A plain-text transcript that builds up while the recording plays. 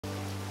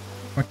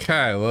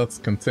Okay, let's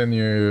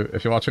continue.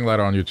 If you're watching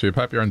later on YouTube,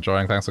 hope you're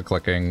enjoying. Thanks for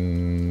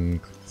clicking.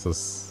 This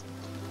is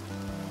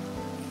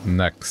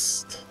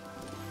next.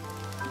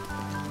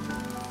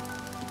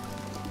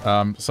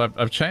 So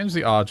I've changed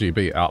the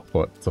RGB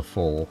output to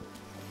full.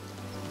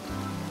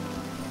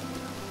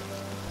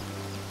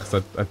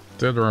 Because I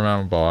did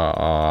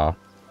remember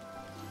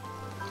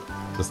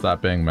just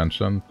that being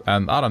mentioned.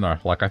 And I don't know,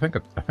 like I think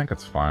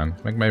it's fine.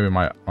 I think maybe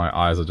my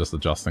eyes are just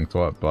adjusting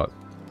to it, but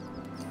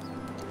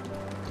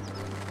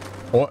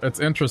well, it's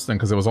interesting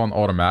because it was on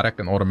automatic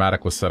and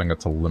automatic was setting it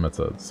to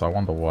limited, so I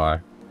wonder why.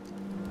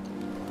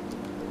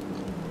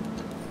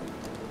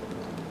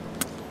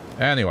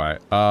 Anyway,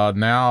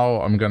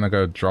 now I'm gonna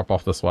go drop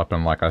off this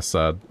weapon like I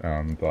said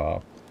and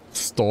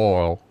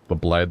store the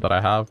blade that I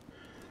have.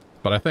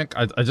 But I think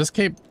I just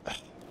keep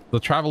the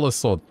Traveler's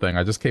Sword thing,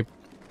 I just keep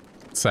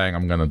saying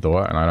I'm gonna do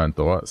it and I don't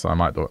do it, so I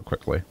might do it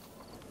quickly.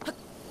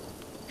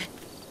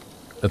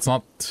 It's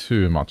not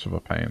too much of a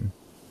pain.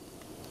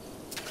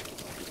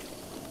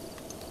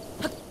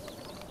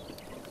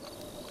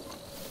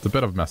 It's a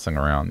bit of messing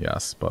around,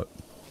 yes, but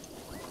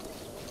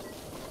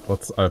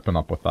let's open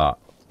up with that.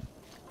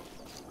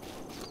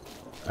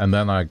 And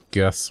then I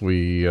guess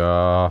we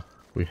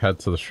head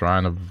to the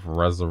Shrine of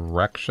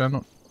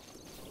Resurrection.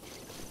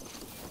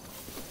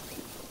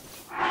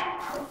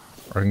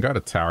 Or I can go to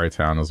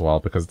Tarrytown as well,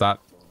 because that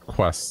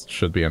quest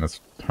should be in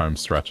its home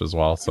stretch as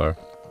well, so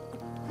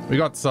we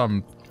got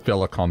some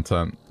filler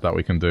content that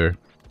we can do.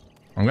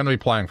 I'm going to be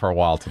playing for a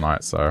while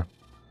tonight, so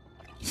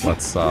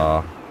let's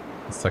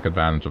take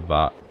advantage of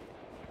that.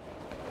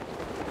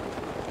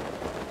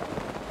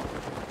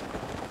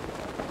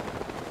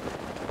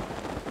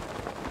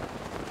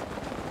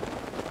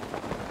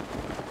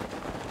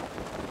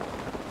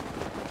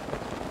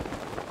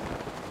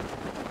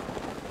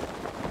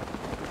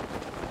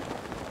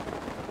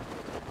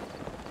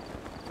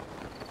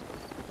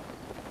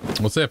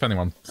 We'll see if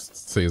anyone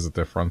sees a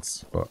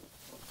difference, but...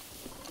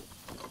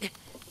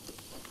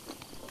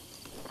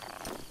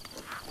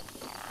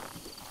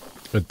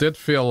 It did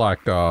feel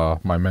like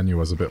my menu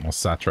was a bit more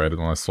saturated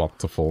when I swapped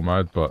to full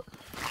mode, but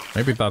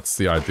maybe that's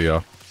the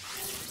idea.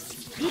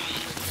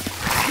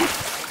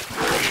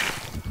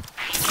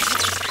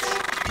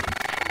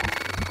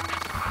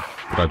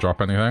 Did I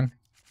drop anything?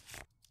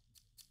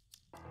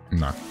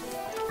 No.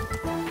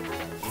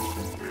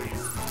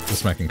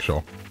 Just making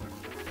sure.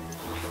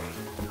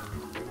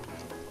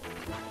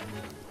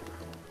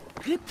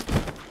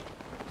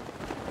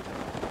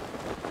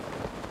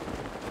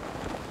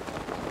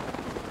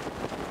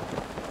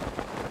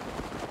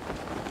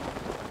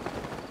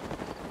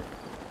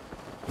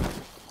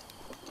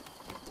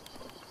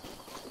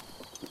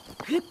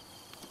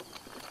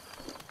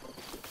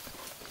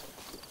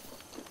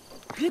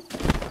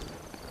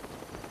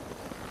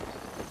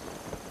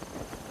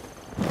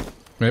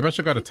 Maybe I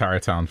should go to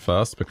Tarrytown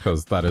first,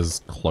 because that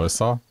is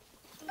closer.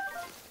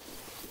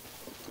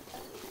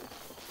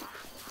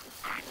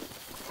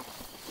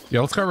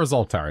 Yeah, let's go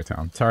resolve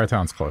Tarrytown.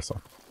 Tarrytown's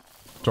closer.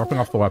 Dropping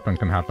off the weapon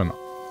can happen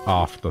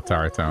after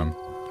Tarrytown.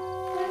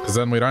 Because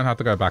then we don't have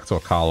to go back to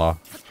Akala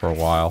for a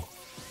while.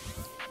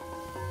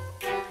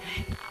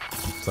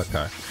 It's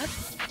okay.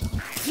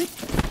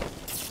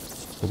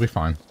 We'll be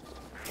fine.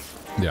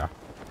 Yeah,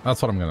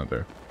 that's what I'm gonna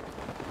do.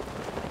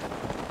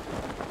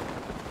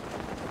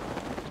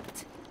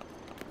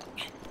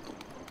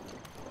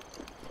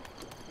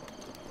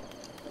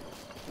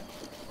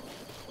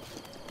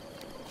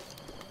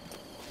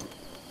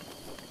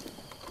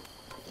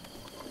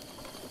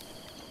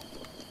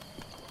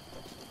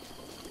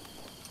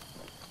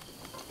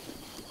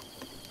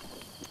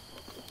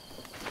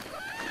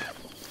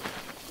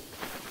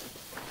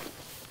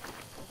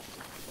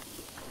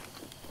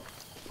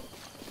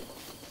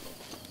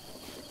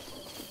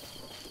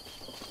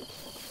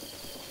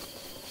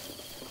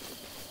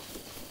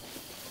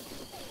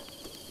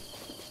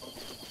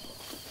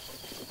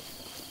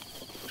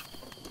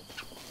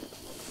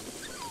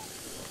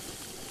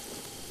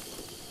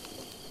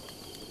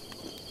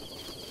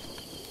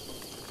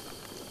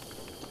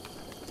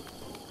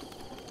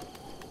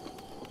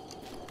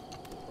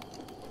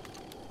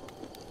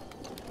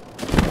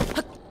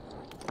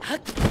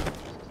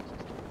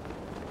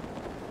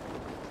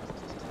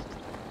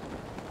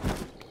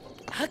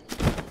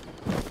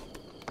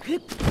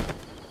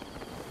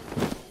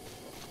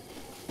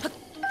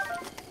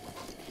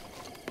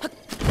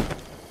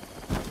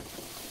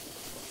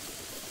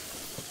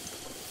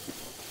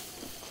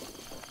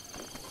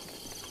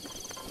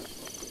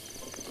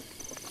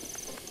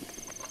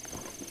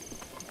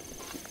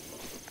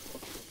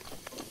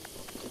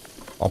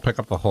 I'll pick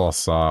up the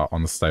horse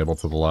on the stable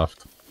to the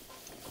left.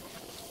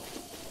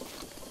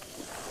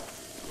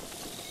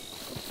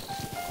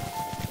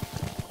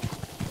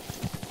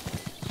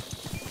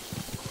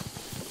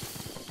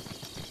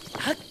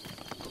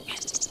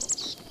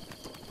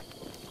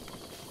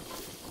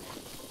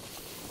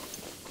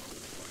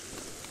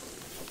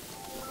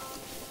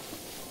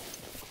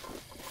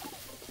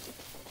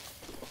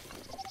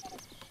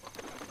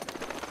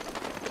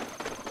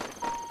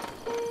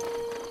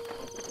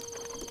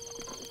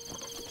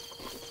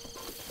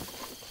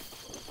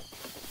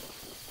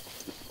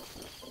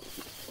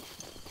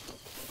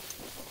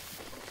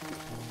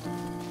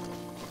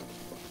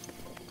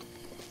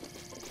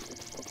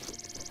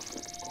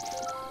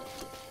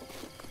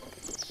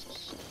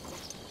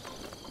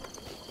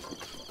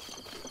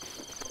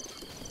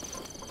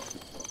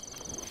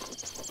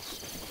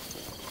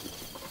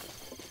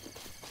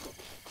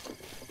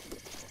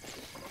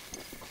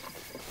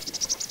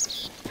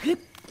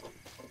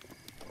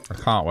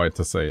 can't wait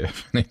to see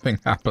if anything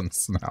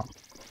happens now.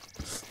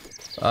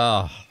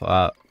 Oh,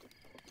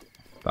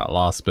 that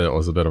last bit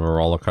was a bit of a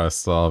roller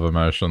coaster of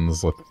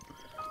emotions with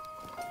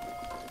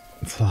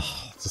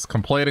just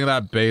completing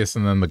that base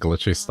and then the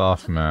glitchy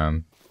stuff,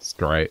 man. It's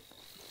great.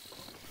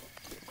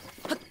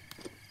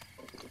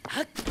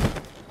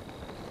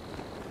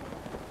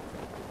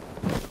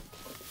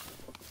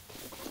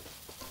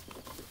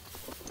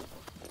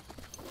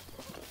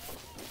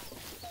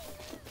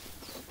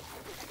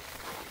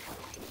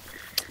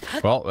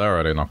 Well, they're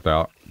already knocked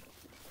out.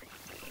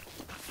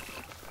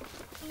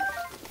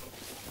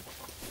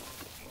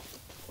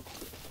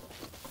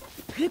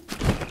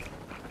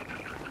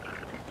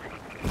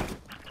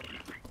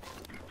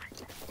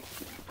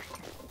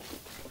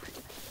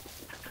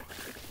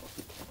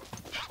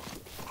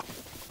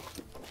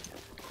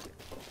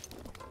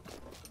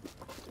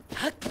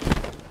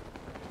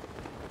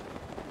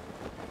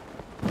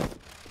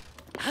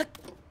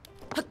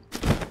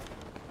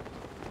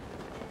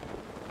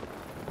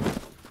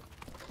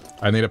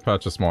 I need to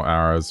purchase more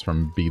arrows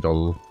from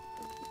Beetle.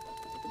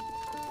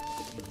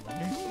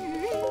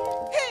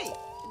 Hey!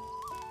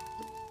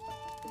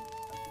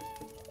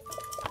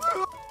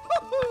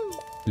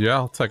 Yeah,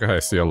 I'll take a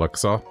hasty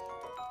elixir.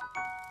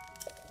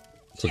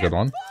 It's a good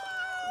one.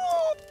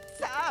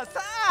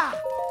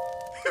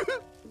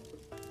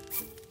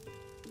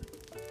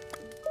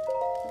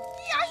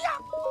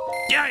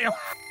 Yeah.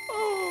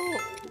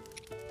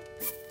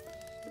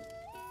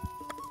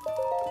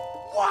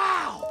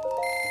 Wow!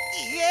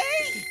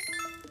 Yay!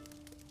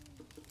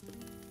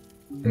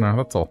 No,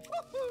 that's all.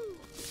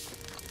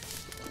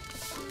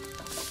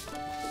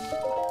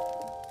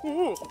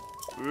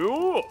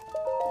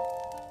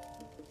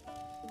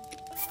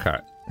 Okay.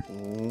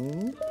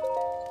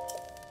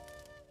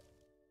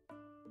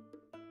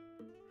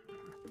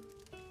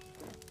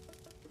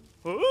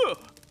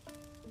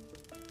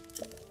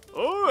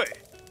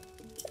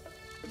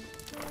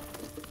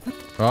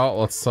 Well,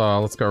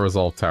 let's go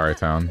resolve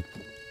Tarrytown.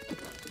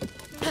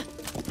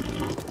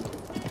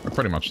 We're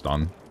pretty much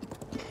done.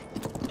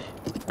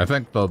 I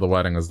think the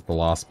wedding is the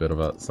last bit of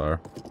it, so.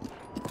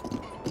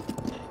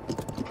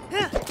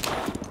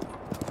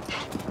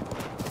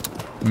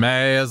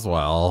 May as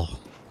well.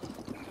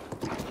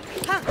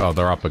 Oh,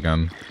 they're up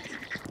again.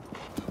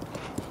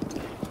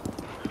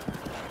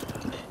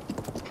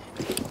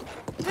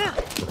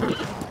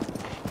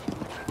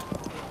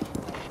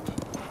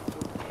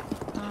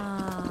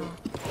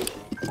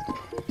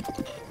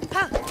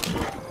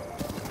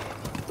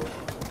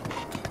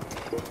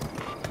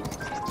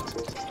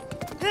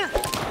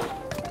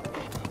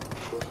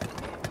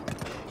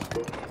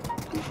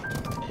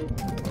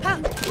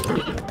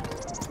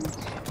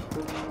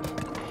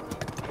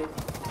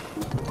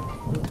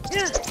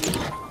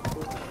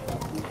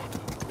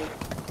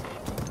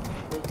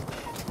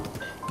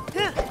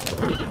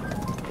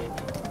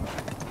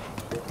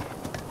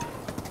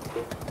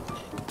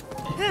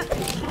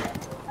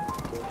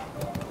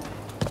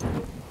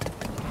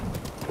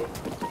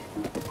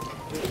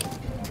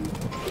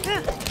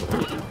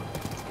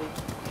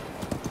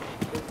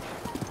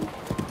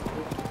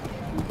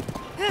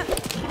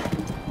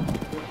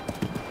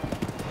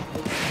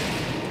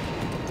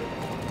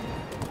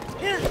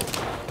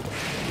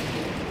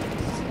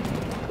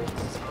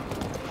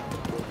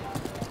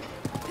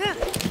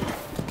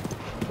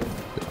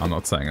 I'm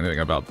not saying anything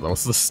about the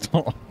rest of the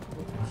storm.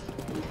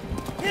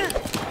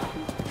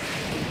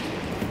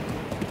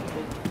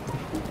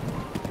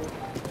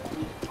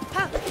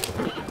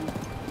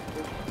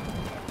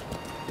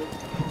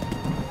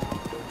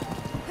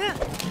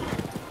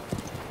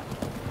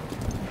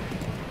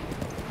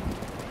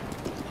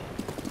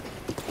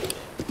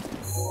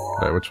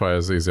 Wait, which way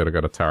is easier to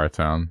go to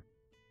Tarrytown?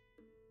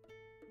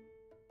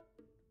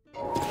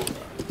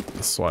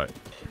 This way.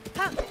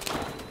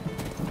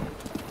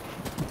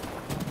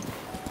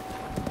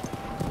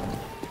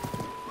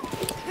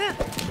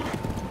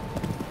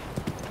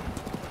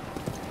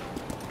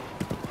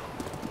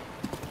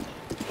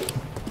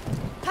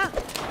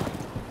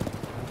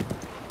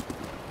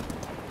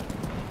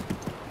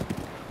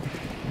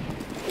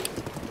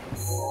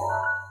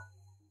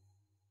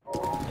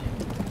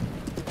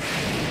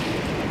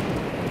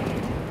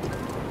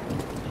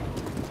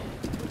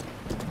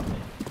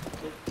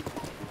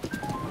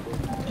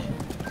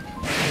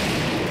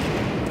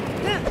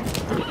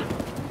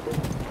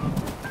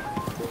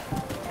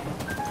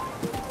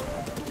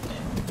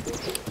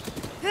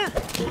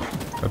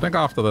 I think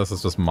after this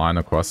it's just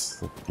minor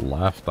quests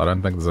left. I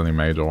don't think there's any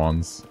major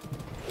ones.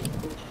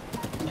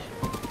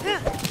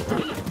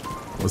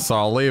 So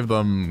I'll leave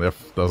them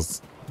if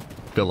there's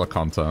filler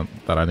content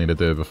that I need to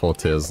do before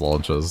Tears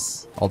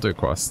launches. I'll do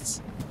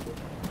quests.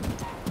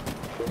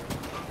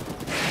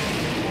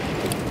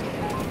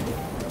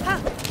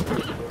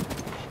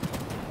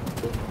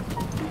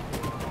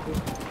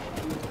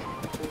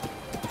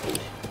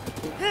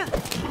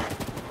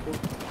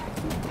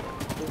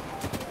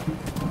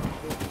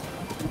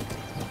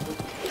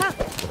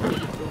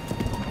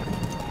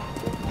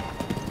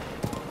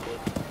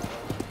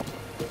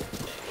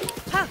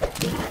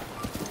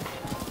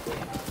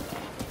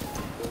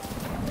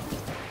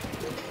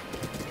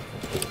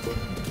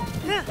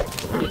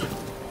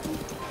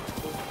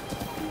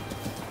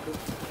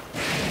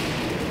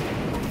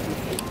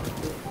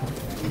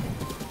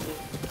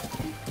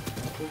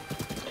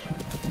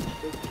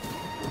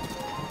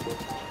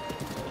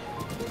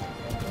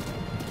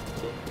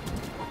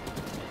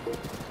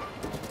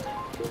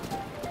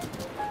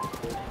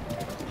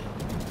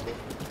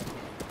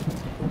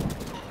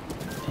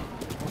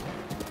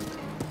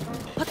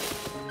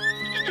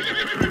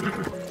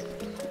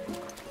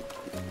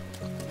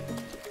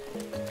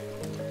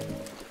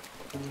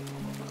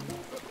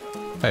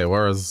 Hey,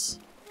 where is...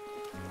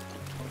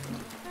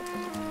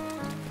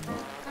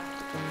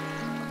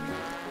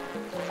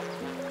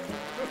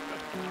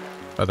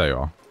 Oh, there you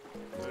are.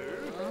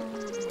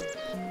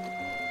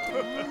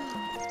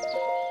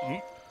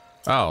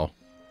 Oh.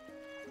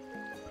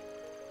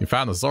 You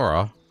found the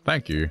Zora?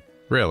 Thank you.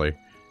 Really.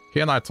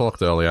 He and I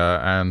talked earlier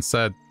and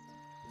said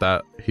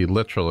that he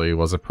literally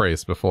was a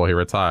priest before he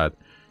retired.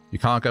 You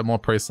can't get more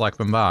priest-like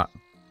than that.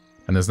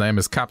 And his name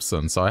is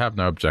Capson, so I have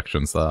no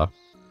objections there.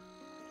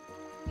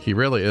 He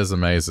really is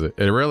amazing.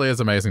 It really is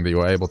amazing that you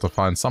were able to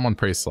find someone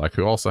priest-like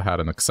who also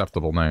had an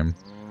acceptable name.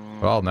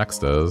 Well,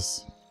 next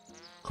is...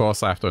 Of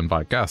course, I have to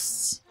invite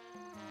guests.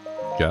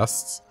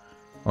 Guests?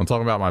 I'm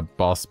talking about my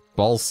boss,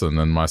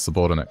 Bolson, and my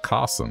subordinate,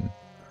 Carson.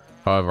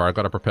 However, I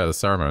gotta prepare the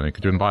ceremony.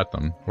 Could you invite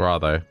them? Where are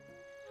they?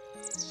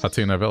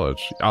 Hateno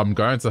Village. I'm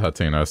going to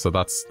Hateno, so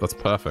that's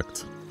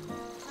perfect.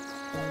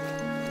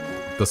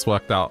 This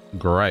worked out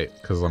great,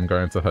 because I'm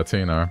going to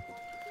Hateno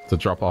to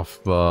drop off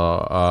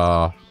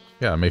the,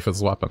 yeah,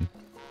 Mipha's weapon.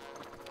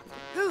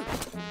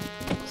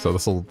 So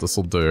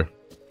this'll do.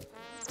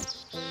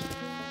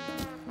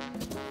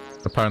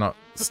 Opponent,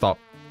 stop.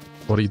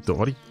 What are you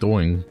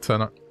doing?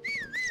 Turn it.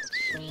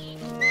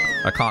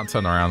 I can't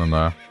turn around in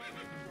there.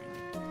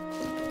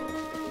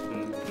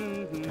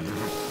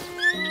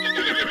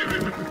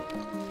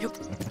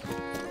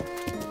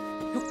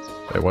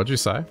 Wait, what'd you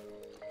say?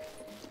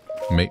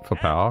 Meat for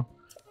power?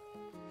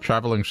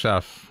 Traveling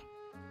chef.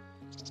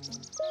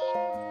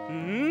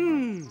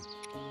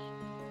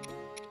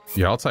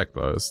 Yeah, I'll take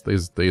those.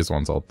 These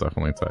ones I'll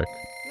definitely take.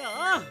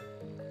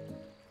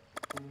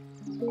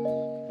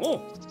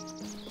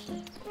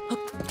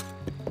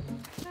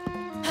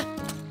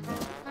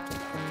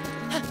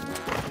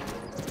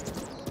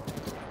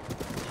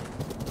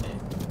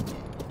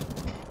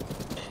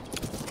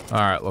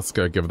 Alright, let's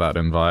go give that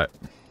invite.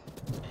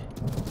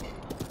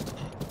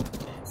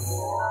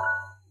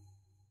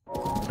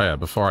 Oh yeah,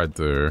 before I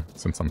do,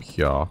 since I'm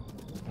here...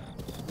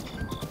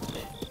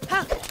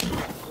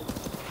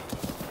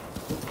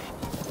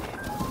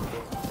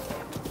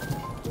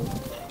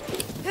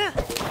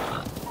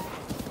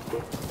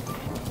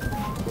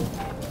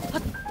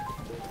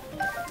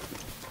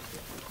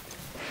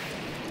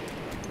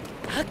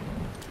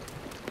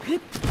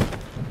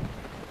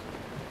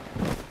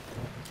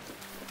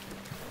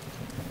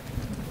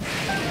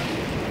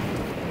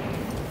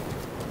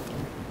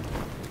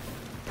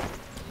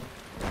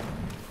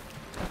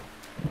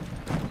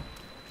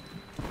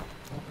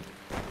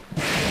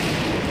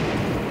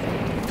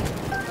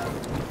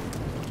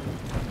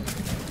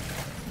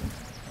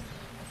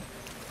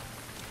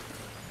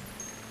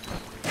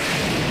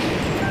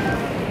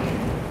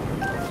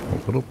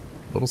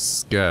 little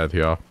scared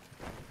here.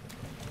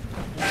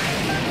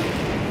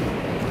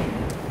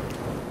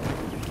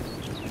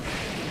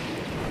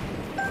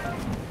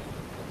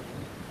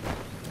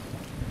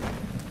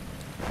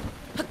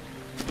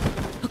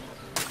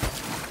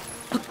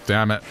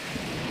 Damn it.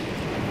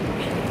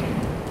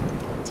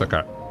 It's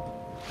okay.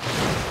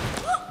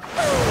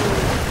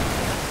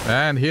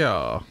 And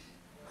here.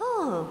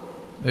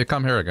 Hey,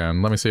 come here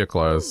again. Let me see your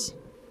clothes.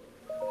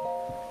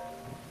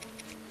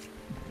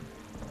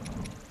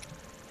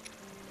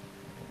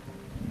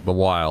 The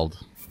wild.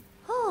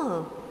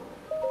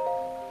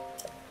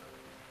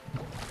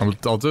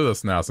 I'll do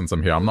this now since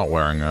I'm here. I'm not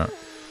wearing it.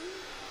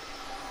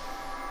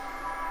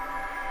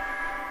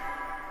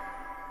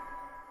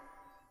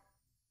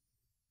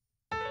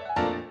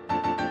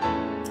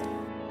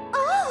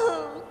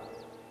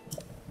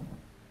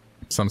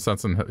 Some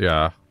sense in,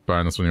 yeah,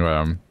 bonus when you wear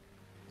them.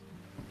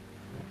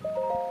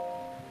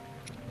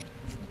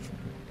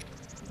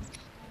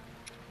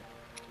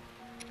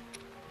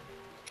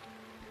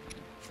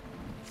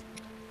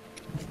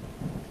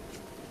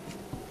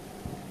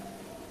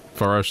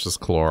 Ferocious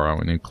Claw,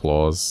 we need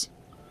claws.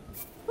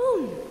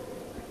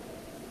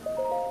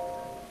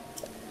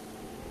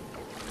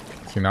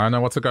 See, now I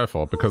know what to go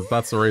for, because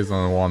that's the reason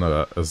I wanted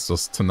it, is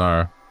just to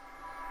know.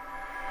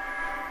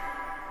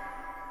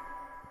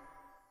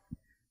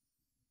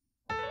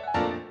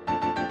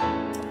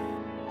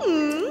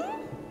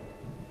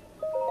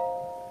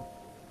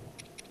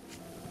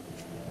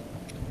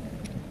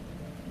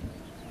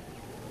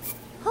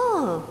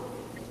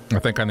 I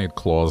think I need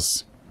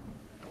claws.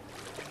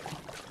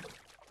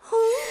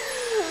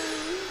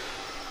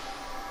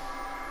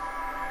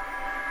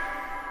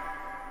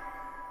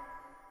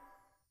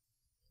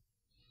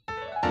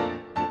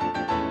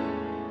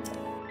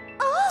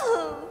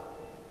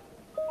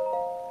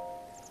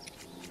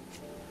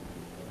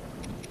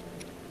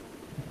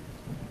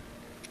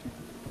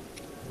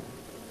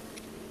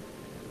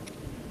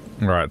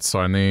 Right, so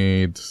I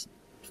need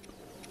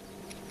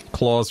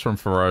claws from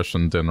Farosh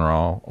and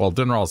Dinral. Well,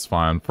 Dinral's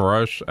fine.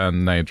 Farosh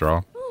and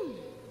Nadra.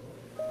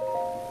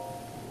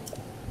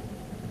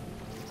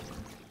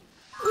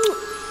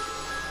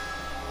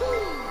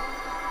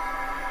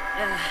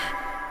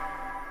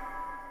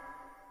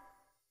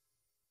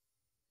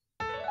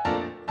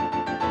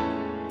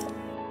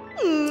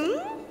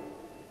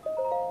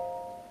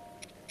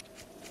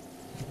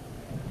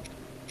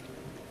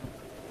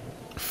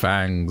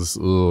 Fangs.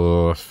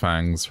 Ugh,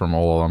 fangs from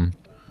all of them.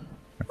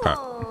 Okay.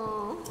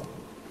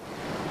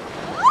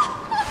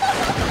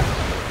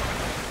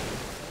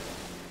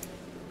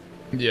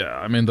 Yeah,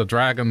 I mean the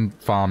dragon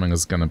farming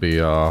is gonna be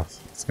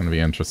it's gonna be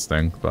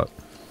interesting, but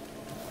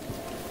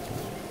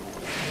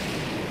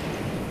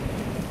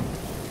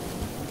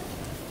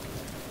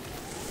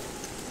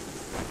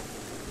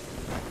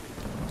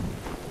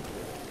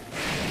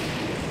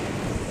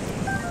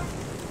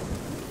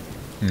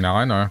no,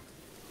 I know.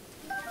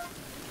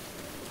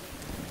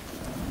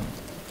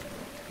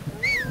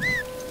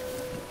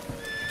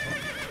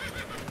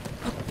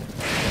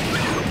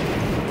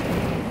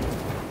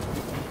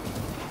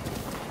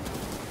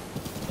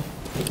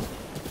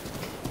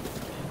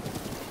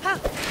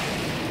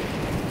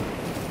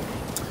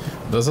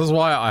 This is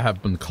why I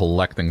have been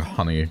collecting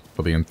honey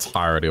for the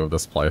entirety of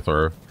this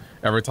playthrough.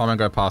 Every time I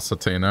go past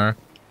Satino,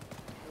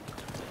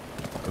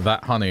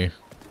 that honey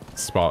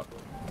spot,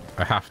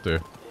 I have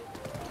to.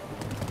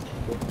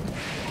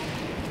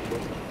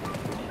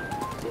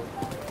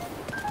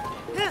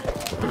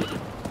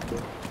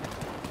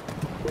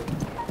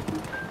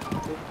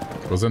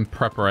 It was in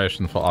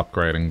preparation for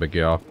upgrading the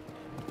gear.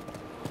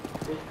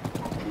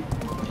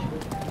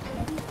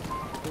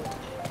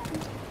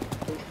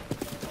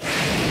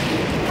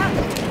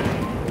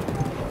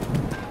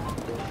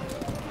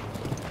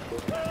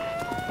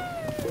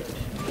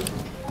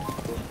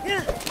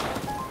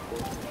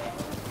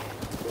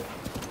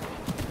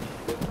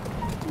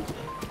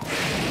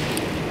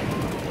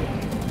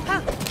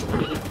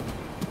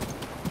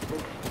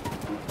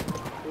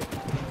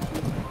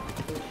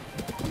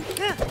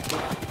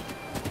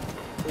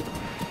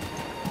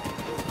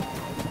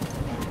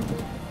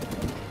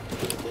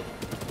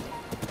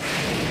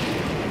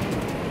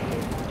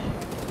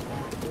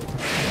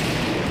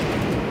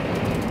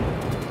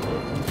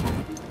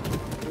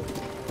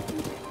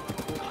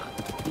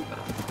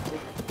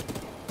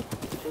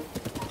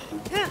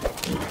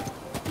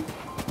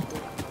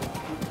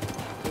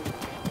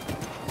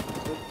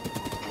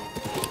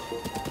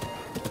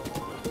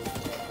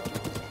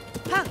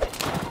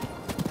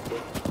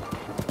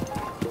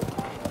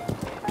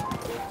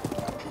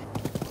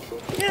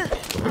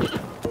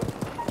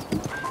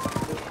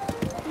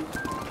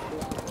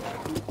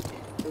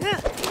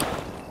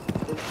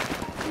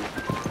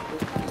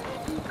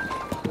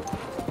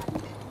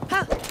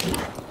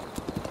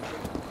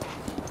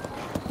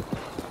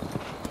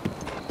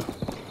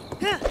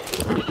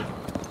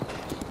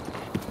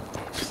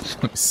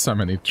 So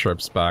many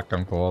trips back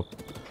and forth.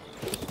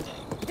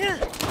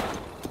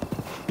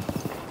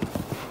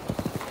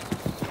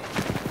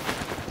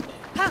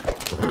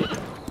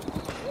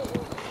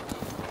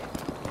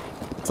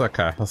 It's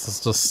okay. This is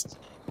just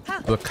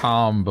the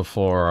calm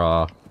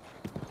before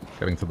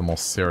getting to the more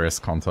serious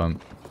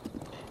content.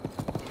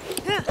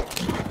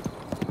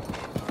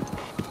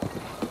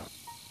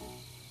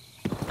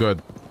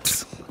 Good.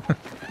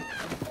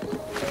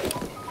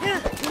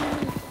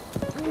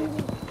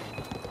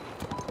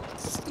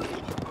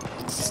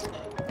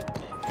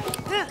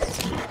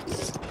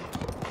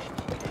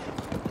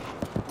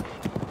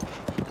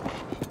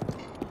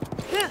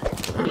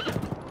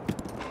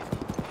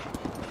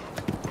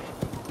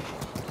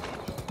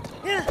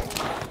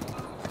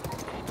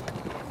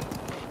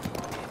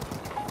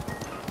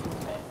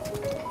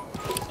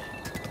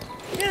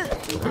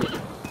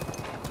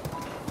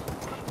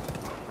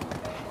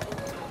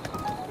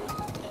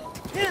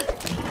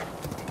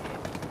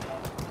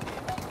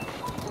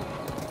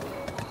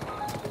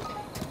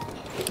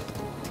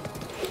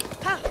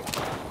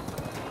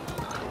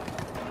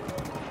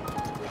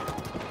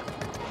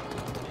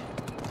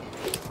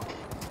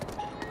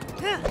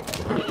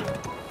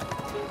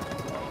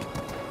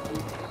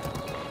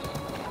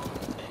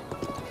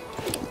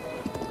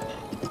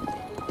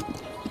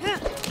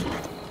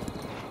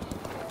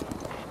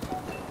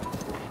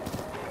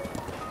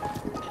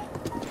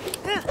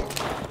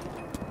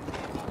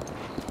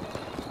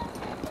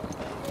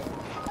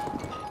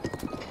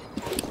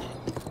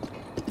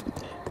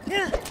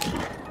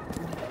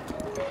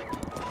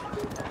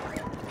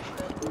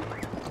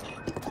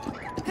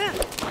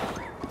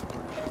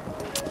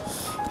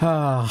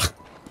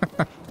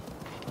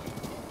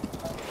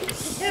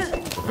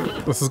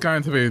 This is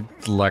going to be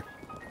like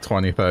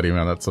 20-30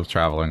 minutes of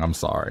traveling, I'm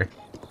sorry.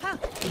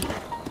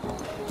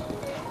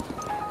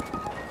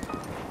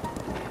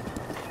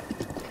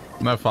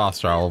 No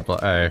fast travel,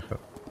 but hey.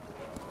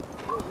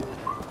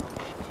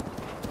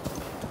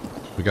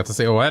 We got to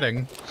see a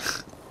wedding.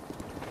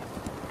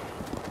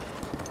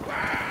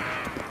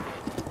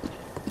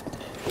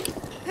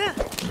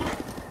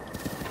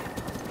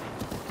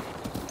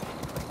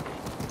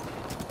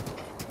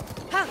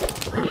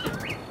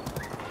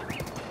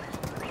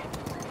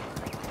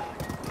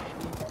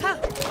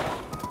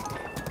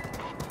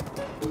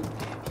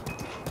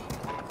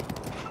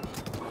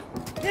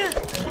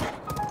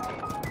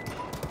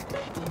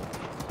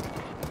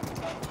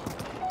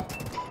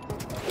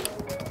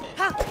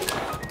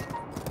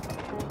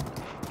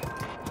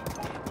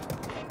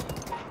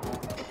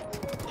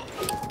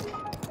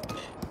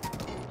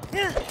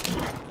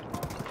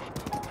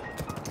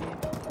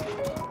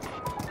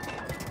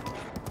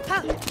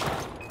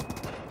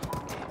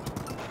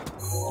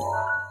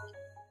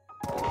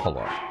 Hold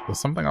on. There's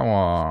something I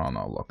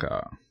wanna look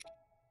at.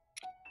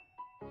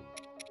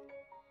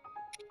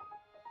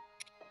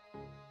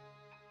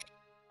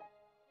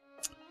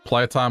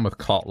 Playtime with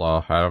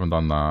Kotler. I haven't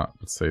done that.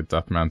 Let's see.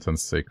 Death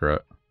Mountain's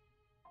Secret.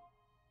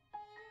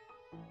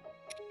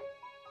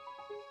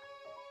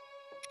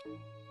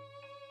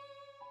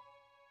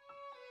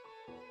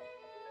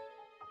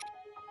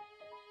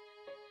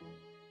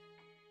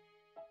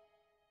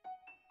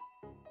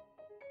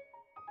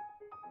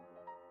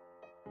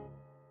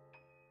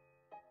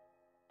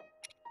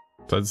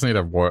 So I just need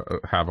to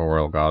have a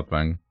Royal Guard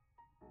thing.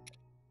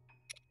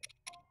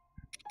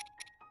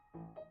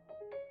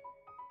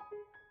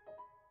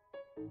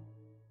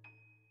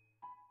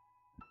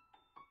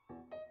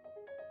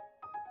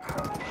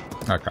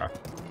 Okay.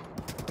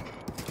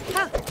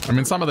 I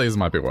mean, some of these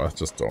might be worth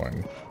just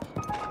doing.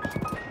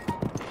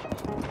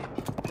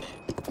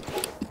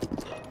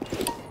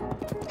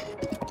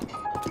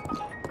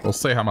 We'll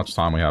see how much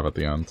time we have at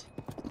the end.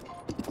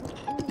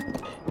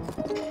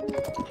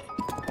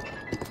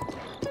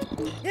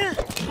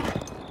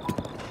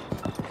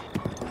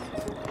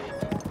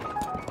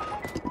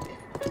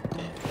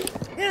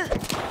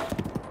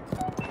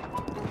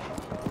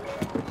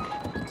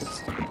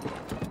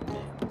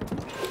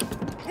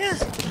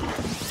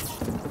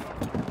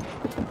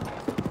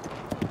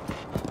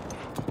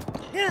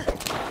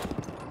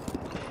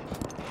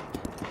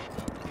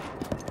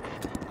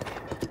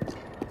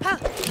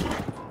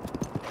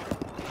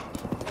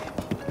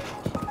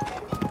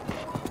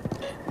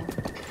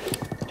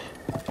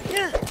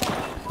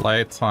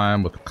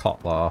 Playtime with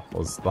Kotler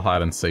was the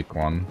hide and seek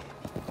one.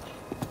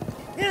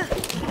 I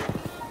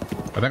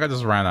think I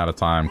just ran out of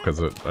time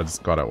because I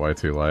just got it way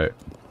too late.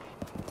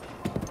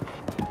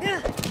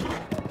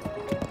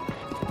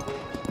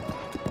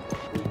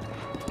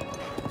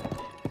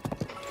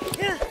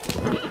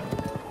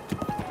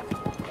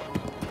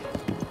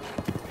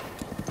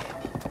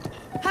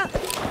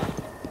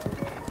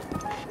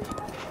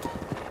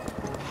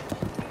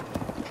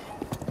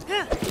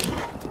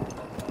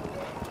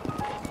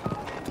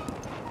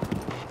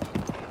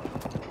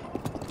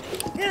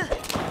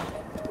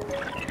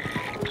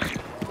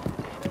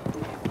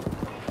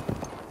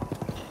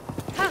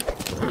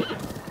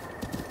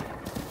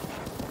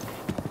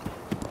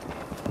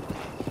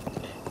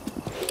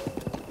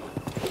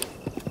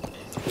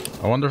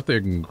 I wonder if the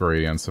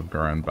ingredients have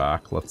grown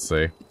back. Let's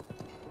see.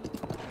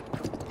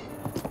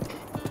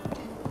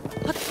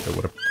 It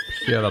would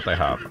appear that they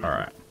have.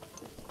 Alright.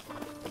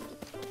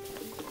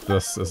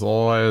 This is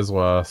always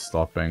worth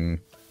stopping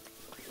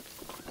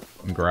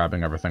and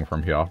grabbing everything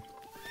from here.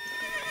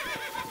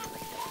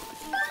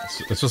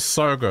 It's just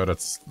so good.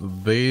 It's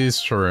these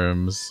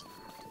shrooms,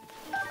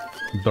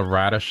 the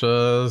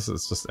radishes,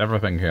 it's just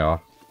everything here.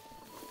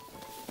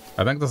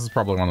 I think this is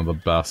probably one of the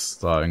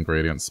best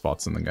ingredient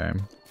spots in the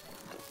game.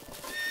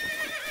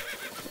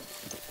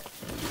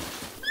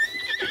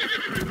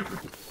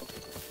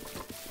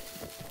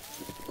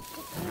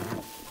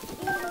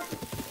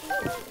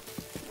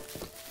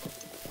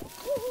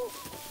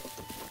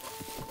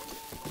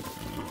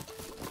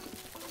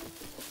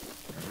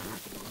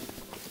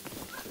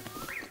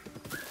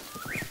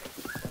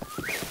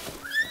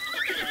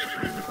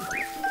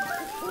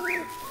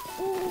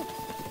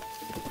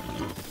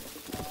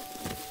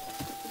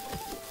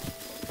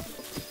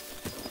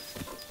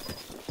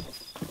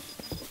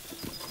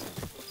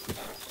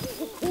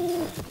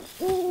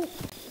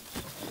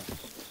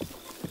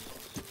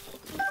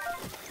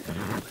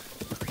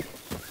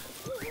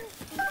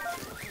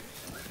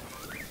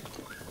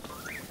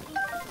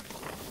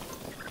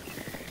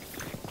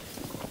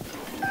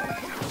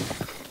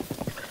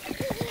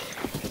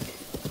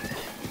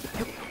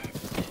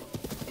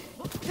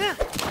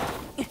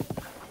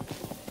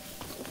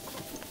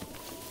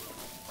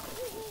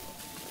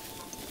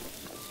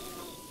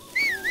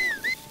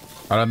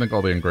 I don't think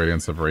all the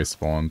ingredients have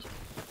respawned.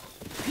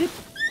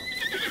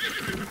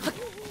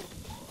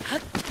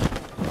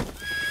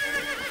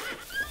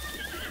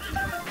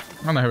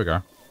 Oh no, here we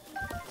go.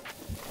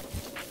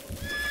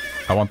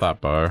 I want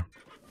that bow.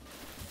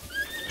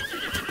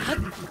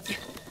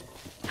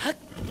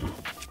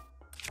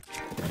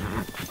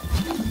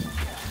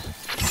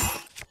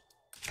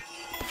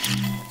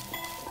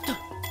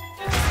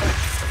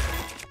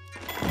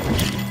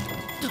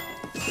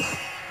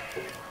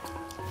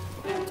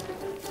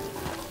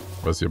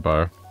 Where's your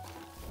bow?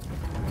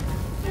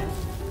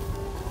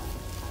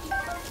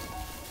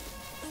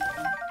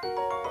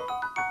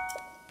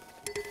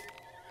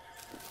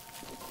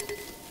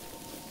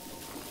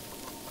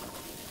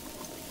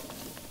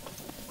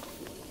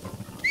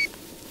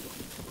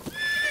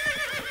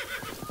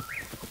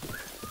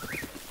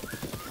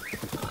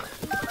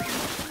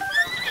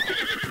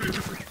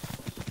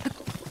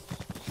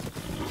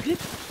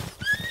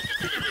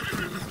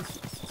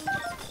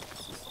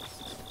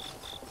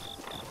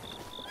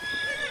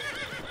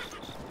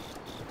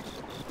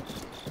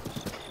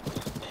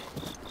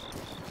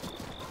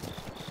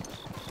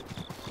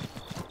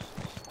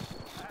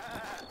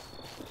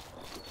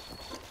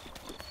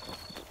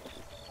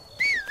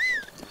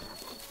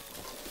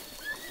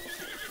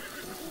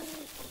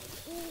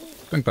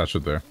 think that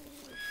should do.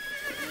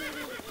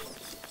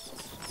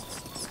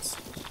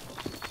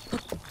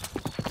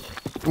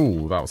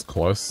 Ooh, that was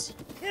close.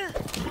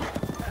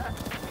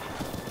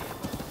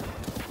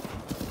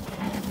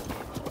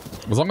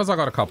 As long as I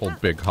got a couple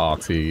big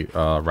hearty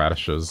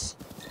radishes.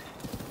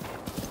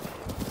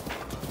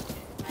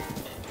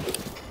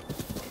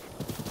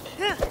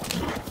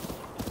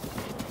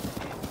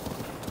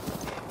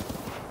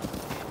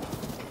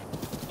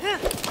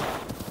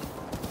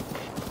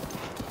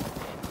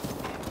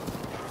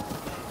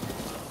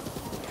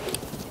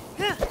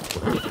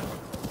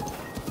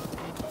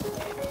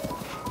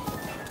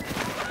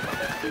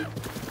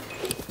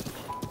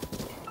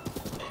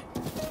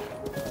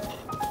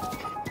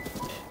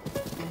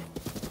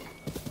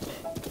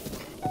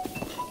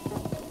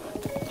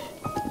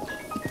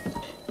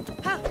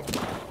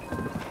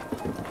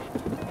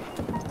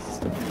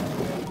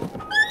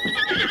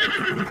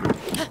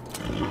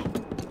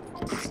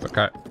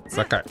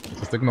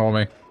 Just ignore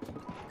me.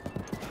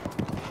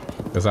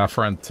 Is our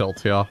friend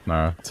Tilt here?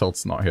 No,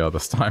 Tilt's not here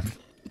this time.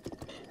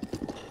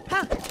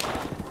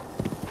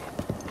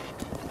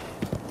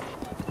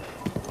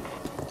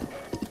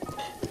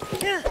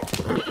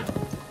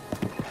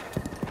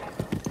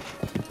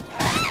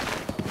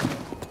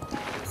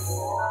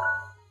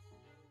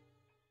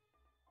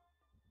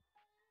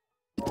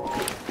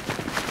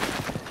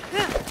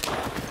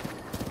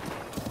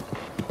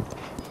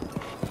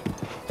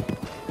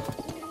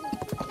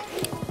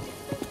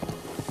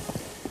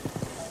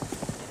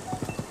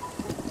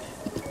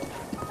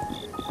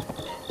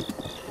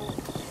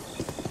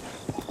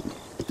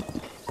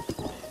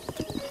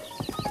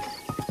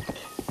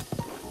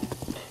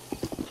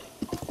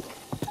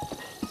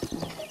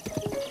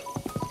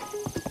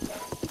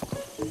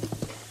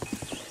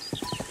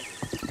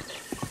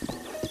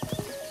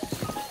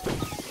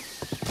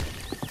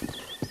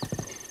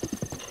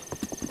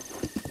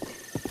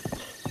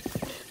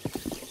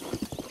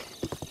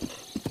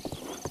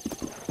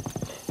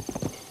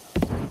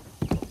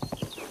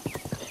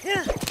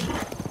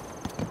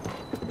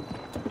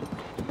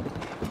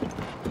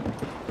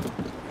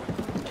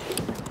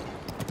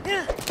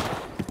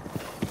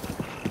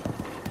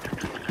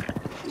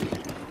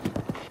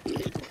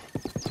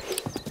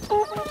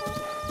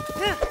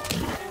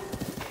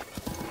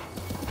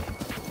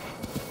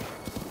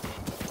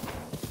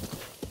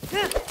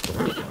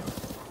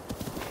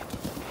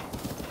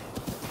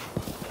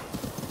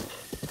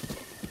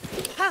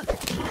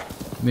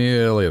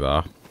 Nearly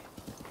there.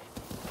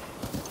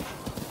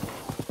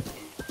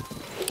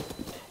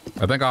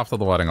 I think after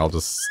the wedding I'll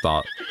just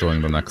start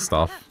doing the next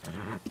stuff.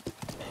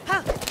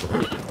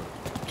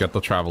 Get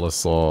the Traveler's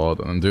Sword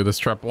and do this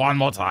trip one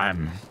more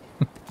time.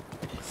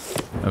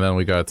 And then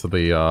we go to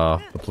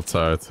the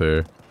plateau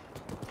to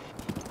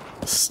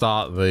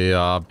start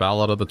the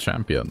Ballad of the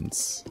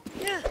Champions.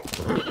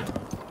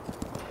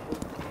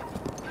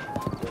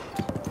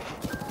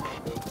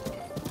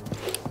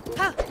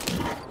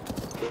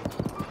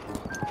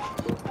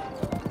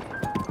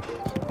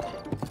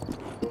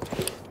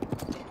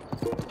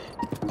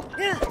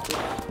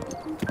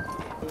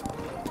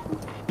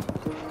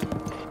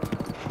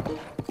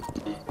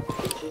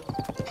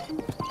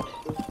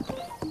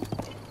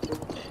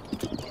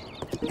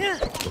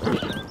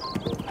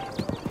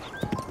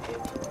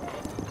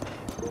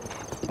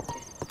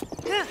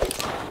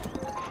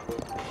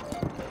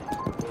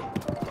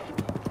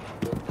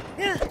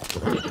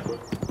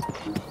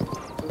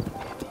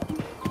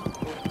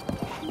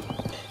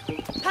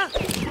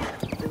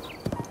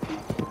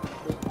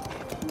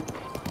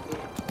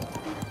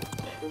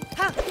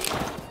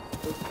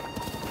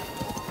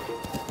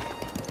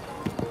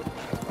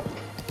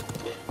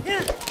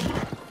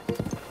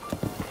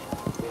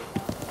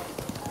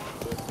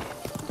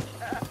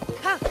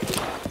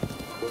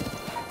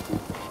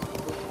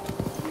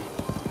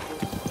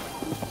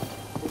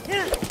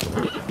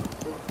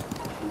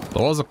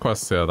 There was a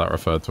quest here that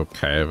referred to a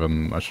cave,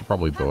 and I should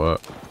probably do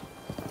it.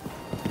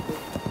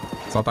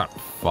 It's not that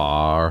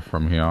far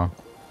from here.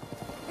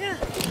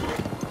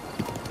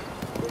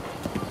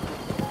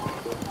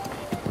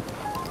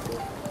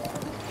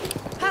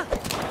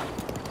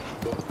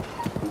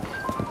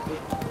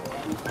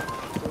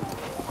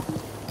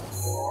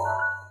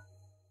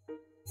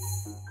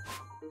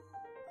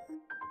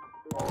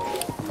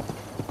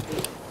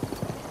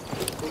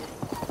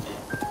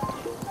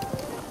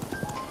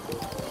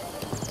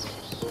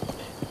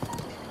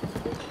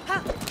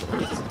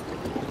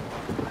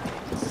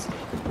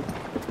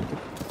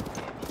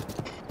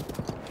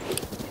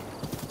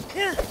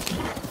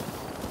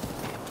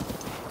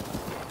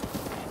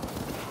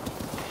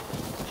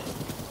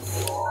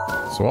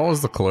 So what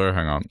was the clue?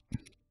 Hang on.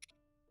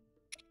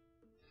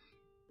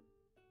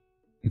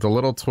 The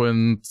little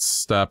twin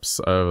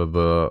steps over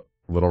the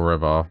little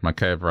river. My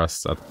cave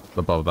rests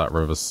above that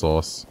river's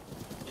source.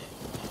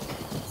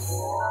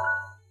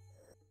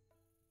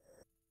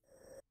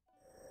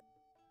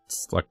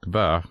 It's like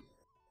there.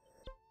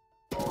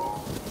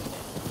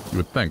 You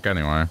would think,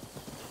 anyway.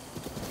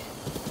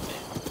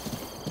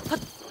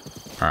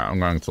 Alright, I'm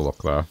going to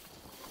look there.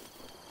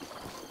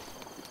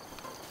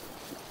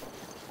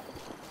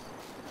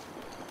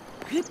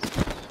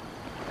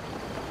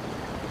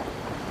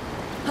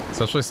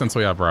 Especially since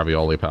we have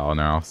ravioli power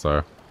now,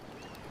 so...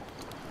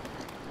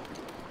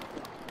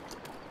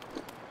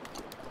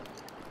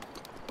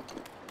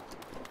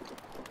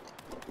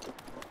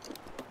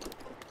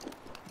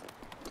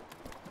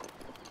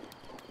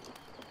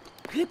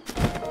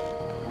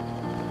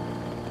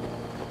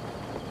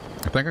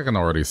 I think I can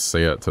already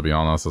see it, to be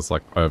honest. It's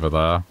like over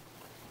there.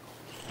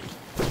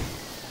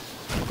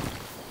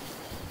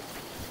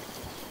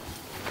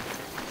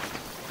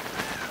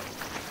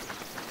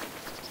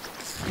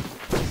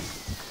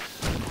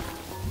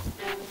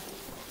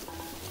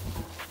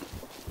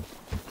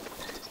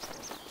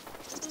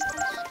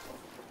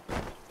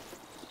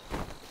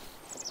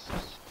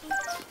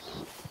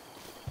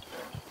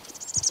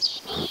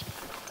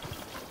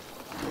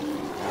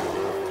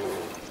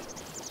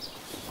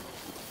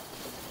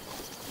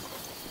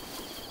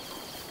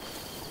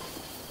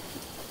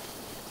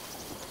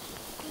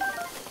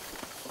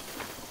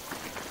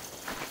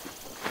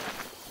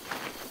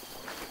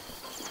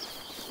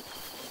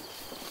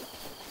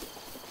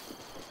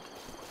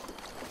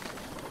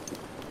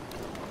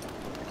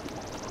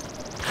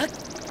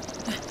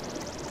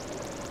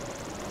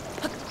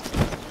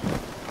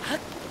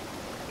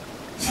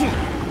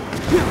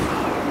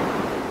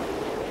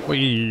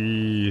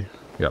 Whee!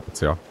 Yep, it's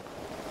here.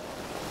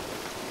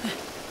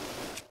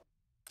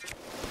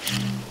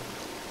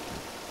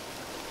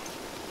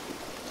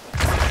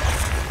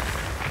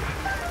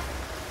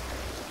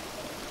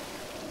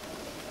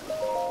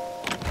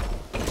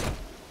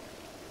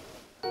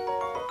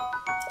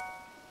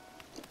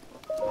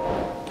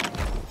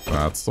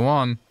 That's the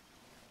one.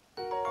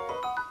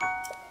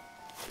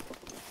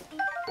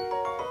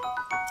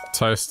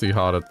 Toasty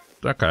hearted.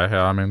 Okay,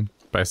 yeah, I mean,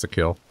 basic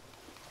kill.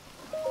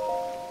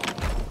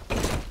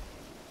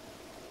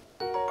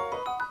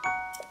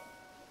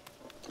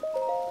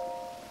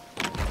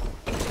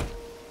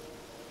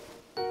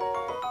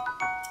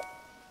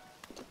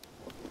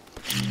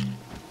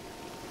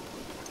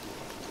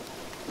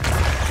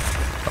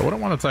 I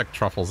wouldn't want to take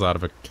truffles out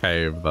of a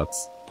cave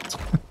that's...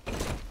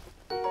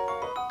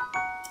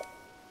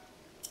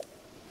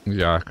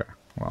 Yeah, okay.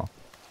 Well.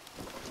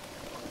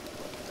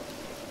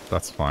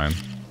 That's fine.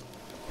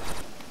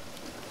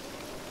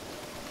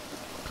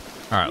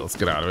 Alright, let's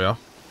get out of here.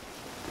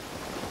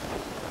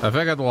 I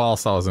figured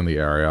whilst I was in the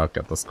area, I'll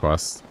get this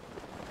quest.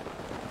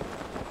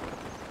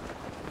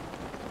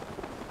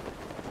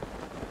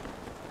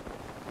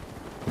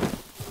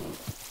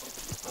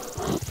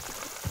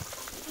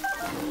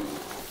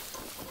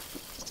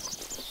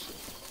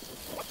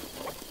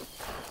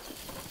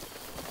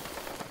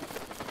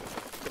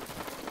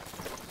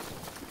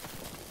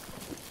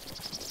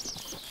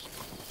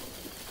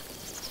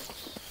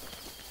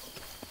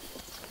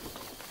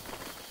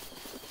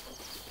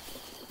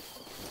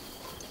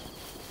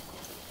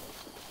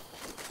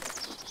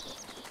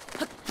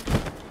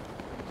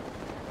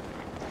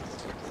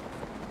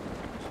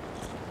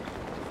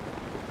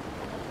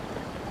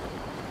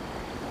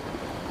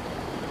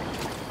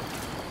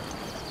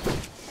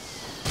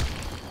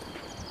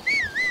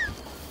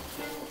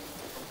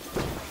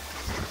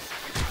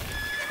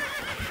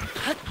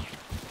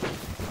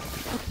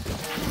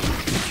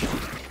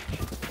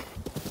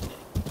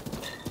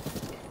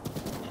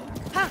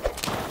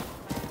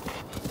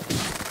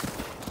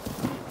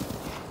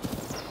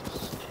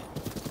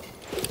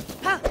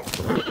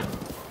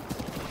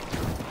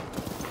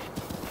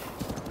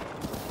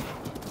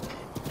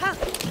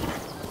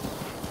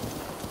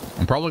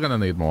 Probably gonna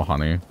need more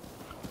honey,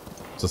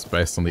 just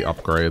based on the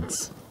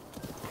upgrades.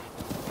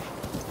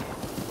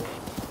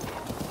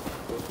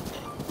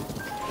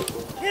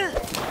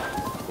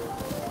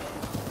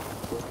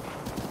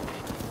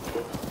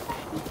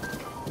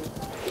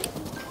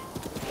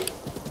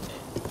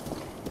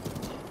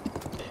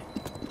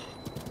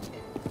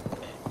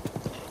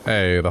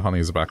 Hey, the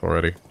honey's back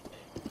already.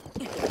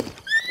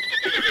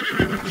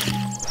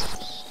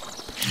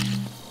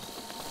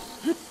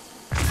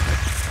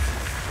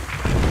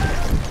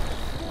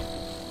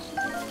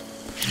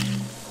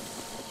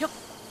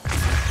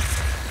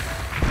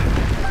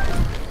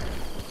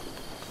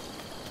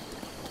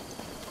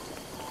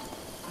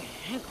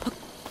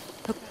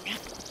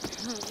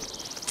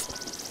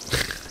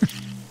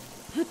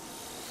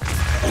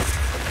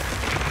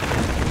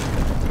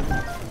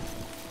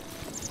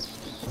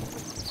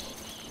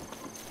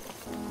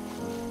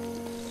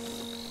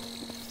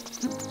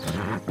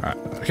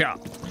 Yeah.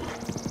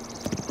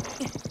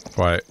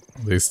 Wait,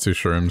 these two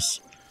shrooms.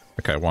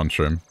 Okay, one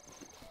shroom.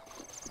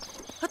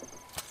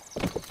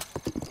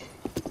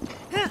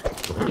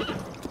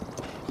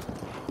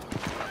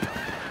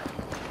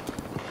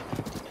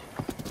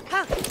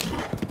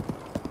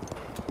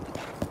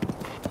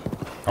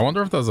 I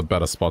wonder if there's a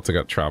better spot to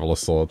get Traveler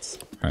Swords.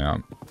 Hang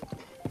on.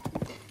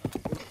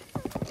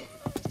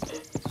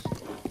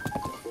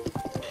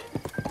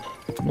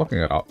 I'm looking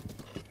it up.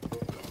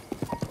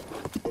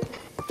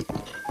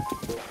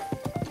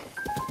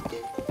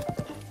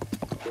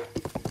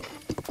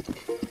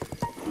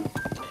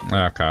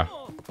 Okay.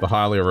 The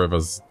Hylia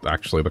River's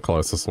actually the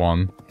closest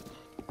one.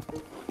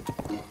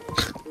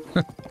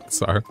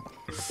 So.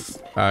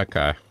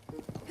 Okay.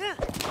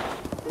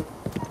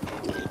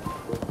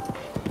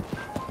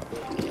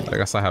 I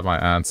guess I have my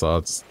answer. I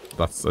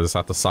just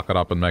have to suck it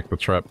up and make the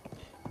trip.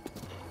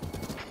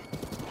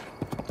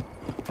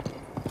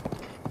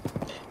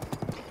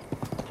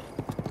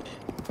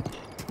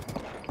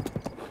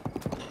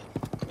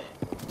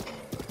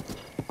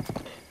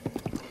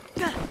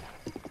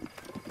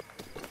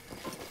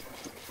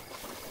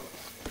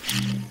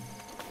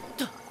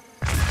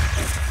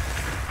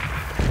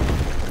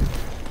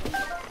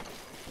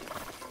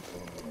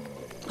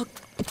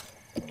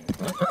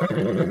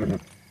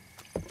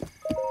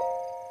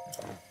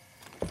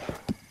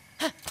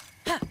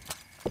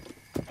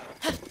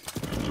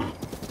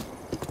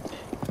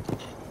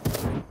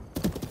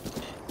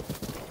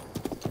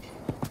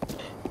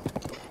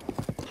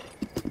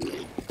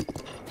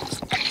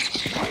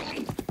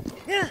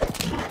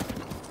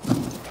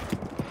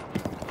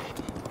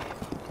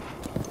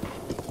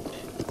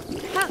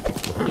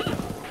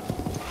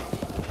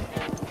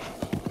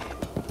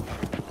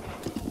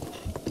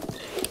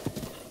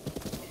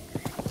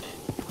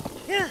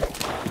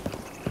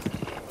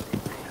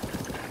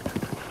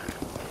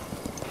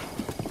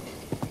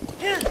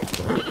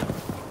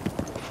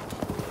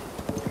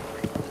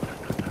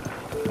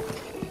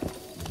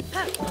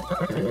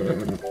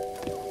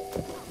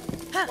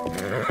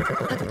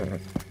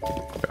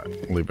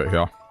 Leave it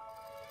here.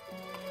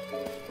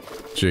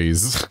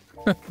 Jeez.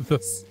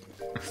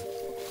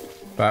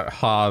 That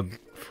hard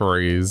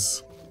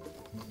freeze.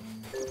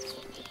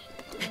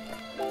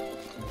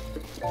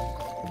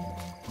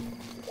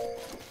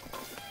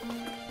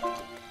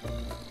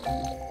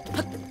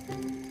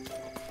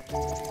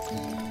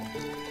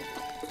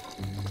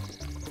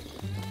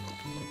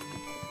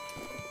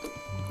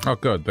 Oh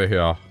good, they're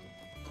here.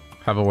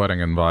 Have a wedding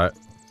invite.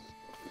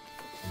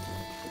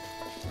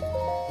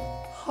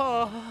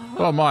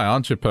 Oh my,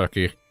 aren't you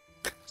perky?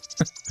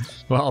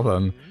 Well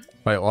then.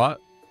 Wait, what?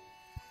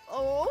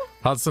 Oh?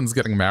 Hudson's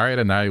getting married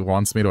and now he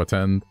wants me to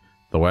attend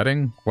the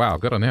wedding? Wow,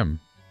 good on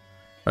him.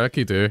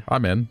 Okie do,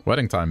 I'm in.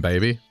 Wedding time,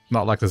 baby.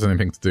 Not like there's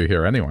anything to do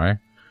here anyway.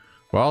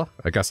 Well,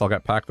 I guess I'll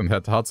get packed and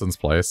head to Hudson's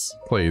place.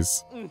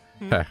 Please.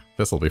 Heh,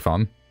 this'll be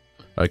fun.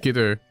 Okie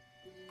do.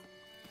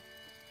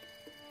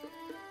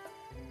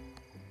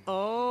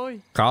 Oh.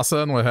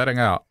 Carson, we're heading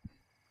out.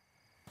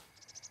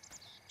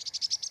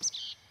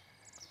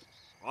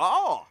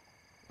 Oh.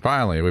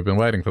 Finally, we've been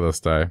waiting for this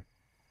day.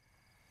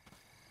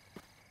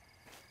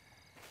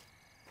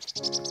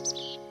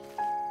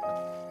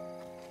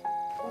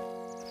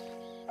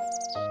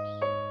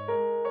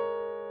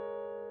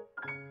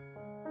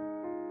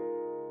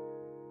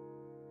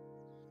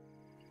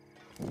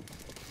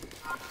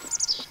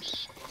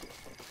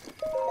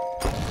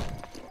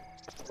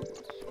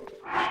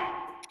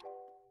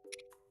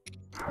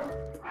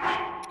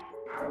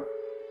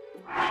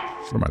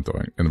 What am I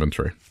doing?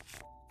 Inventory.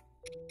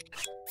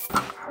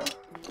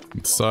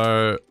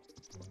 So,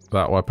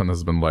 that weapon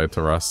has been laid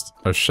to rest.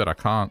 Oh shit, I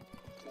can't.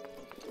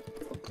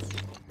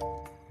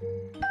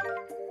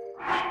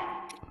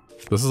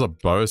 This is a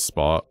bow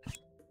spot.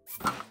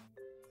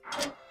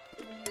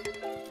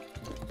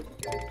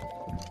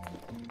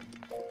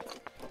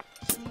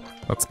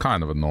 That's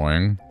kind of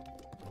annoying.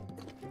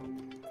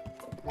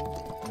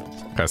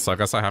 Okay, so I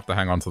guess I have to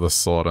hang on to this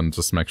sword and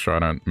just make sure I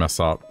don't mess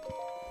up.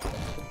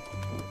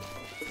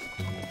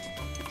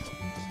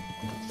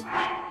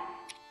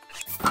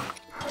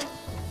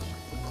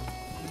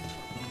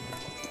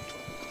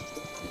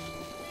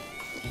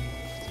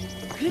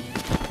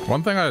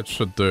 One thing I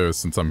should do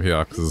since I'm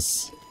here,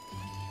 because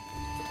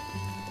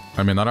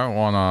I mean, I don't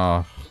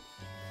want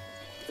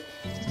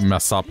to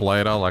mess up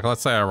later. Like, let's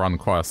say I run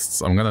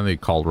quests. I'm going to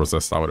need cold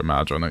resist, I would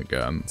imagine,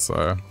 again.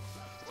 So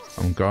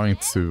I'm going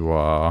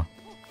to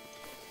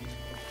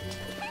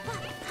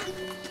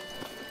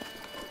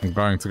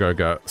go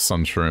get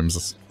sun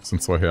shrooms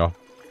since we're here.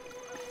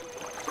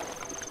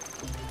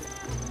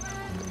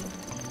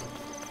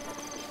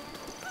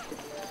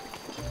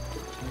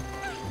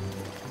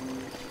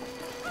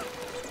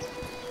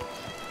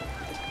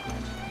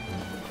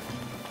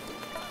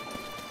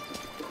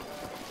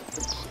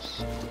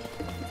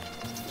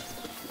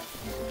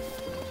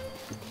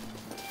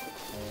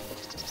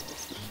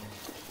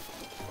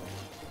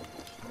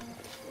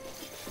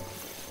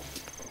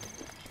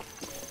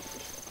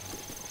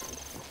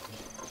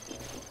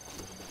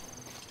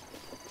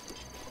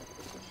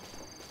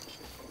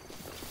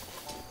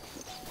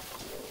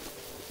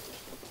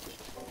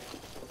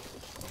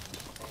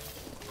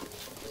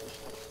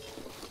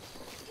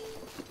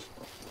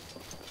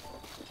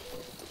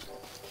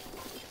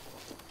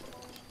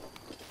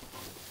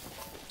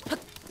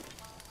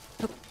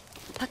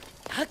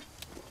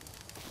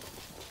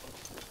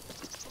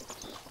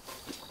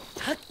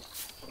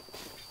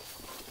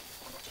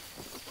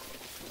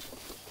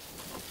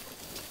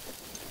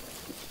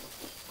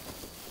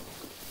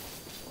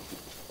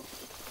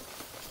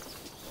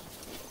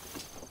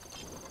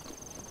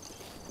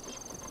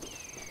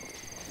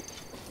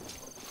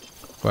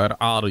 Where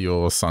are you,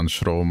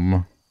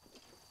 Sunshroom?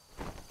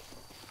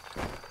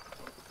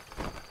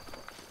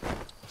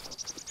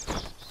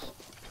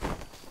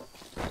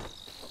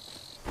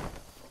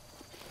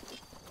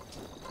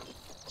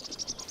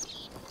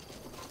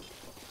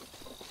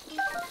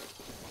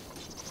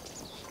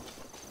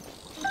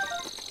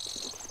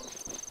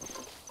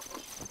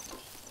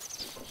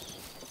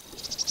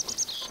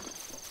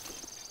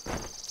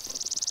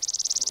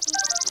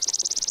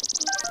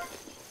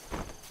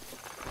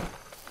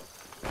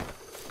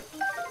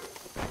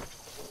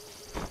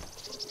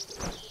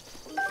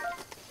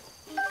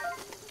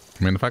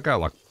 I mean, if I got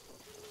like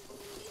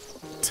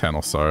 10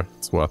 or so,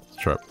 it's worth the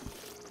trip.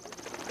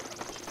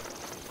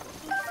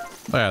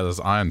 Oh yeah, there's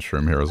iron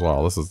shroom here as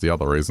well. This is the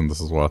other reason this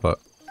is worth it.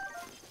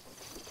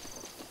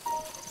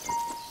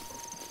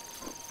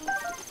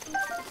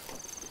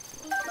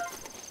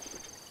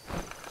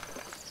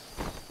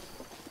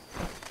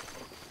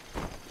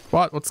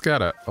 What? Let's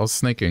get it. I was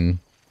sneaking.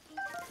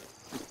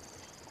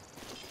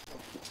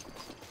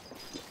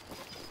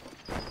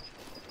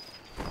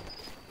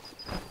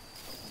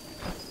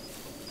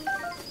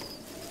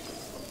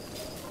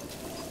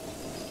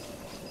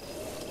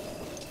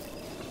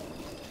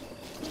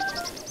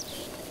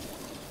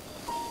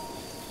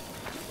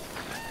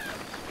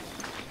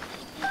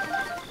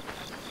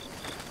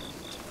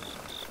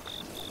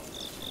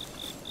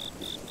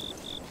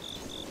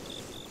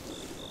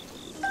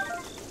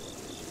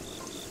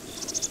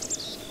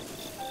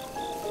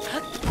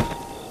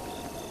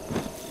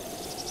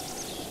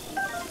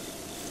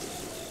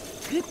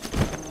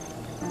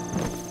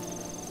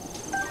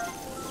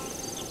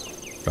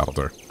 That'll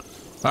do.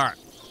 Alright.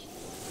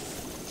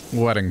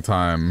 Wedding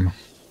time.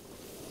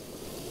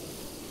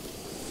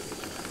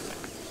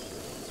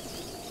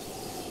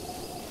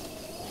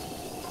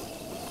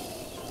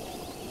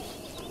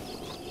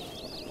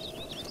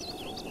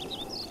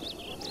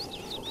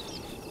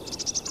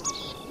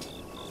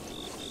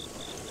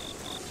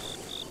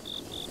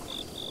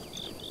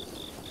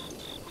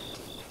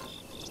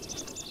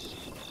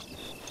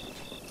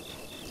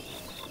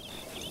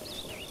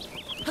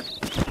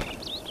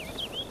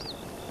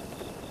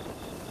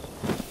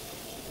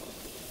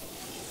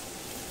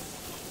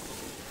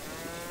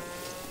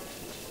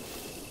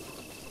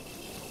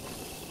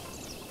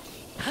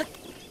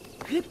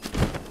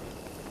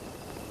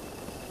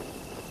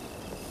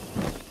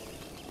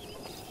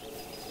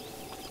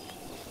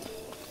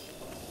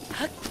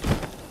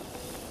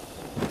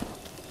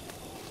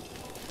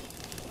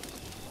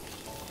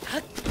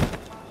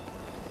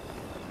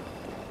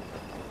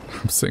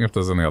 Seeing if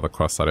there's any other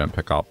quests I didn't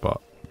pick up, but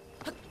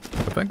I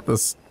think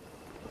this,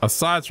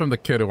 aside from the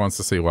kid who wants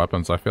to see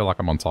weapons, I feel like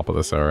I'm on top of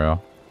this area.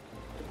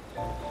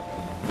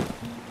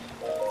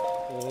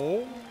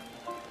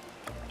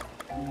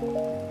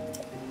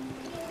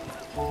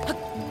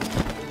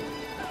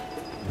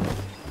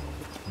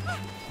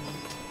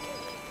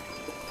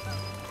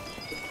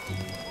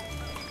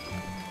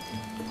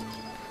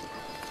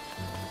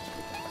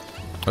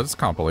 I just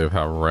can't believe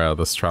how rare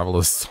this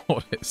Traveler's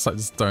Sword is. I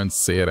just don't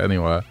see it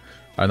anywhere.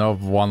 I know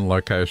of one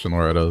location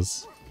where it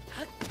is.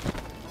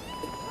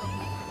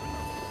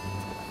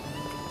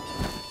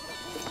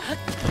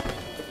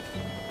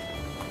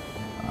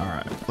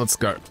 Alright, let's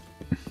go.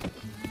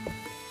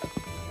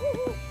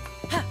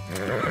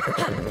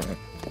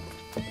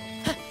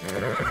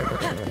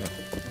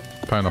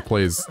 Pona,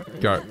 please,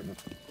 go.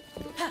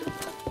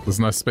 There's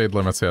no speed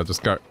limits here,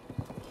 just go.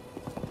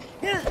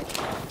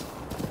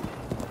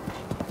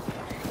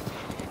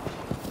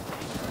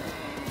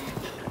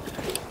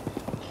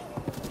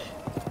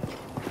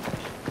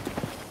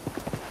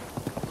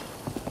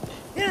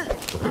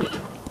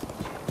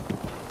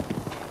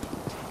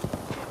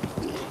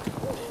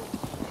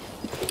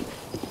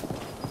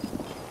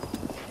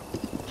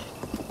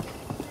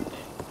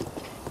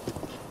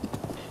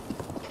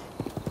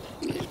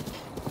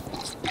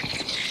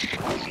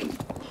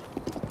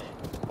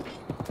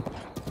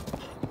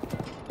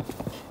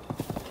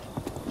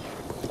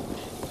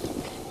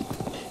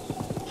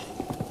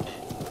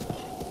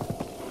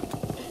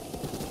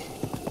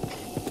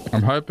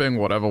 I'm hoping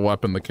whatever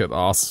weapon the kid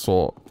asks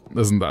for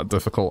isn't that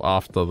difficult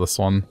after this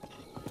one.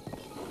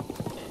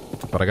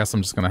 But I guess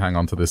I'm just gonna hang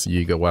on to this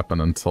Yiga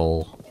weapon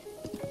until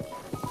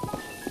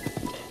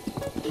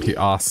he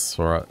asks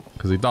for it,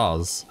 because he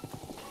does.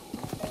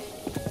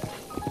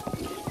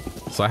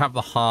 So I have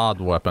the hard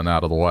weapon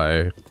out of the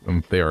way,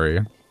 in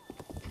theory.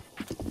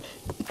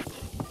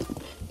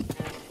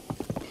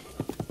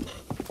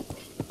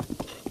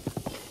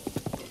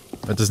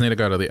 I just need to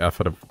go to the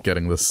effort of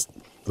getting this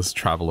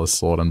Traveler's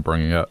Sword and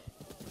bringing it.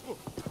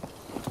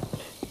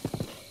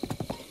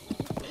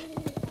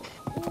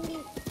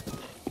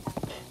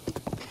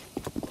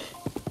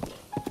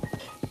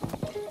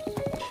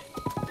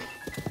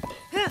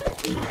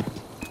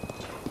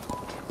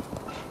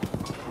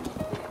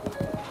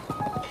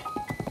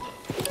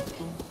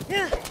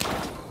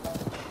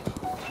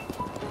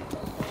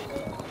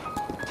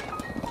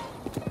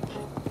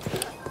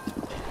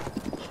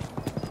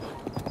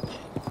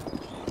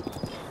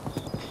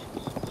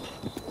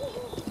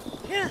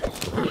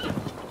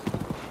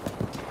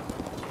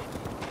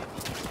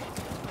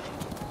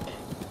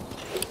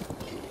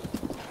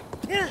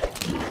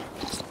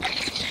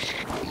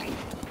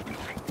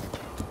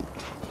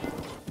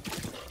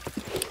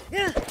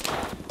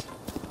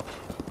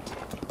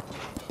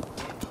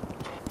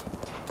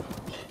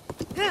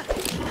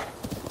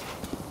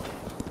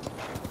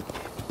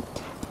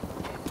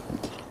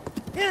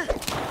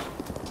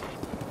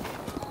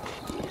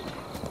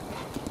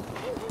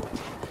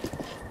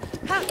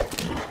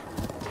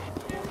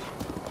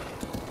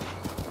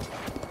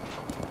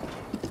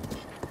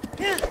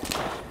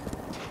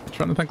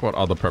 trying to think what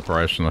other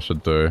preparation I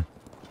should do.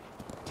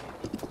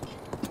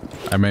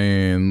 I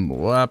mean,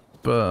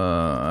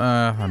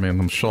 I mean,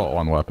 I'm short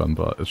one weapon,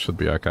 but it should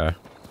be okay.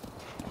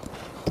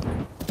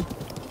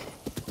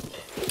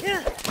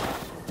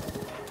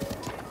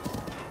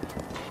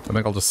 I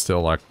think I'll just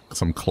steal, like,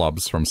 some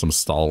clubs from some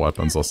style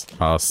weapons or,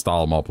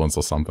 style moblins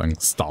or something.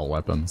 Style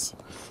weapons.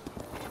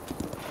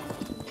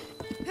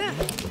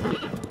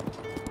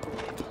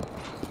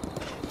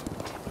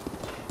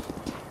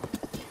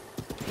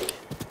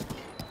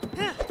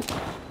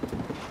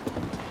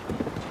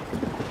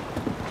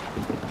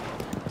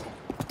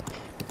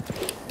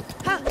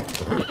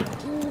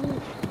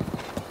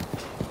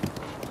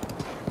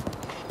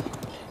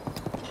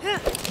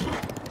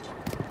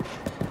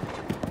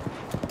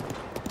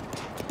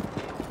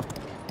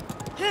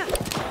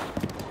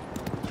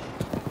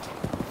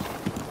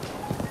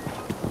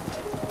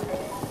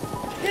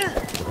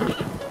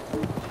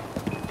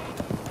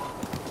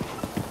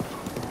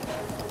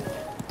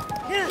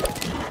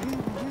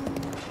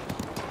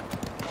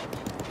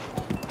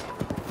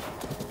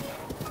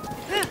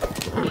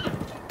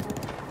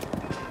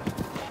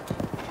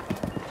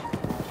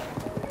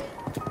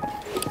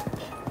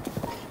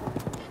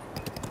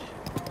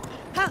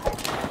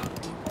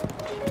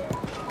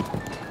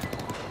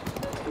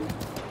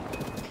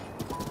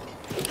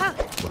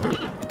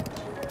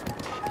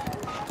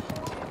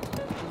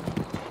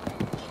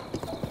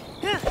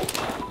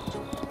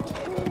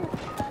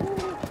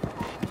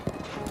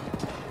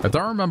 I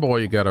don't remember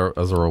what you get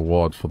as a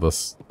reward for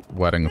this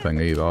wedding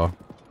thing either. I'm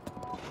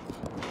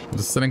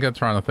just sitting here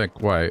trying to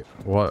think, wait,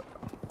 what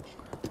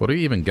do you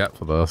even get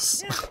for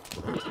this?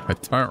 I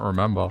don't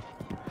remember.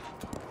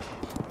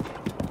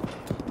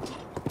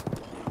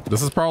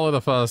 This is probably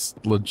the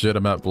first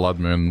legitimate blood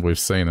moon we've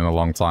seen in a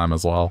long time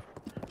as well.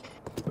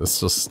 It's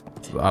just,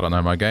 I don't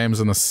know, my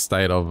game's in a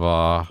state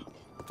of,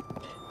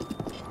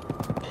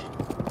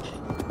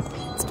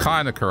 it's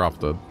kind of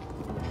corrupted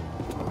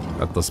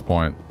at this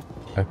point.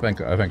 I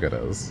think it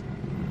is.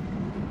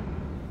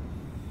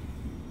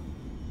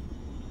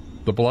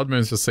 The blood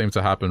moons just seem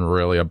to happen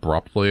really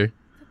abruptly.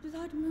 The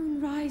blood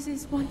moon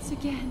rises once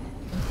again.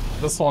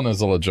 This one is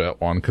a legit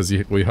one because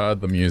we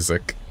heard the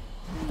music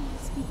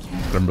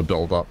and the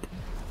build up.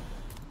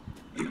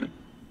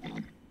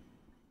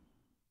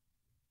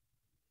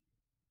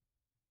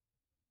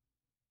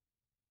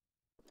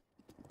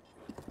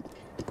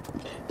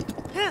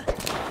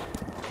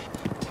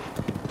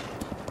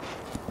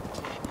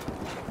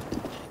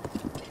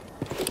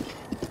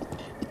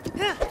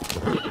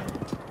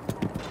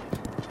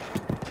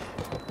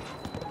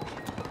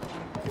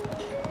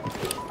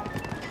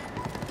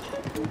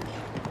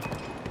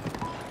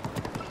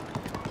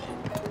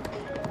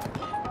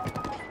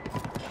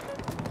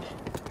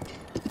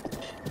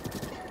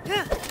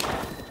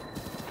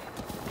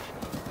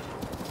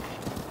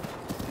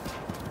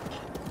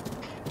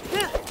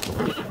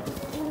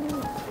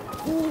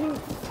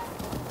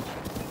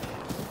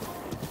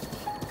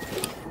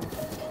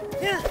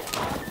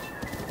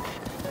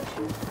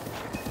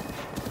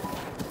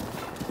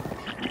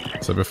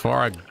 So before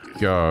I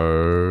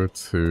go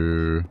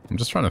to... I'm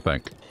just trying to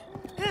think.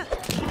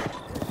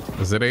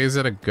 Is it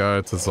easier to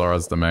go to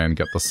Zora's Domain,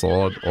 get the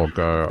sword, or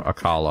go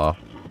Akala,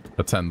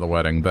 attend the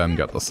wedding, then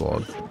get the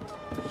sword?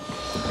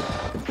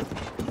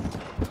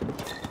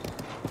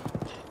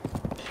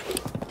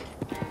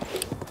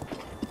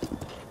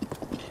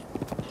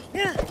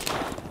 I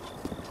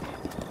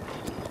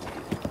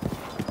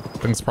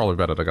think it's probably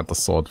better to get the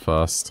sword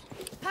first.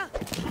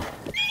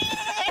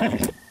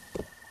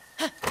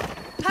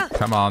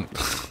 Come on.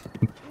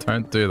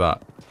 Don't do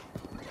that.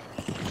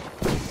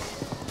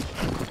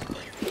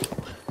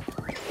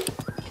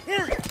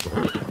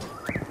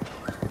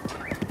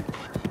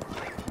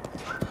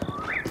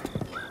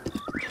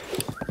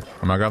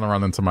 Am I gonna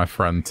run into my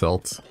friend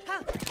Tilt?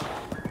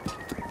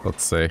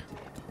 Let's see.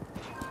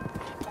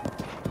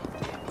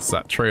 It's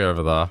that tree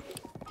over there.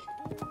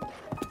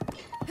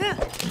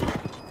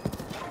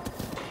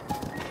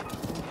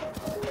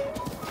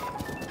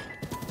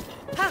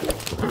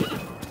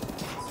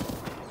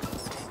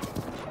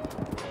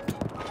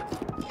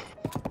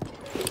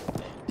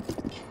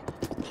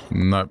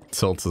 Nope,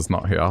 Tilt is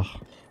not here.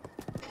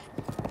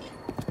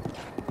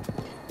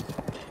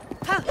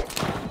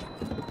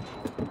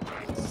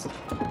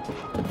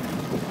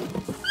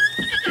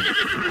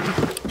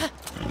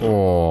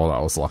 Oh,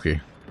 that was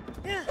lucky.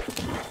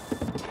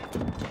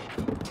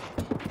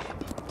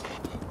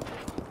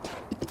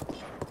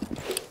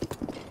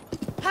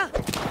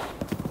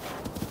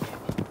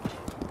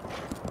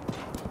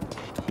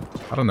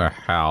 I don't know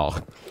how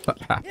that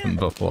happened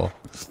before.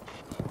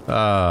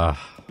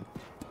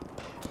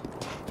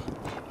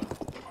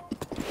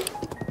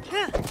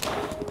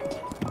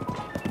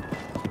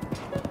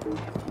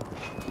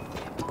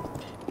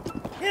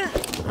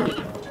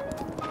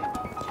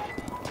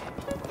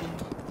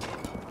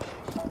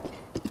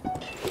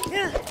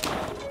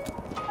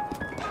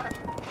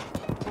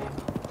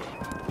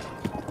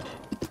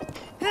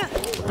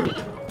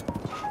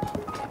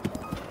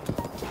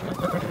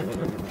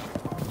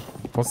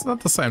 Wasn't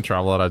that the same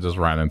traveler that I just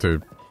ran into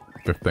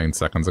 15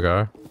 seconds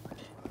ago.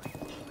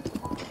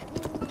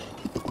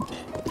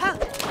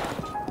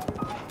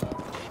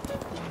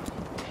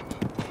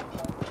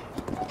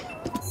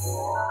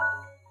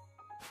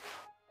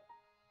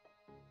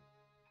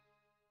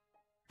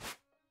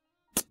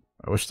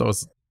 I wish there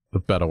was a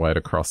better way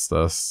to cross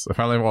this. If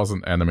only it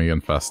wasn't enemy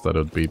infested,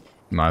 it'd be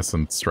nice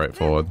and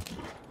straightforward.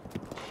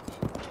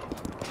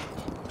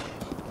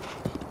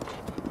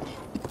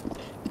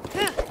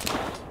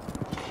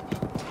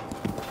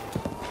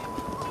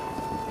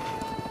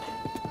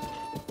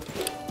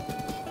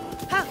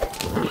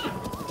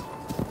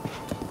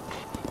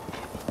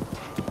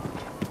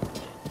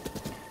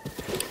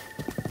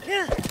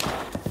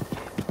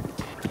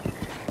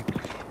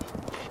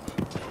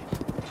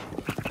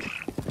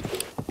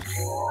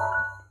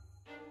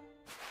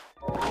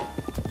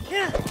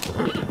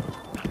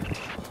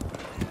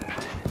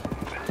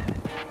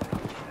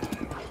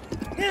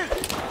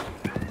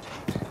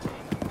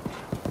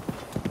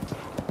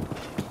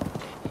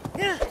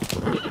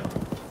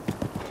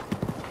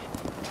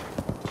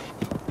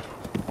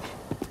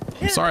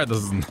 Sorry, this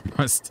is the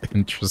most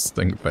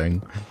interesting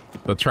thing.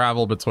 The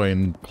travel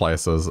between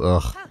places,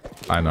 ugh,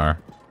 I know.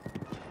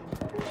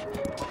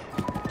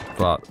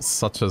 But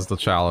such is the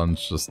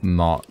challenge, just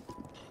not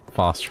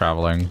fast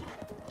traveling.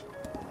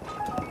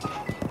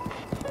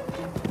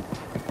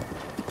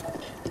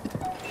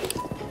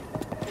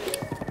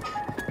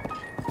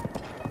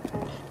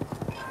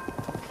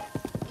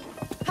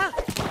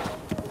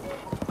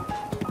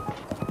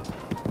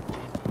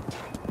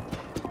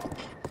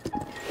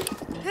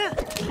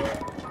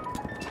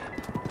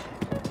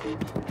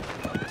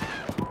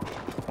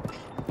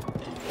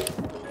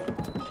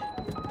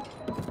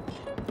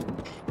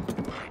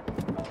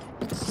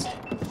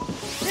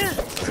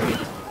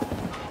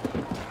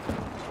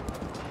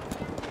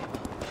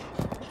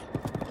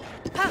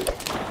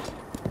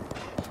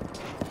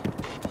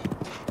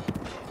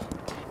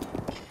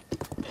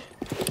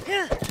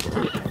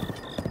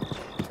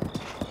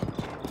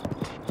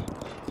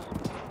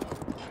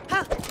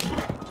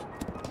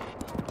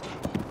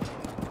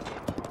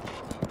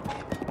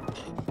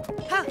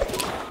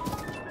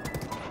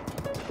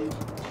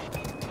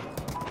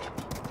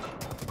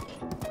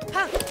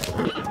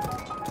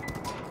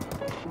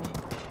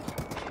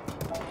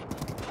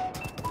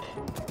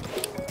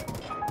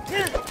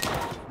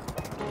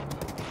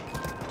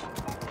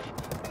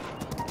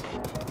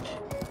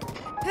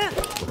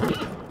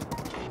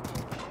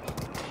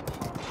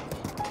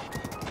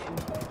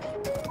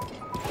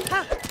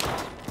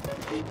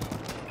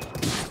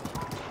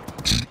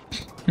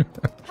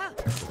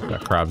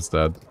 That crab's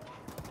dead.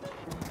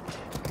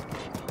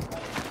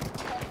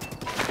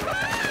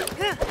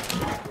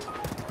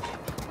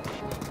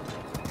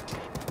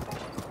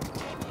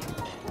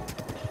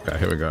 Okay,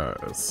 here we go.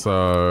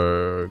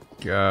 So,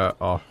 get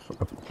off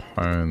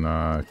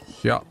opponent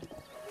here.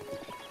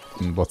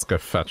 And let's go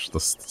fetch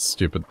this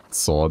stupid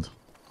sword.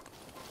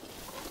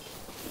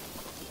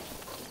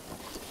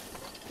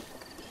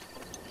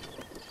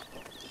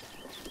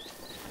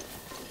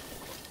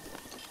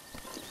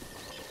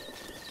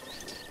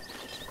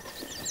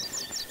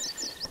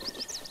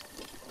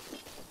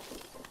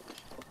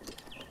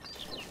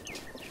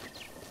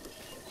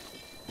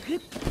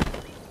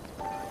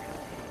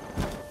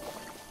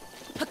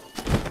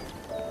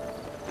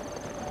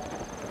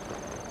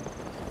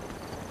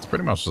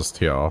 Pretty much just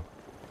here. Oh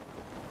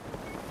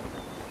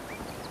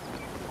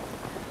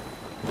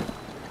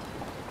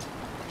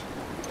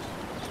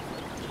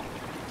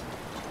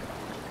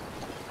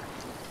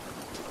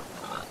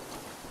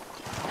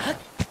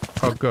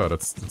good,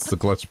 it's the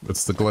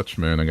glitch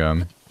moon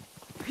again.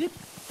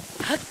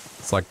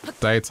 It's like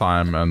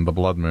daytime and the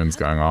blood moon's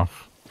going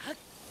off.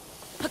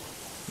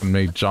 And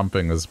me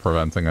jumping is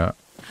preventing it.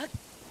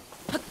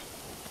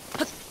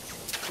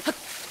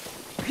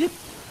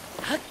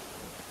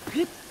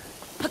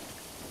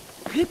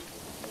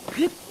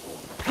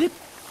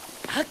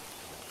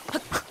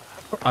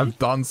 I've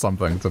done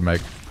something to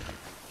make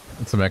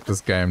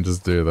this game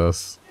just do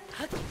this.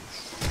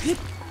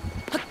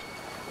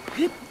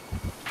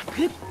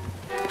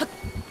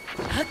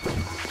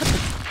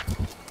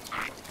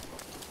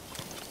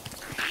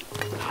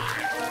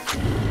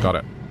 Got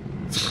it.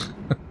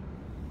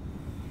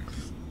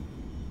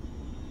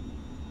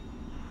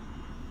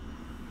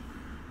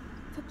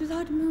 The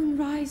blood moon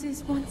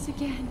rises once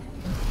again.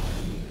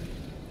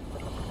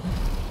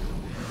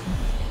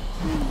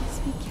 Please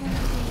be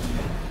careful.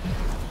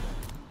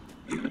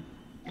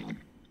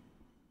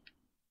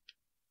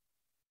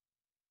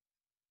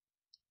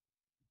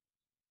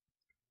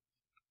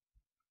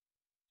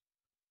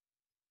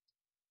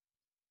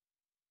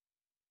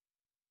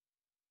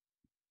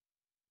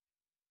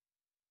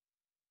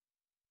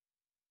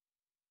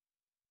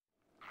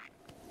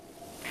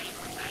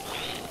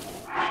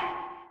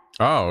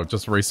 Oh,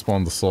 just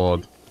respawned the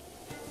sword.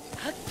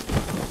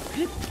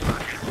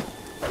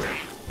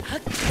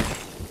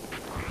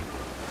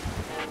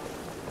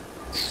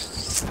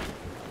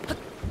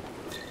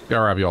 Go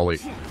ravioli.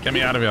 Get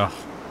me out of here.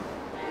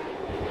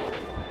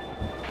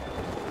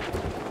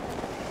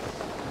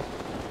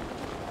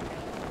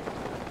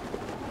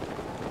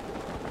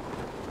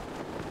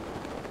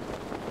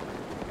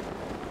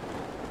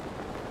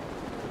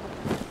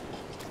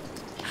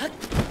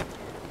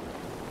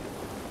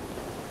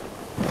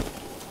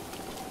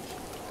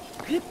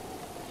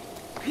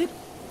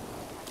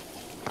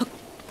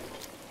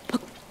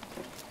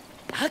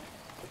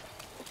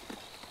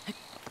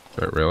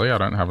 Wait, really? I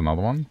don't have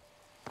another one?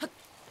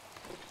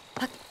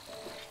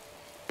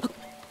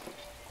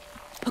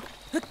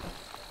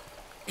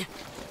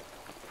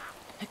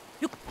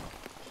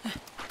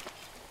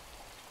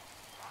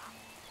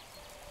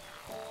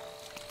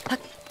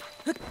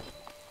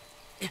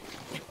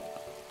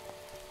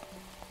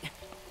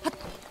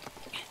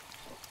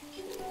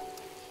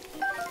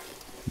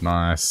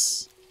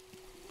 Nice.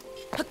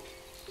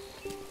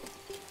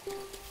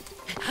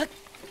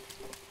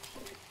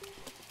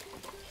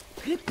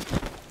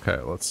 Okay,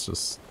 let's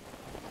just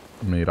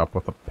meet up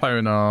with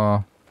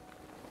Epona.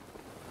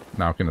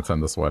 Now I can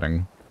attend this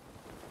wedding.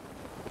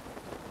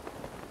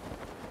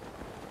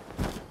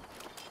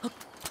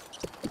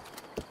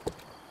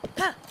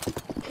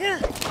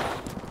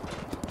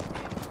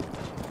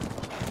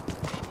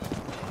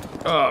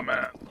 Oh,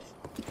 man.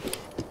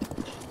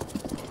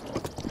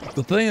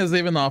 The thing is,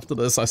 even after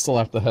this, I still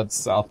have to head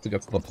south to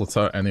get to the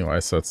plateau anyway,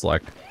 so it's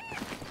like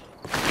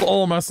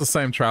almost the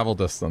same travel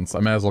distance. I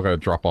may as well go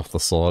drop off the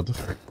sword.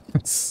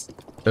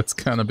 It's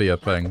gonna be a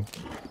thing.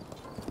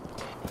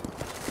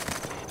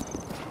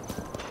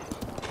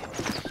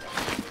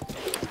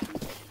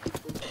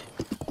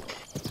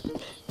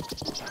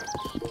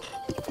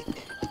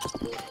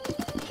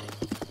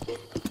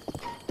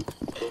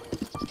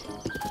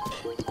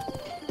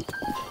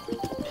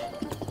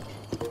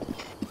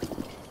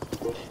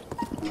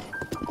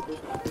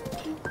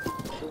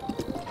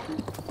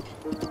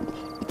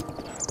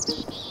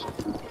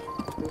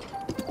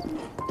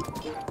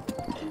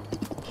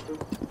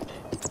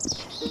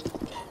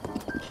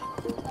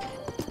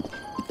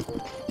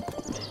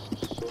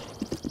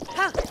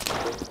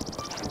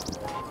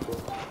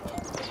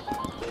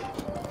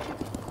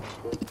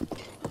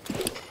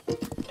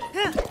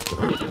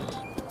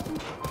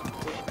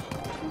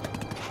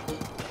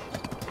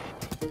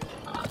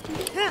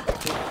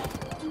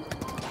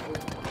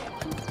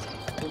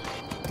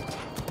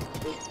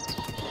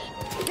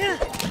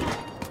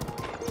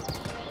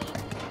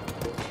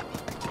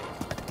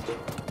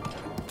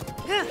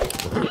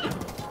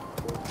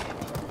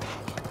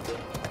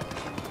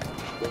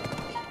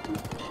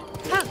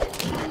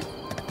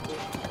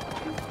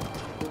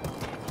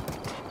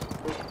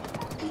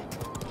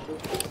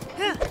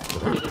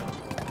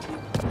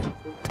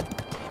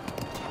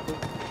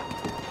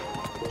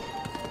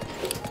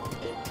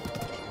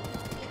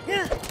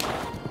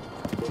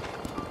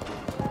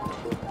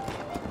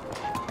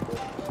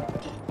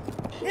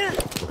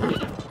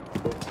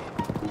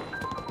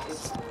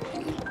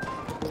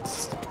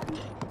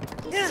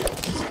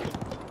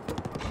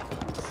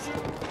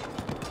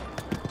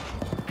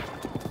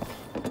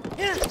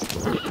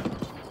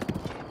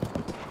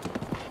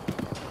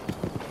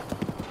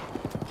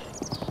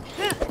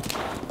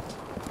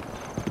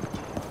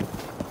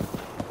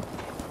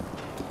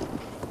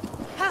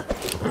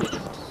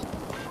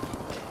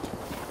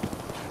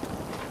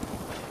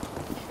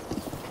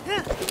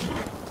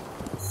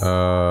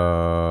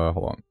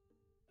 Hold on.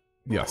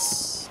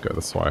 Yes, go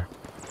this way.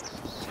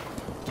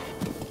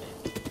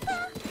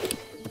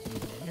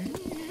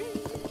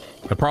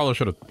 I probably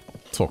should have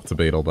talked to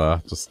Beetle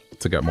there, just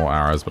to get more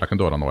arrows, but I can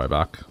do it on the way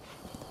back.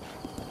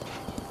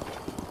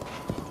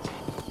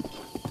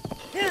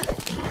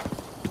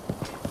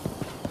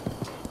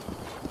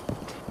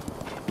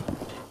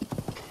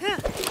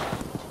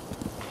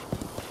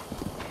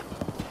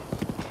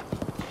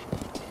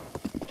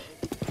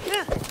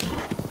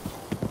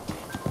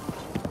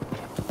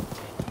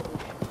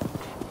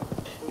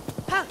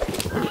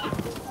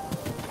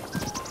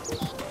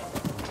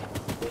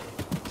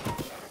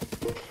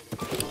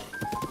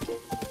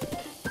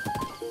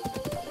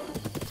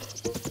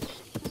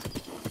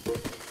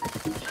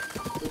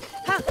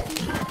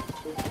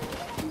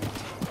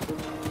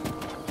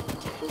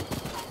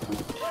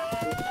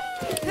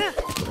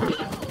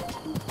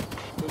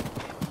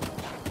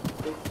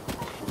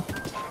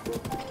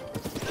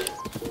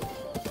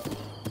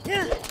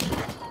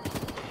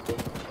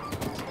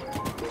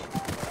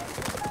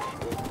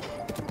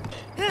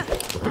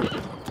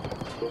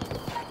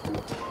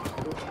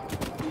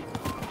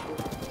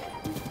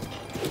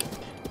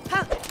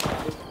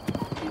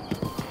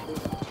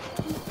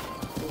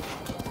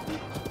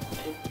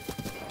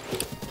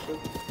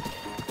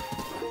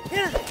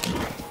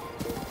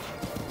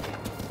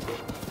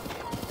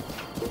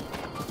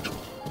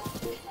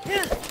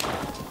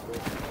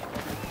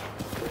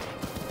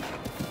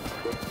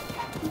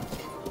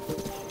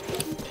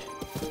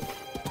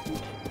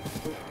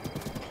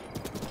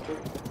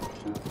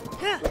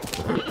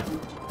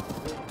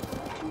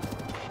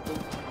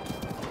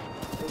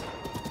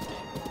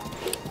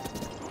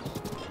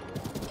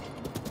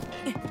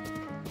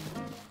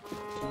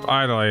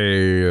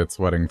 Finally, it's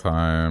wedding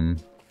time.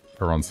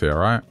 Everyone's here,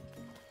 right?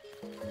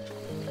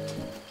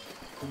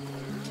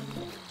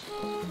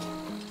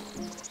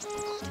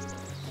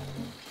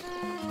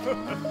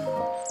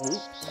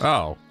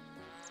 Oh.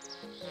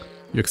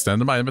 You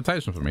extended my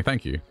invitation for me,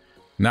 thank you.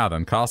 Now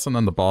then, Carson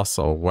and the boss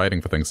are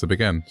waiting for things to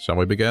begin. Shall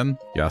we begin?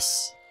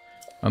 Yes.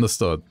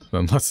 Understood.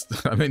 Then let's...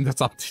 I mean,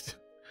 that's up to...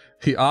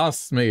 He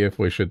asked me if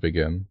we should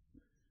begin.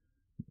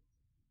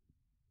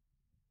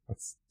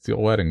 It's your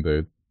wedding,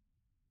 dude.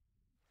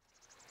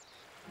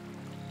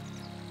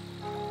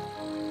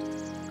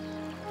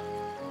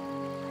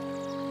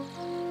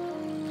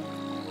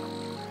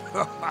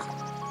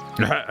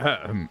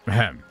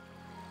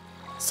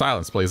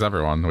 Silence, please,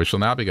 everyone. We shall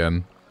now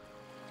begin.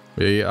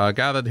 We are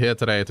gathered here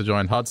today to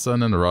join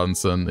Hudson and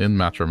Ronson in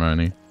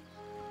matrimony.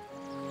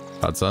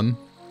 Hudson,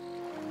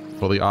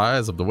 before the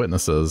eyes of the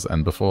witnesses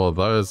and before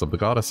those of the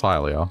goddess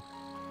Hylia,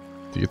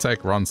 do you take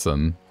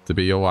Ronson to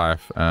be your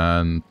wife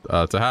and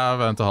to have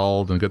and to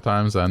hold in good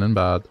times and in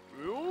bad?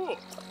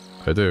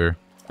 I do.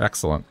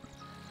 Excellent.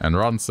 And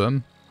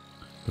Ronson,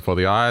 before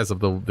the eyes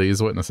of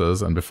these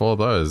witnesses and before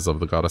those of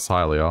the goddess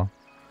Hylia,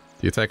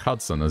 do you take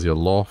Hudson as your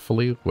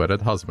lawfully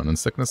wedded husband in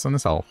sickness and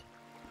his health?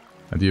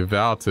 And do you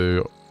vow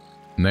to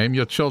name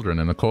your children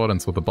in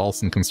accordance with the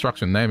Bolson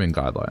construction naming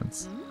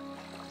guidelines?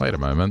 Wait a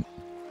moment.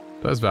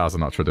 Those vows are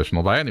not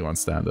traditional by anyone's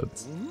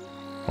standards.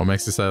 What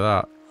makes you say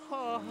that?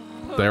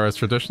 They're as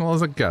traditional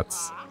as it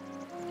gets.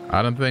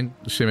 I don't think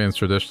she means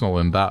traditional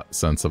in that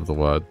sense of the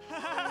word.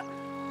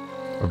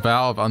 A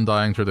vow of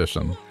undying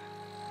tradition.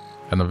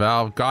 And a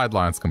vow of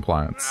guidelines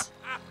compliance.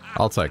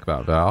 I'll take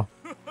that vow.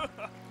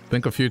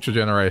 Think of future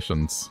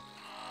generations.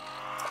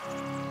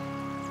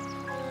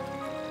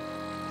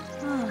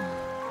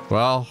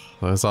 Well,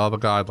 those are the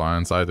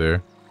guidelines, I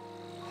do.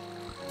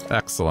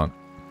 Excellent.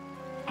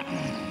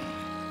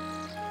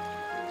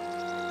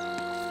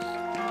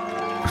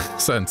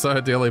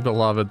 So dearly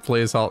beloved,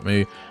 please help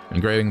me in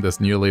greeting this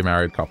newly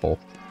married couple.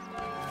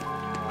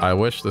 I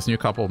wish this new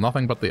couple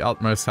nothing but the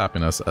utmost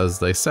happiness as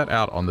they set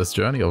out on this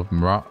journey of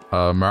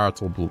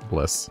marital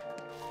bliss.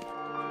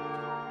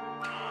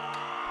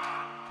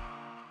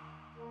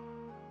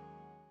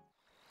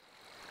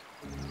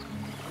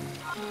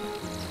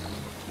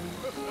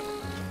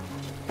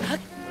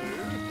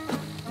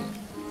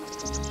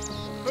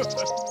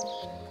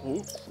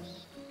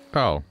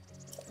 Oh.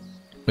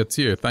 It's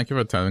you. Thank you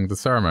for attending the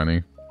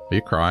ceremony. Are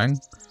you crying?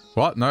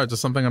 What? No,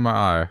 just something in my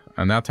eye.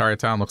 And now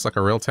Tarrytown looks like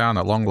a real town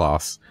at long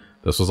last.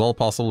 This was all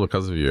possible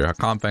because of you. I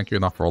can't thank you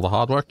enough for all the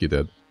hard work you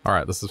did.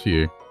 Alright, this is for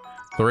you.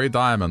 3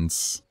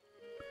 diamonds.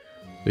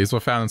 These were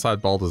found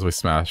inside boulders we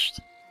smashed.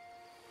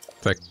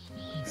 Take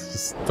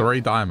just 3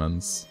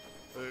 diamonds.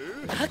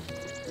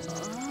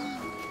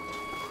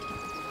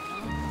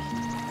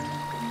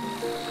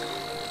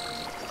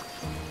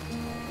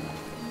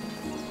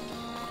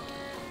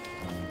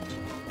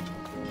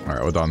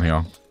 Alright, we're done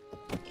here.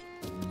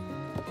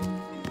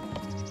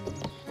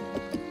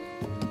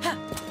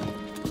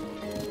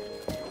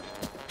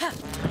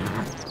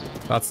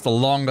 That's the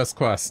longest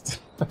quest.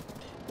 It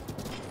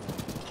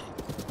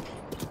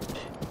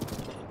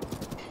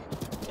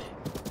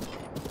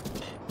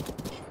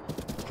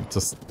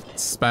just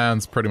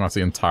spans pretty much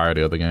the entirety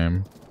of the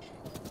game.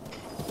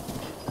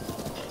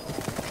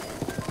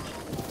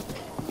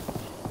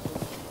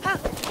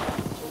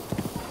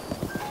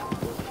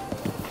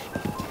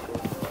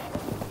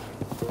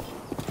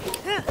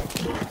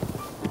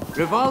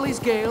 Rivali's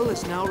Gale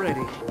is now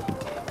ready.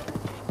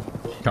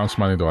 How much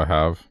money do I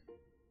have?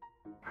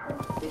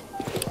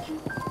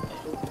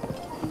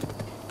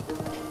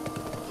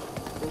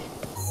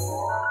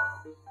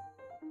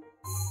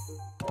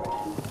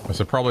 I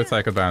should probably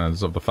take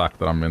advantage of the fact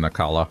that I'm in a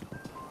color.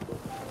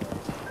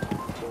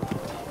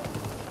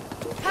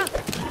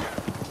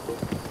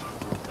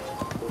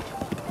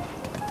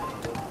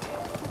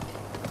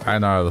 I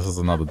know this is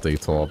another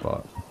detour,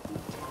 but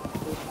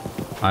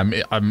I'm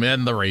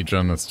in the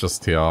region. It's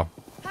just here.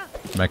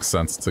 Makes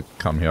sense to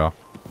come here.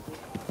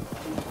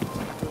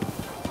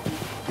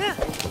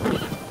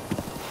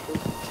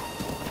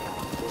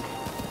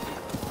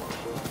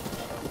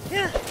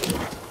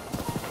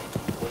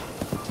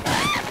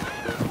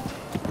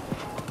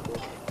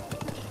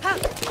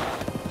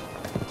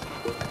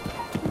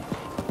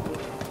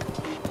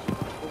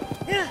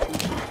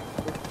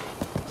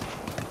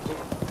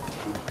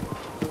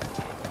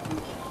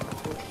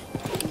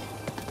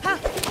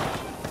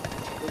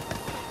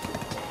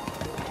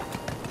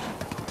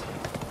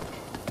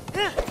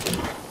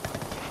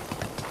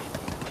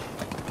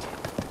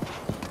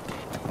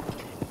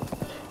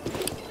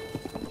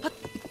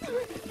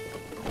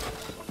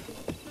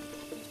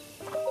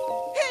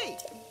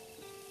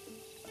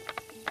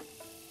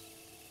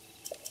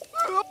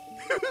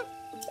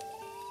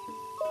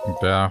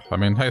 Yeah, I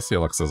mean, hasty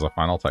elixirs are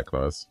fine. I'll take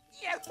those.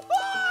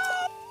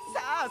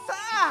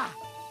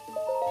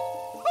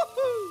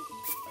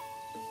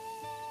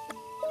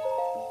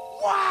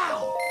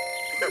 Wow!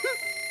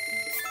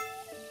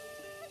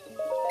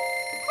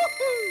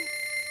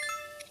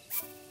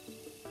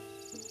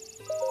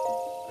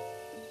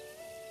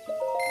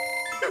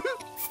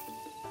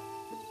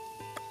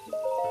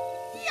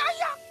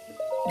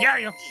 Yeah,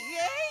 yeah.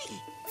 Yay!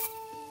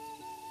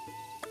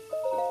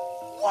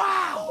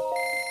 Wow!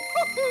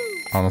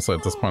 Honestly,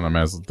 at this point, I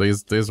may as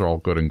these are all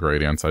good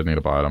ingredients. I need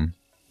to buy them.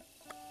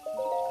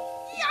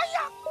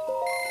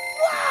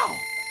 Wow!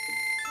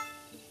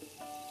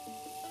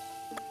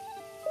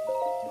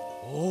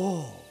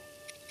 Oh.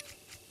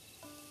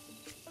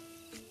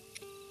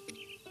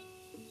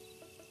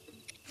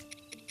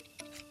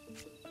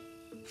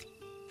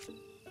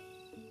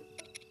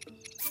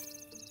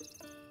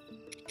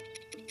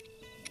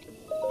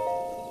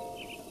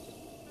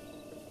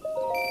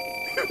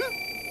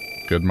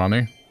 good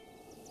money.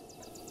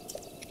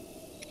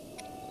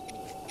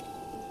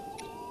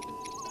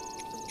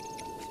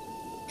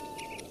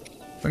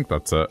 I think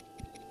that's it.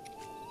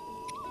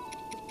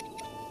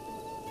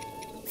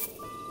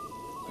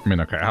 I mean,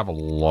 okay, I have a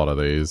lot of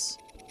these.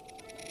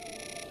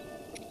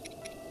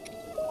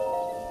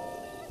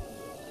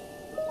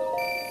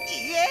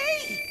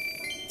 Yay!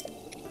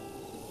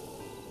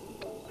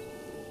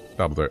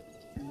 That'll do it.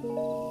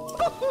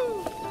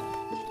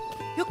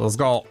 Let's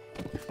go.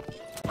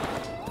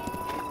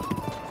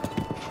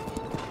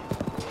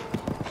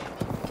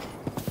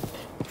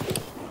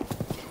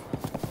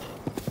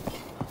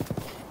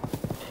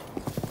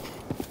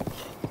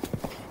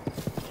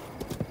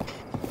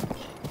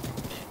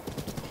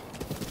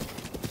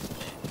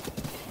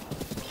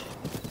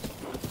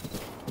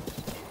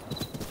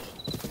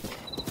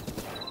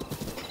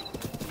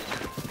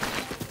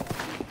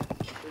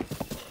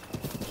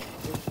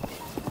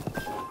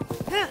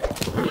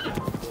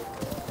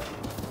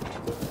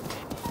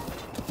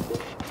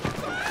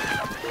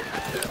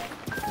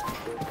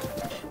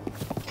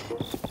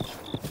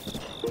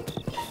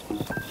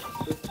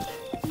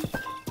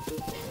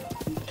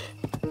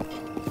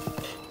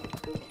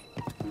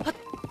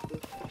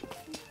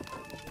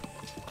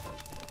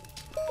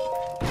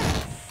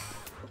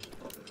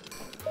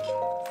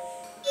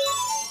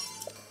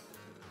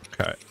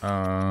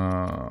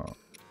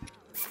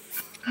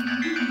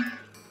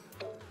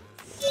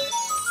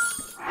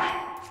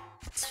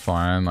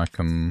 I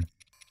can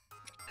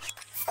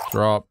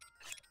drop.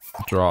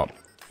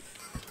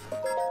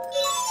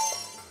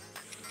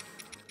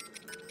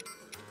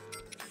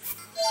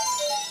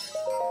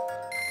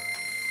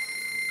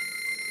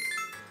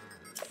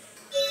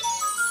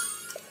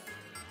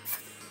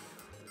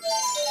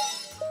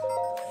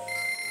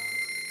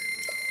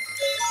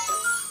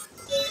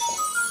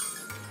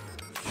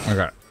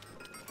 Okay.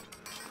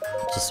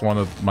 Just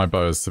wanted my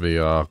bows to be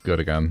good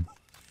again.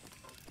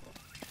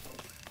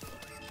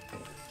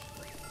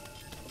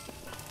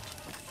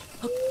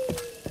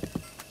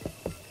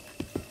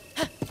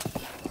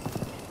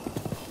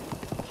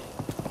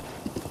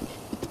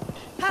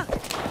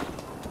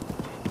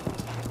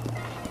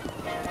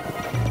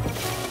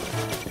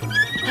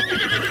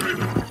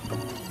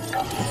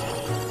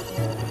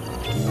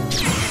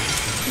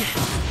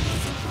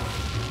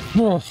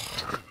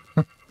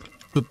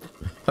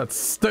 That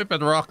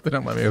stupid rock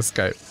didn't let me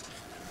escape.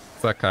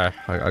 It's okay.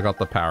 I got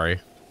the parry.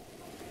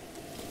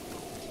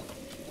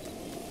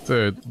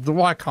 Dude,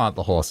 why can't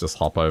the horse just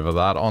hop over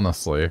that,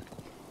 honestly?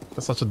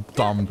 It's such a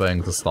dumb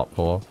thing to stop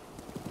for.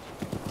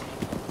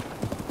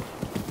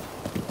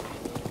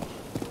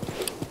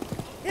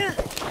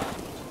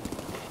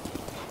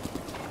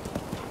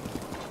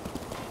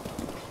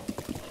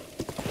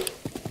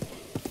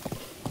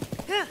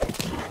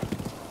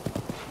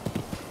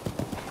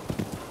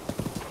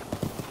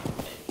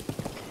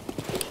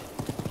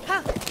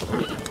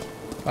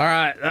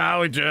 Alright,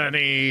 now we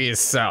journey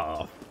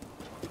south.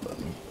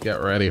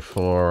 Get ready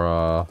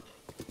for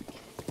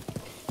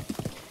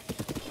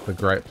the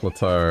Great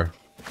Plateau.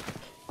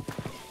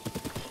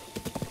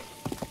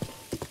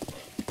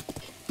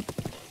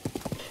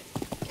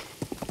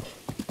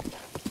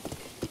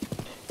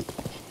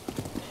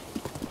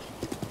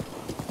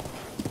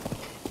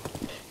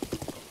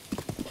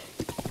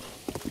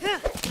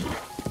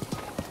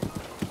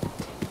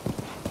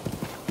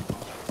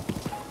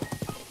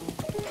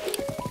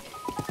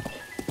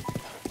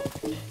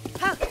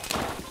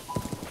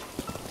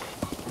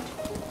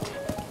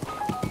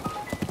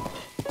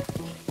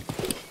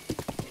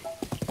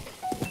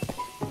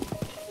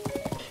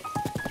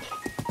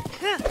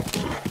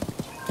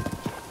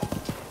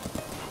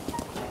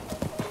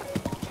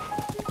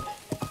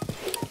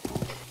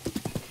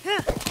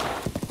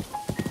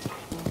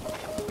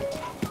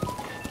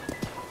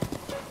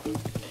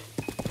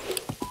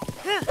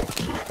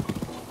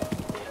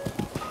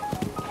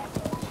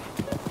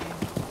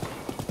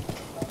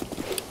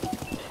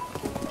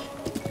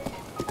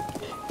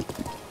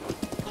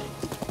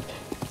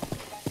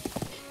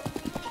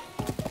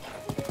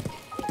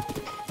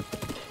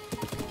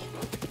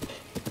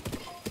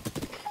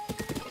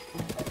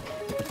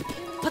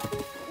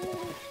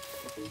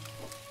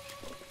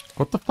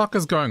 What the fuck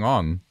is going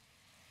on?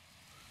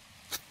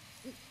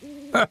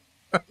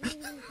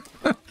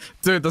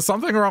 Dude, there's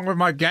something wrong with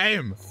my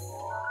game.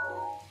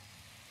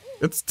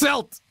 It's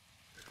tilt.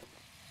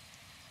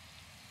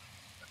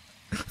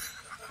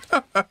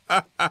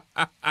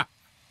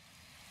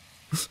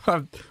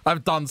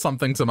 I've done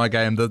something to my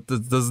game.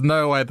 There's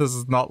no way this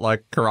is not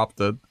like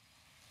corrupted.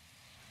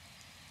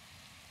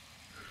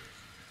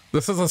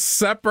 This is a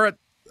separate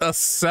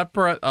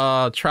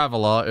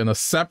traveler in a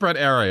separate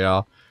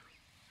area.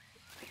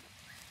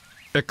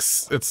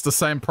 It's the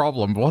same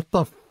problem. What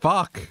the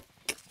fuck?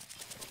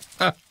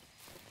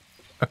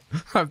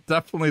 I've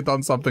definitely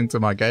done something to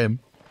my game.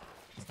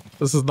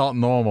 This is not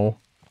normal.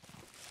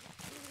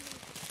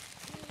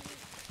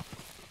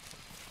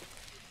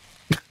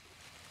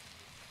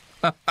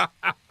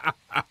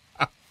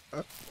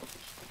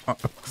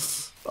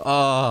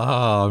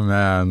 Oh,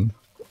 man.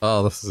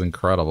 Oh, this is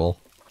incredible.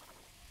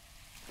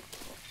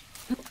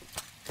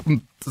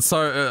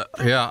 So,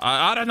 yeah,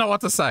 I don't know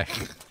what to say.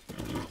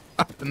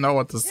 I don't know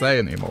what to say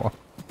anymore.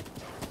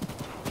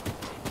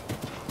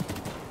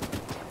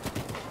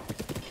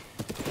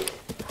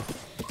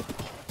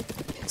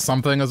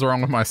 Something is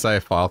wrong with my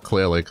save file,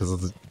 clearly, because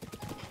it's...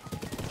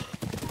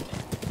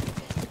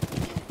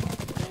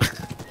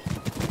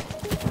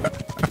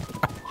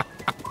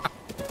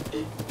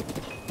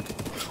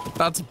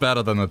 That's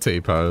better than the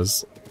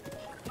T-pose.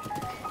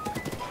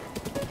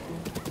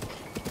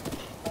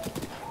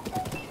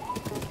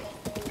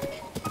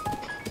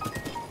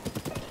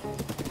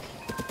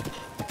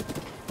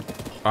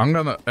 I'm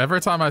gonna... Every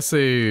time I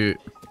see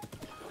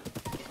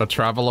a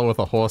traveler with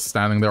a horse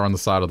standing there on the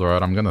side of the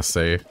road, I'm gonna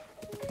see.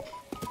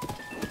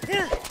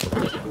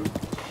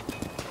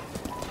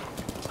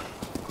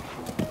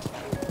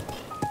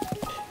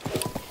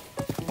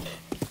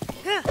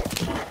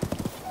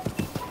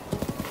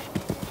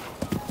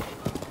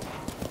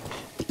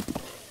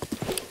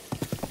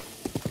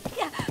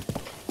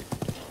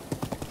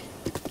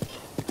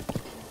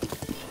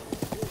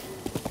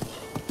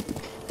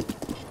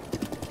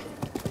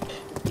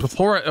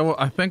 Before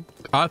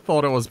I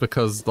thought it was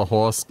because the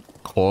horse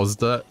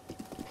caused it,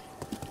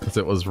 because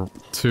it was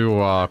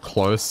too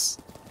close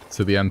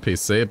to the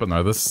NPC, but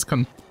no, this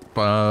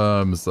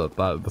confirms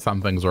that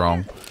something's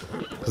wrong,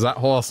 because that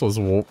horse was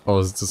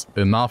just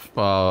enough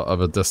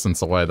of a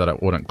distance away that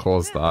it wouldn't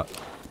cause that.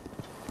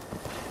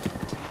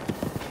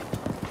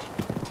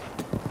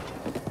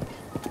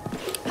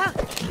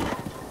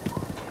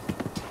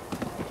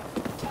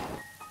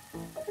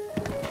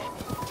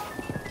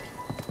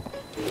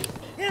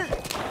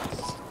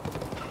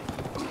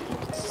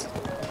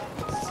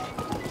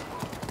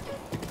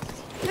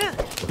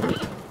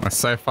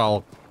 Save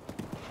file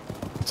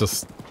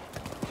just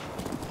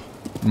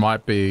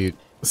might be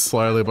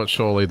slowly but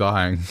surely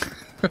dying.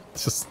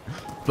 Just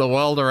the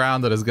world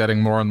around it is getting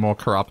more and more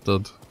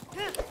corrupted.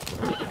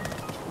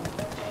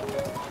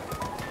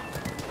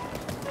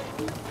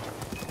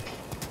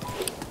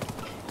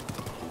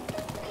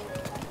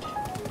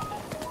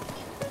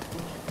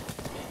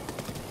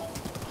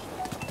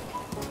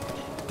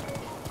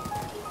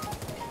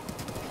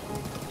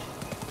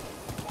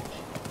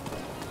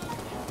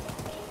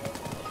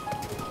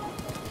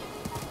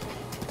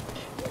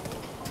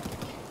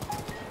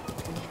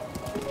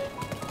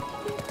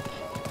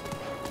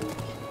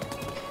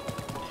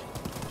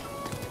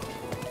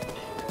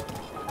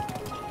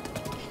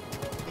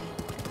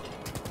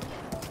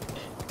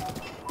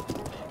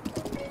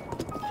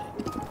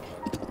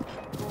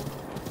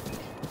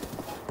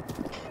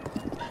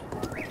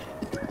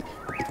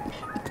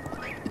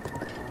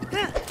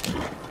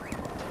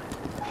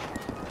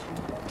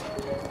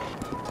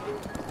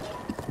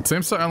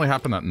 Seems to only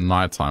happen at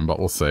nighttime, but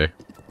we'll see.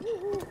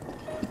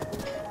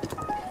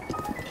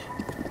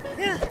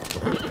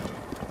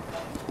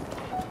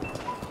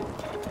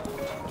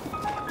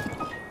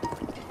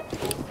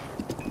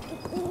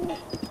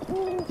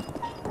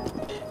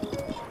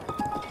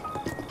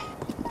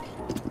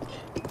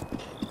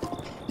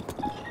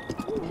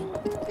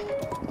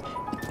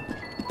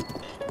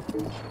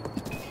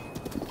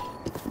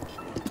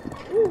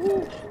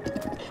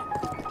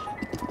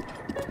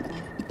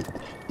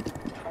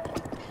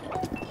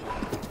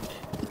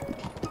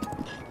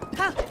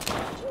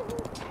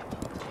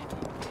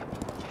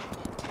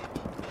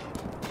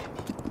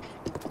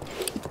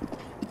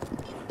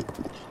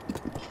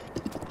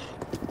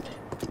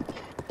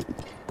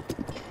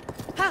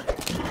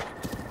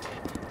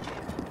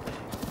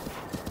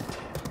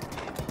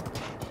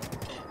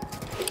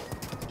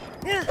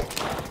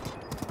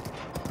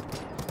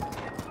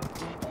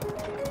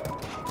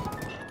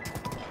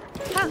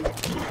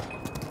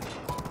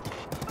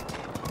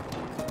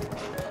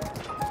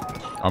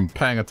 I'm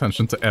paying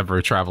attention to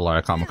every traveler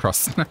I come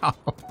across now.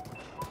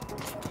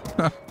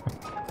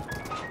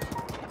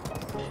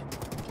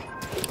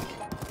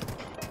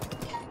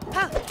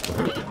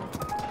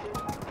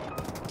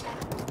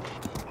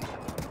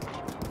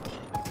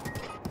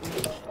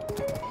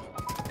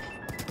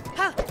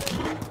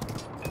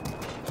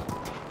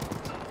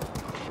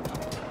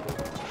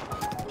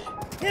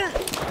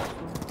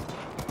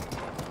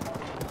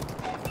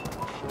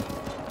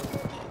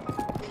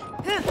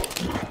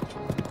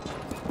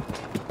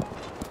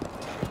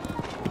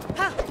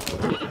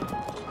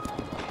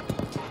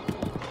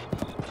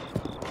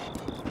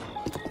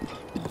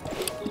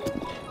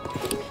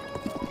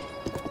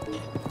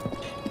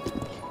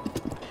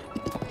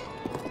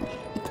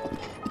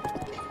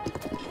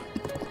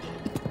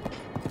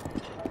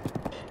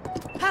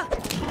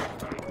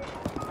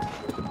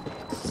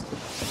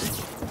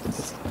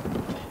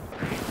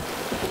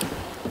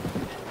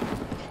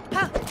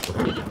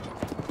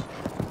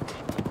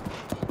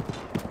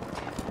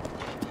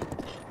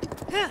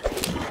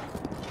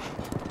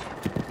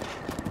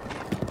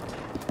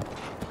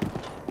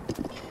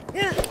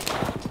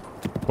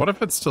 What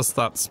if it's just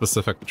that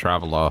specific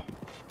traveler?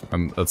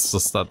 And it's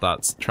just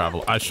that's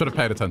traveler. I should have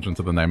paid attention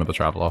to the name of the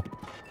traveler.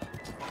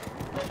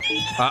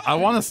 I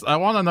want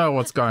to know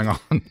what's going on.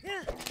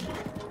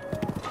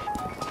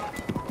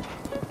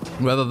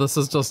 Whether this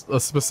is just a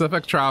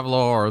specific traveler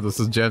or this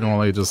is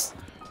genuinely just...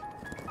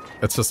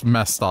 It's just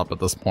messed up at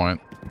this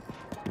point.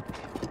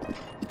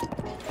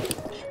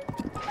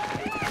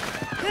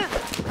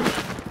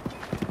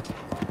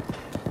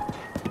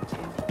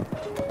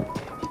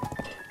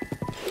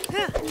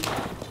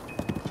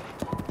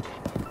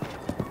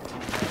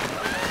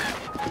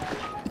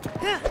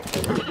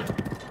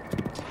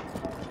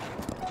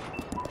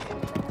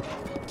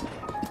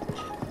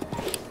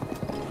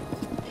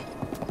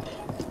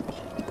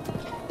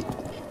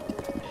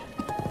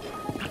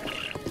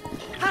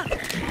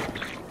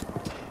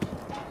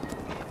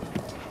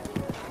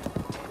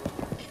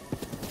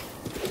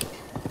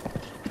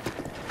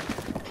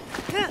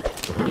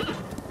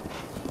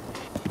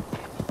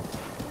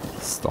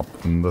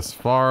 This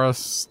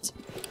forest.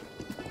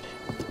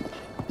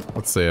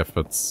 Let's see if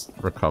it's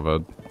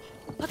recovered.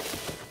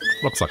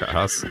 Looks like it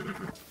has.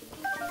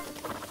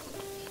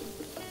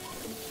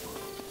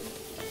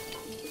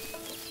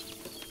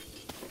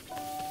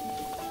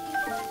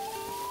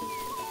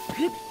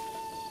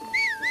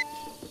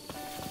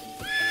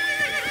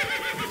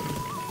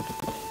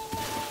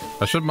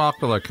 I should mark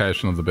the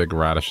location of the big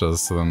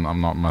radishes so then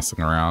I'm not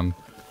messing around.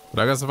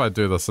 But I guess if I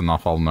do this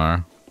enough, I'll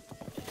know.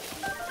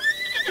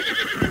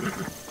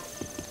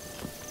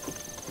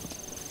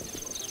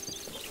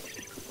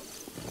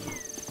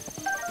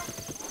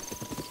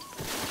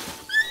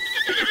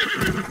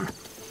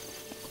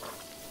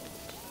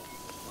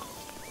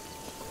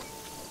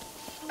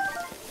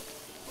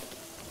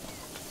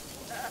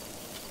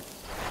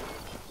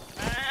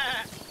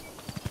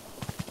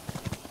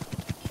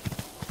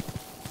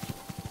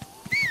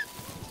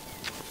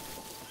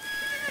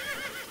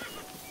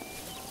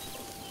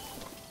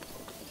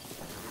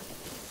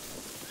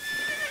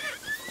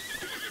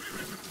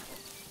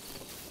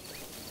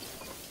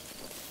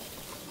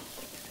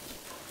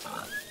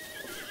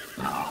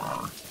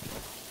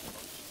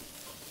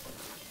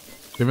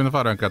 Even if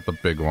I don't get the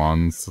big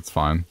ones, it's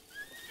fine.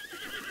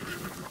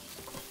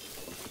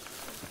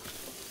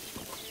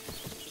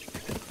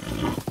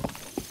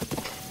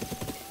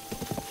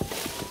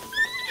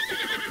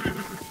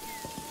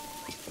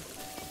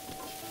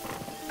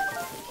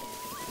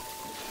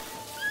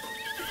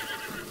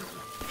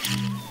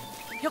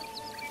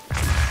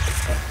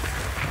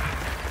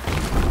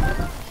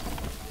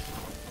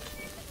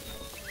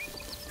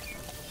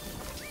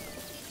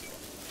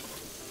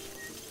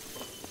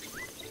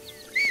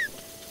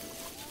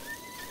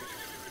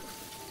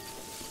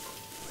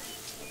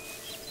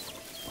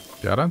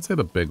 I don't see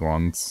the big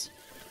ones.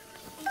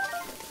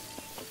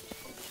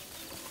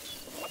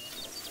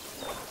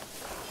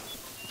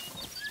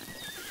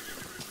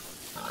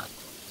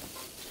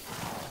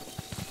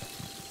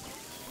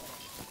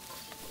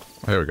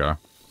 Here we go.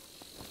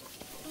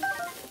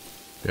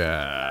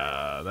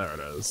 Yeah, there it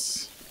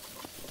is.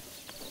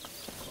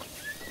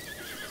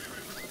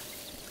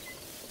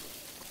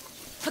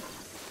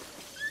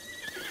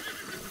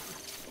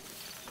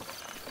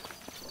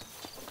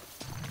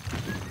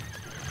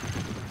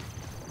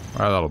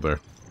 Alright, that'll do.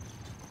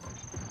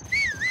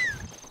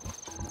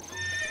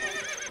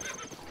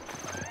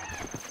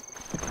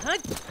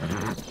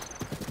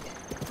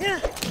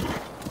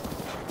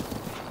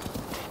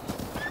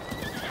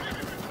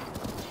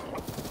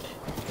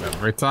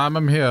 Every time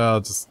I'm here,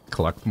 I'll just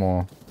collect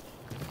more.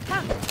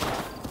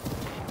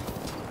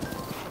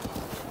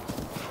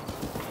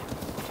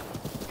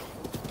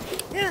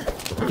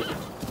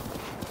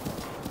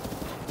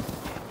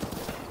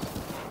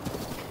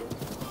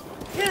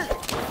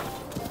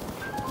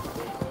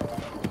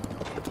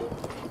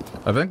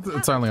 I think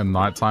it's only a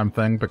nighttime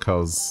thing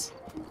because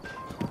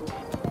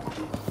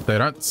they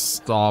don't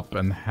stop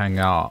and hang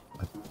out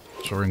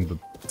during the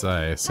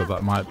day, so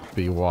that might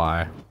be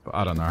why, but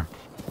I don't know.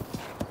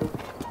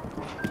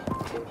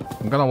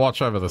 I'm gonna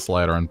watch over this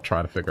later and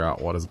try to figure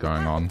out what is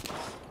going on.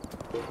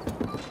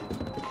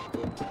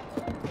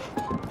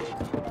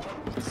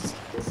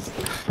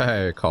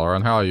 Hey,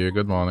 Colin, how are you?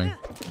 Good morning.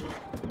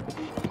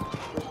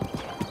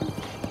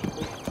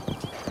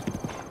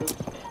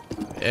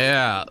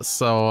 Yeah,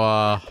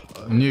 so,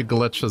 new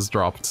glitch has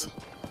dropped.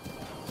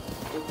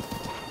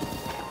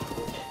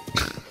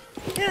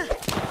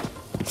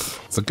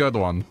 It's a good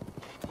one.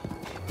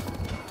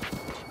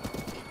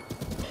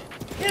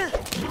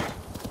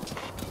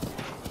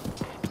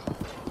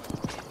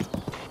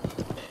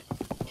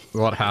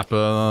 What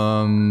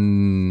happened?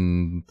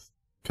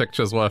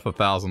 Picture's worth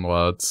 1,000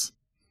 words.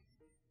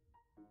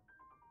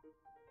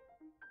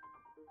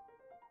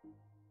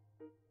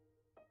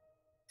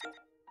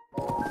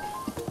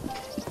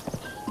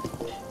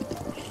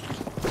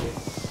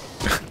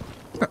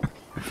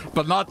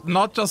 But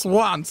not just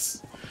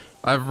once.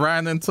 I've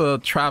ran into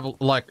travel,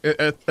 like,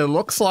 it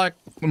looks like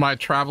my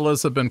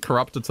travelers have been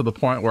corrupted to the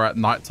point where at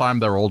nighttime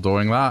they're all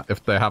doing that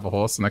if they have a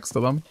horse next to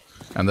them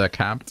and they're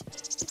camped.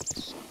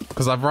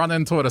 Because I've run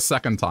into it a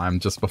second time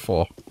just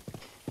before.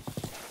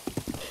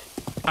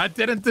 I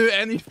didn't do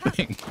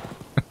anything.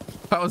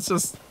 I was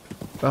just...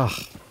 Ugh.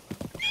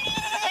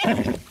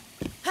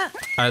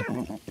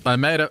 I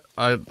made it...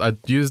 I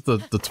used the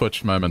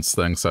Twitch moments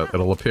thing so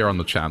it'll appear on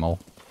the channel.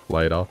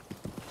 later.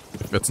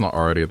 If it's not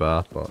already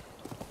there, but...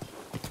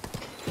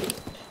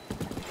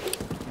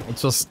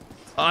 It's just...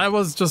 I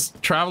was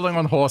just traveling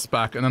on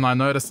horseback, and then I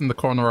noticed in the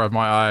corner of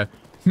my eye,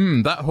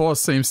 that horse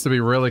seems to be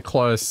really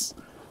close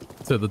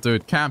to the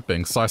dude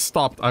camping. So I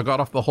stopped, I got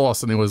off the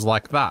horse, and he was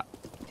like that.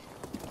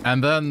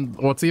 And then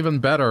what's even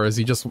better is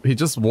he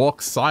just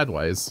walks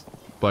sideways.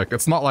 Like,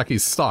 it's not like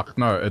he's stuck.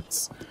 No,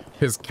 it's...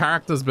 His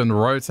character's been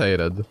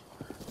rotated.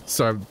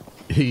 So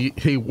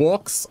he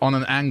walks on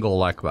an angle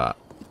like that.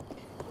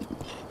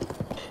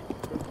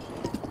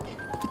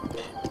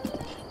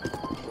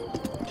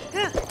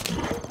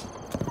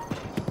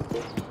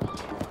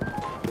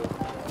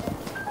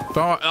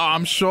 So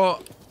I'm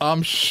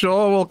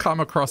sure we'll come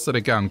across it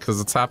again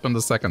because it's happened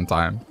a second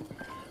time.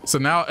 So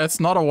now it's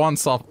not a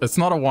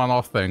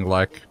one-off thing.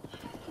 Like,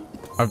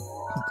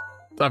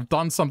 I've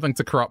done something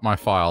to corrupt my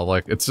file.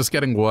 Like, it's just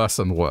getting worse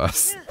and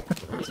worse.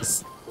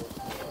 Just...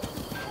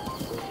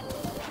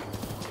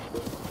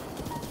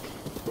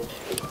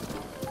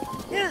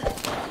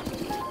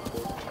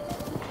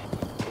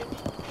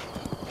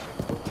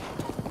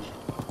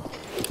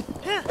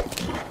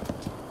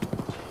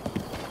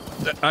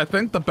 I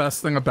think the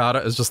best thing about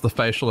it is just the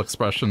facial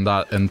expression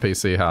that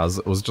NPC has.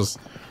 It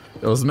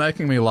was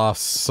making me laugh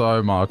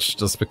so much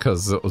just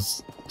because it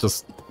was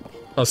just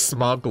a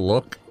smug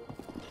look.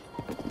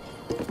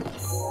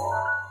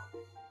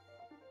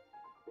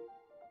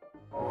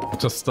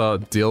 Just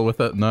deal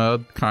with it,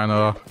 nerd kind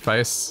of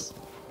face.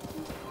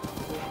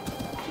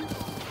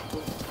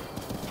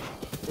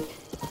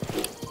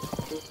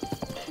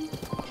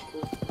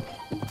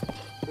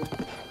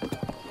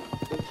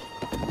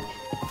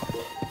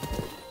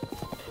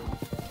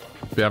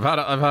 Yeah,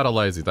 I've had a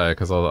lazy day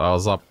because I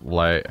was up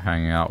late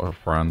hanging out with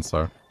friends,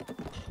 so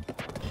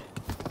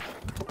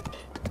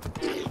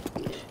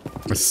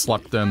I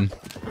slept in.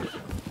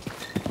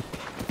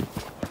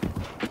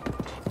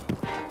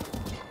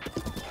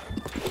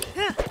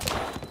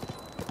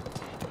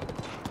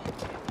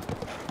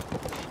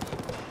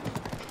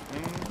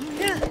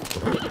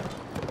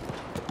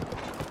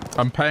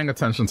 I'm paying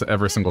attention to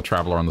every single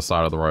traveler on the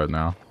side of the road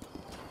now.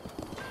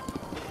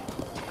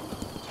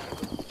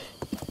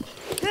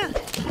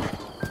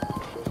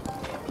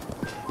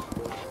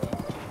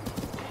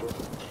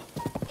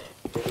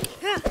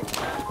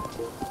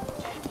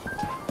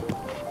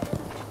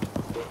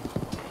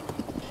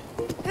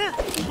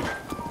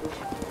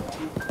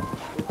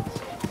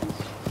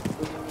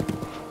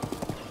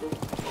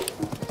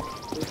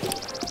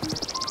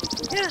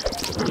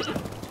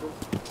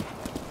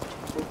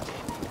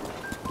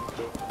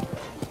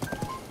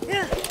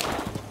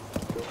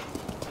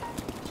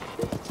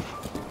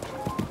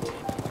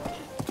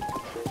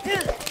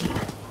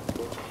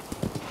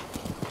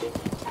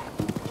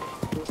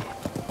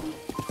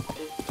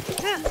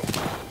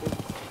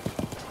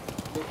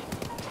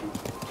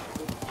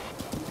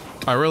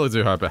 I really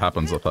do hope it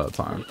happens a third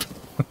time.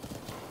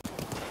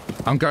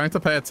 I'm going to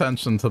pay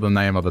attention to the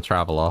name of the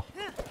traveler.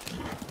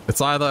 It's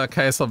either a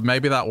case of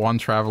maybe that one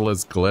traveler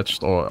is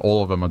glitched or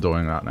all of them are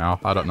doing that now.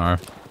 I don't know.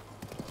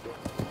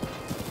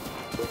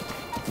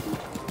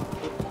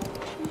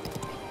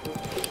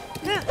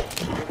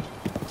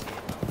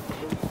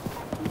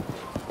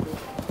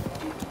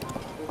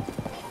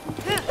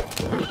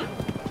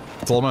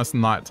 It's almost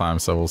nighttime,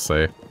 so we'll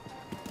see.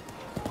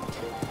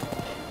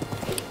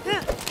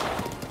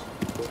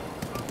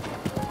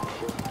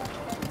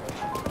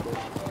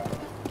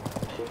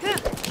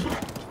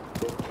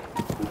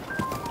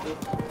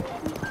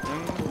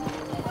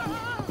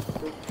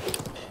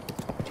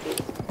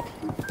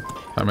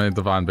 How many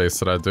divine beasts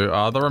did I do?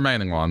 The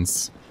remaining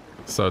ones.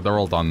 So they're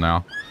all done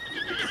now.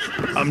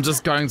 I'm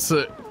going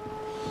to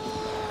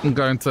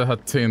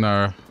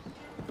Hatino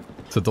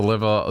to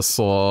deliver a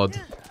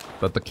sword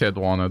that the kid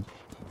wanted.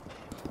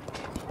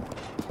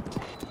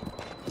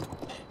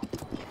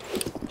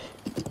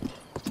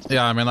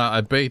 Yeah, I mean,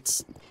 I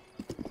beat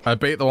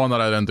the one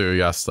that I didn't do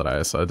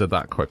yesterday, so I did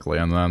that quickly,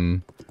 and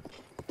then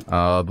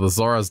the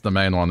Zora's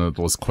domain one, it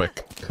was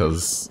quick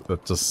because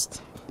it's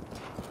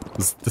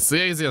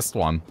the easiest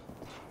one.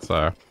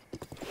 So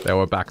they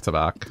were back to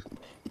back.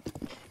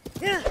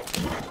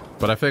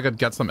 But I figured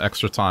get some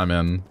extra time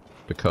in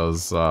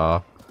because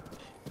yeah,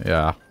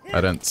 I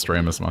didn't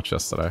stream as much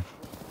yesterday.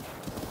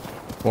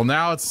 Well,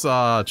 now it's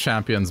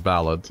Champion's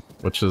Ballad,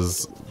 which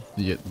is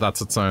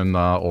that's its own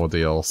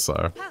ordeal,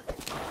 so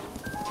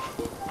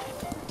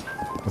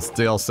it's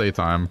DLC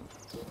time.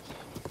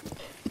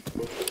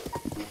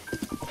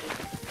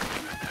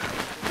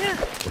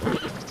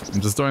 I'm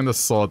just doing this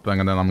sword thing,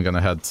 and then I'm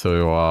gonna head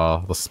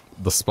to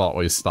the spot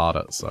where you start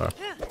it, so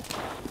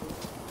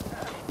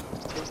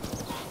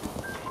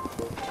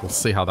we'll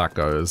see how that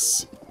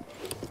goes.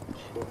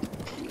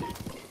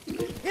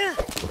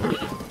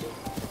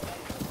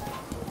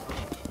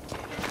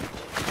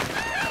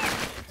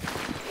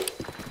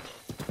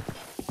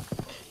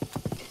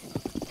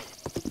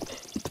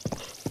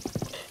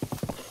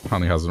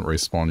 Honey hasn't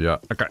respawned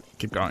yet. Okay,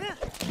 keep going.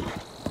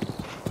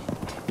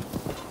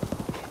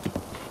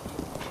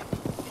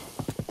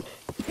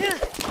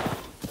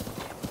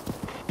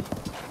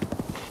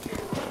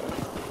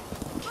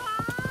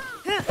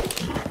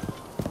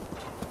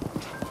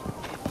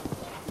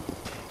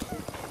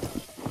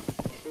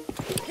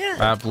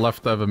 I have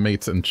leftover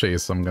meat and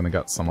cheese, so I'm gonna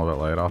get some of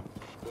it later.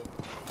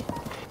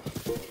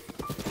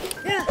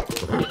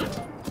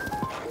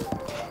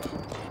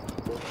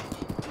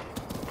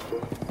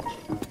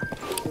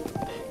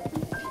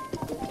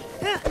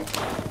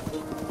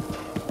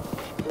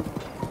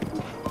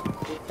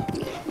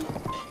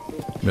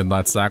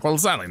 Midnight snack. Well,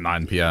 it's only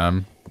 9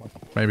 PM.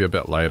 Maybe a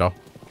bit later.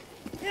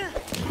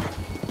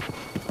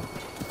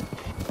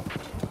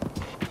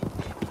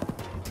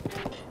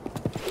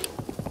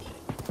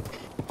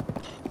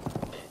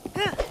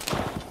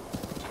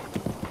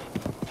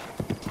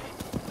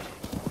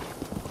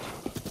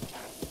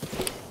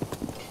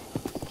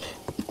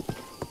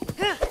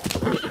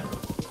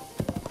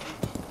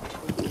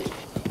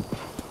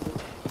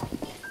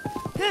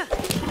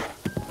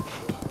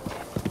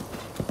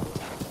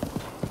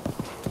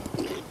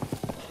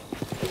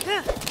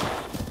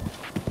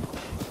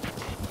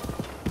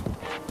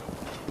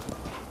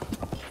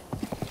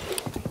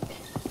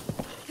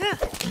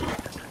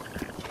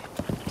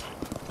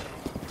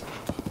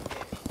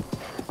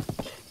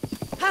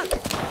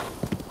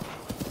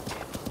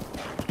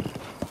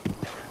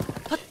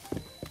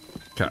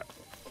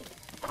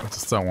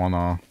 Don't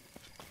wanna.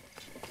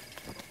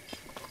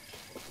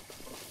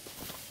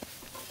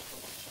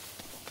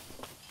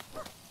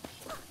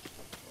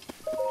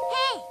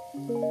 Hey.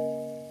 Ooh.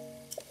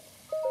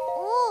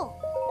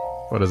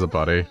 What is it,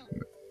 buddy?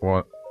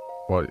 What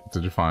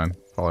did you find?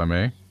 Follow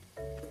me.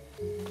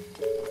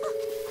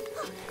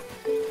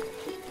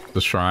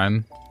 The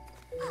shrine?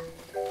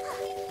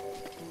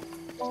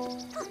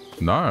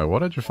 No, what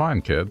did you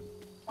find, kid?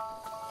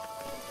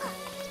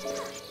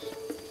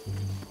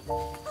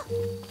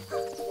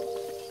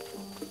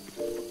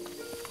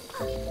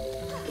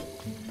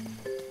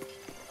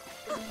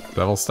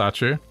 Devil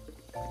statue?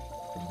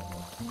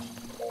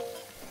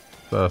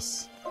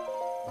 This.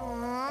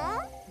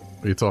 Are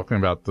you talking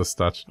about the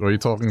statue? Are you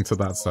talking to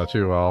that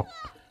statue? Well,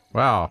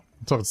 wow.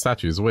 I'm talking to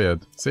statues.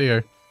 Weird. See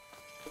you.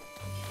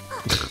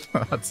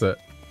 That's it.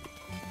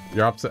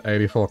 You're up to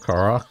 84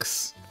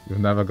 Koroks. You've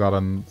never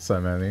gotten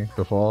so many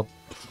before.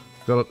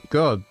 Good.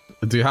 Good.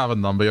 Do you have a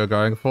number you're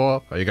going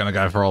for? Are you going to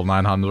go for all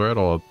 900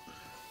 or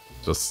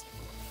just...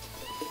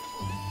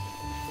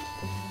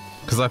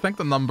 Because I think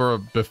the number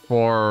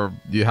before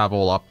you have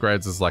all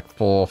upgrades is like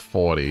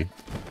 440.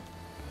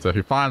 So if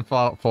you find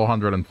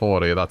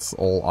 440, that's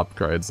all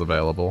upgrades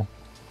available.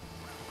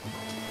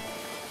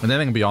 And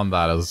anything beyond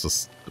that is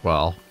just,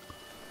 well,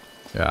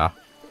 yeah.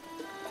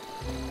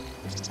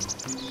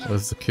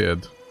 Where's the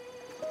kid?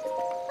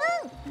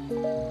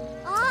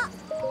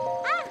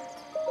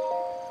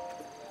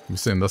 You've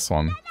seen this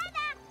one.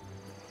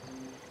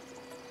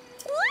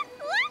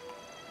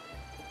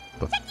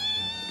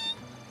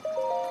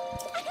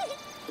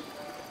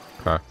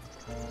 Okay.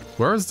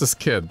 Where is this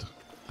kid?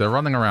 They're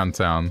running around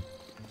town.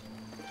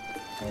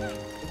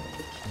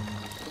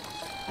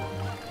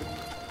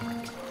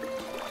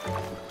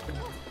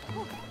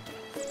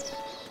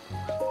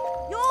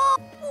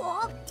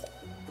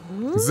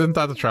 Isn't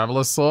that the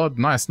Traveler's Sword?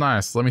 Nice,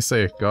 nice. Let me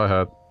see. Go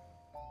ahead.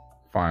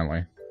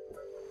 Finally.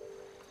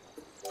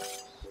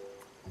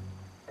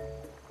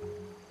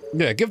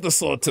 Yeah, give the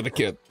sword to the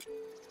kid.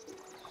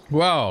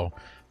 Whoa.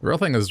 The real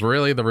thing is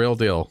really the real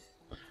deal.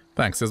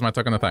 Thanks. Here's my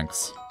token of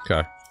thanks.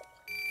 Okay.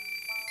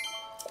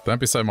 Don't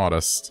be so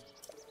modest.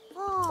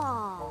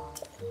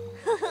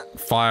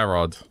 Fire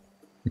rod.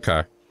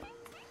 Okay.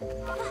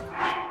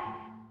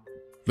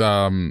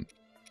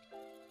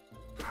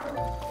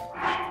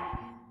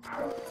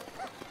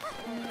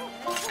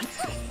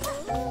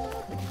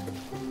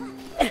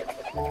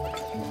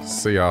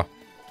 See ya.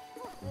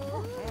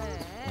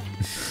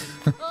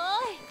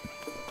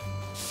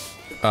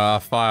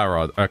 Fire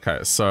rod. Okay,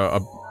 so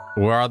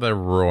where are the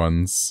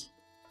ruins?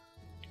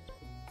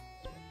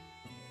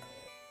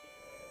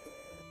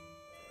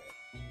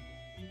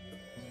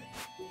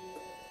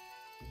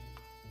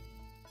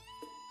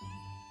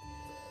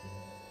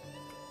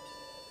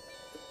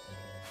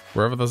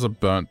 Wherever there's a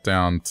burnt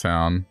down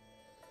town.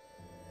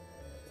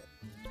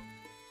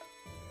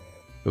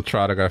 You'll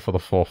try to go for the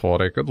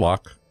 440. Good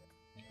luck.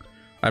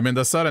 I mean,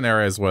 there's certain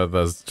areas where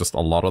there's just a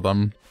lot of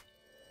them.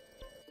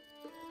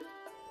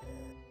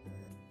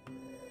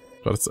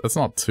 But it's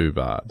not too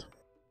bad.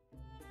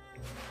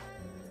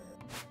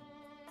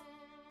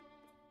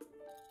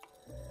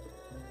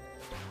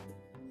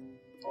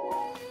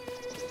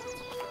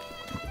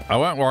 I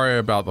won't worry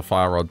about the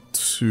fire rod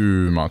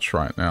too much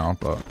right now,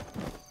 but...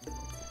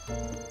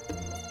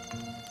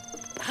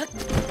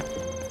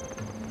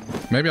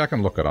 maybe I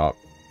can look it up.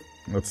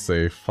 Let's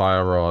see,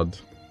 fire rod.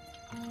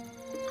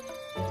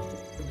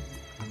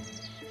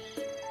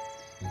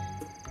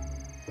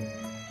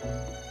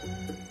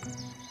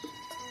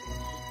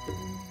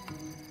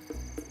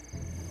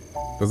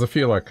 There's a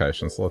few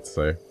locations, let's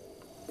see.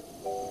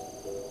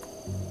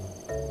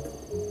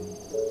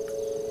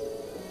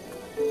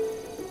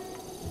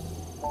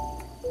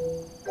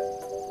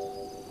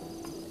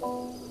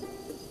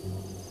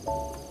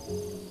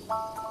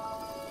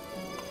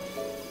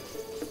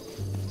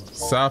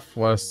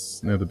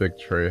 Southwest near the big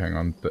tree, hang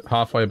on.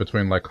 Halfway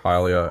between Lake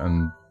Hylia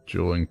and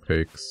Dueling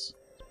Peaks.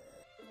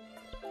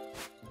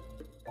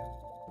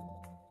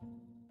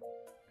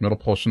 Middle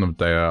portion of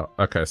Daya.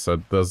 Okay,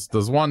 so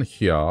there's one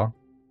here.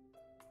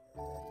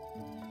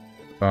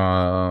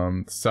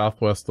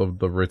 Southwest of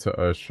the Rita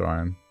Earth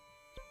Shrine.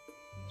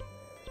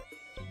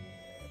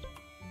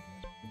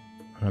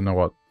 I don't know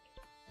what.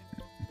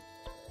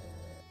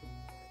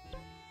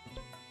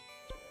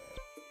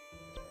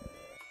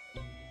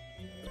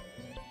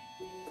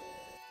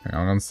 Hang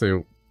on, I'm gonna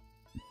see.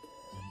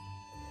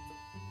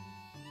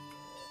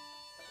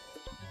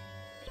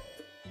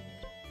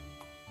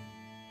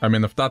 I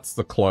mean, if that's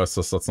the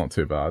closest, that's not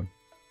too bad.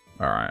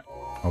 Alright,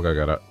 I'll go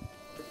get it.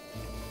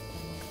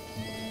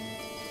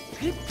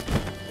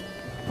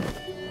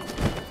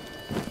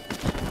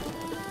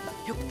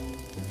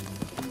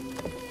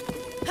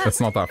 It's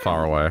not that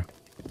far away.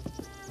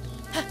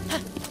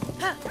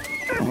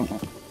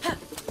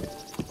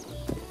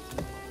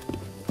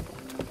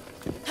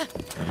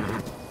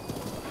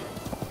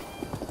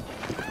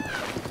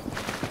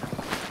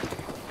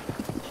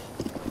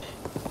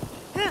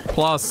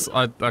 Plus,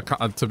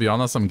 to be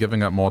honest, I'm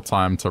giving it more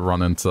time to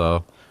run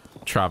into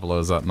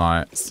travelers at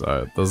night,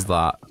 so there's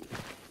that.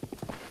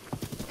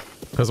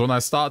 Because when I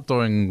start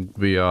doing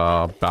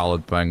the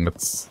ballad thing,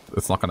 it's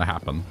not going to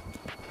happen.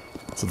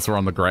 Since we're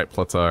on the Great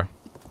Plateau.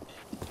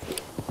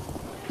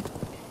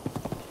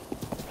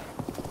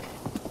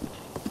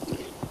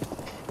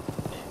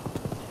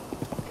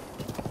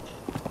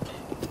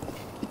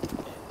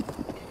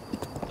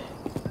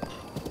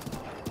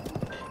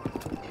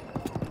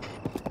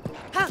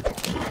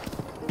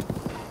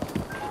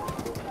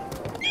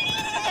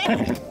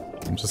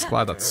 I'm just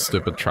glad that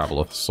stupid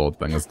Traveler Sword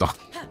thing is done.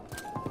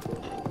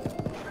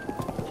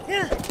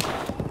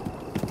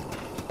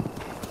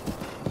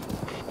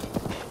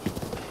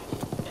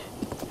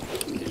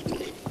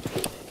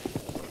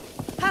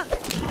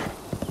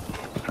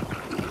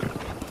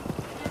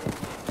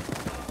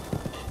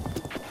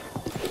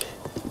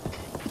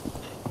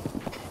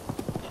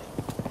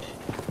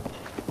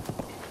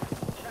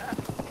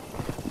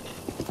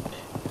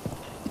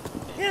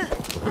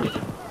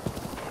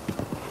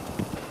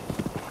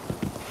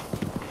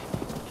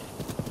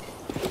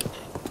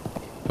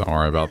 Don't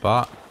worry about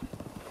that.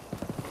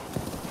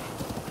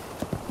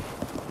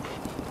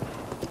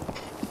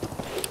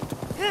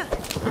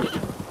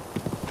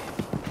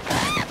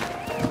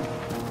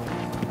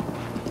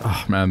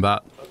 Oh man,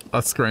 that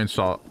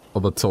screenshot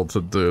of the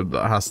tilted dude,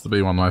 that has to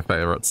be one of my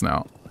favorites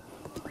now.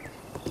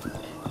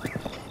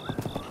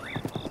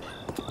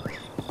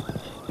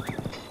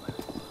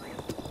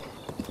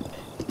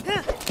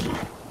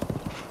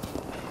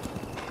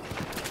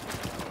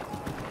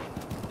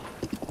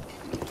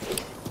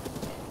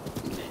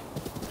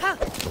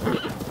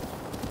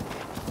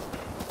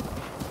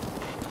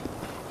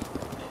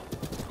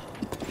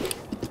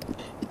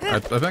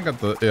 I think at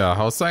the, yeah,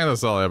 I was saying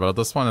this earlier, but at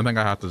this point I think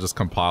I have to just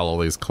compile all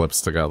these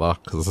clips together,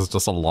 because there's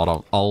just a lot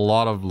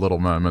of little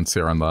moments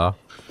here and there.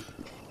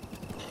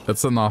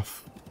 It's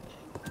enough.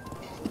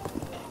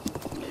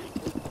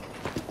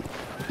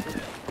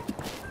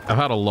 I've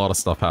had a lot of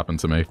stuff happen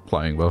to me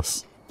playing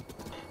this.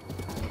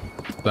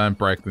 Don't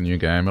break the new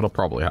game, it'll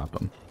probably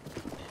happen.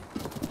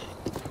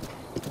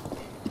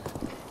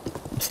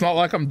 It's not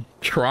like I'm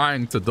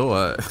trying to do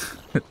it,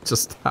 it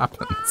just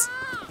happens.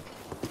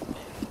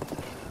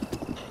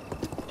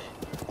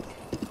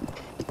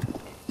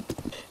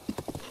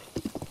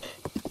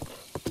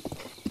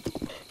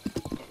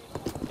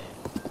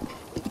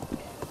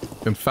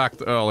 In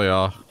fact,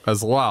 earlier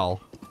as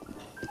well,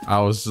 I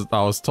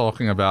was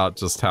talking about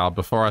just how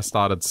before I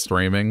started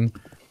streaming,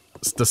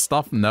 the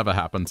stuff never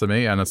happened to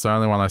me, and it's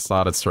only when I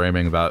started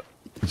streaming that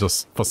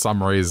just for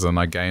some reason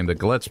I gained a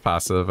glitch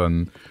passive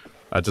and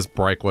I just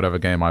break whatever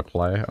game I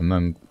play. And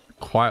then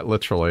quite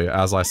literally,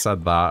 as I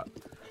said that,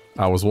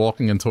 I was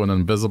walking into an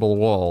invisible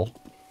wall.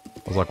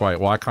 I was like, wait,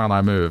 why can't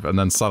I move? And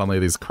then suddenly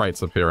these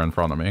crates appear in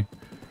front of me.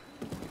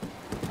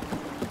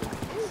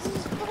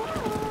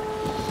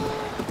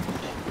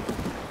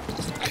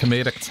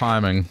 Comedic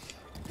timing.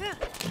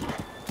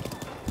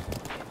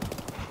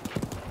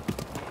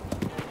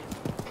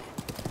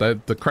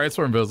 The crates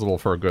were invisible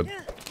for a good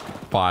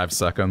 5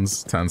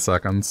 seconds, 10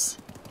 seconds.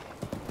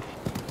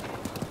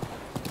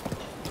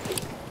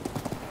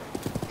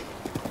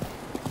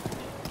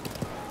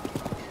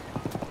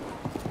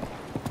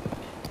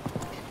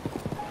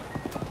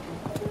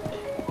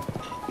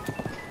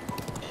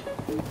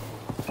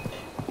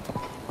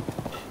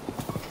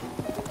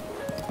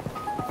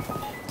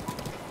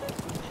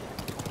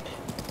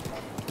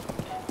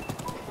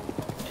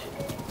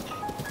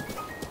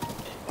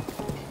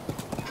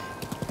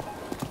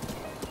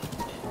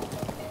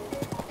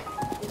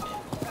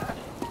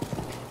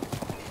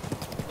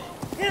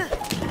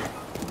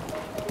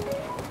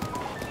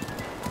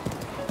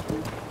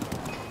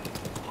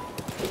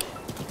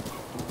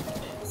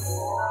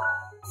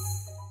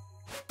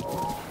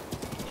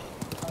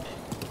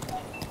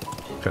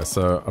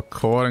 So,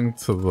 according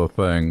to the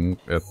thing,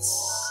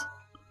 it's...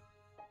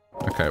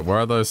 Okay,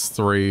 where those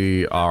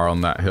three are on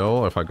that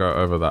hill, if I go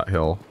over that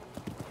hill...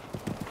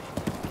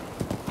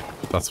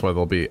 That's why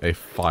there'll be a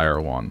fire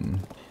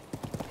one.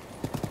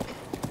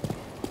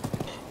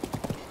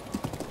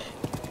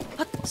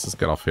 Let's just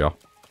get off here.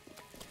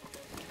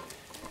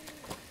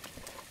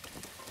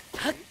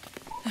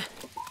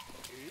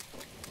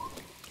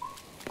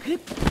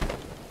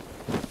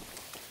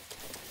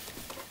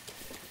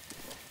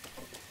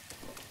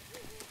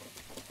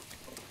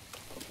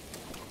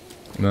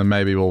 And then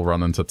maybe we'll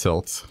run into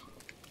Tilt.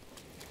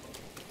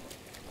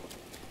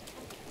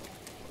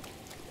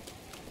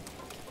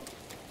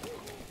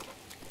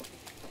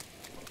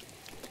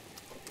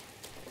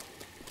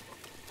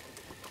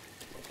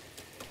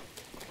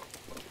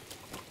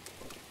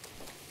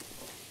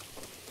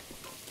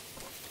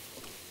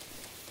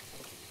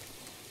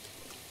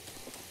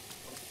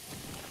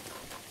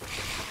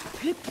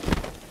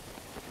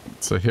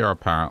 So here,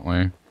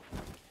 apparently.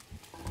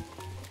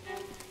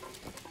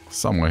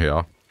 Somewhere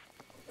here.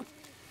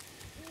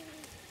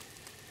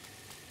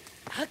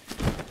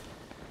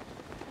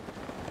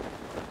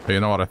 But you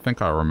know what? I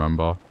think I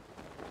remember.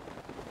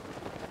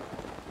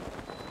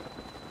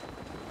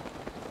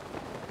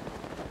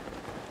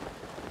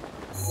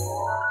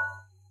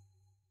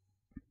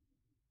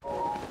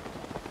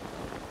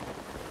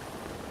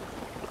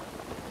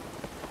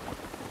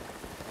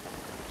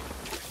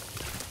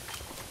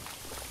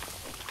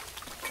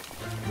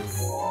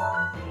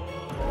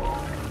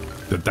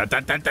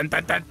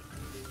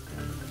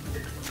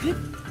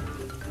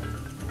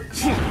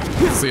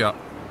 See ya.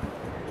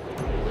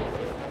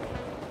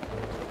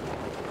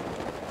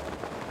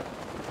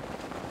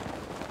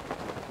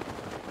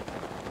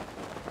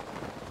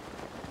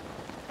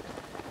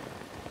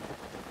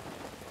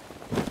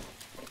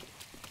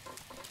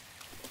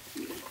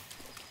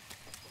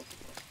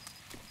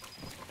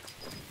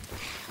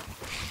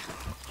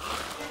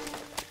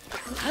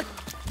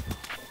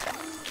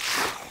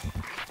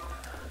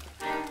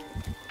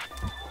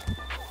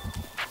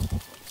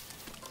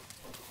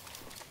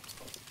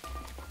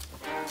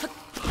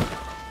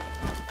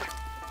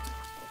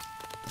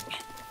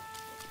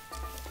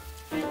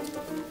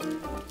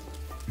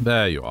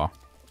 There you are.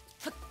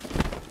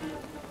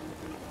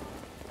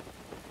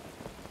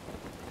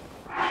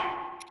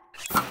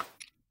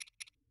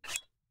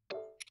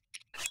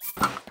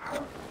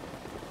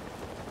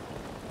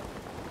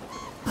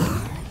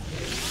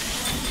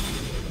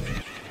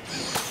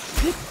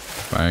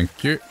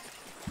 Thank you.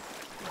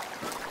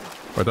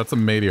 Wait, that's a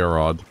meteor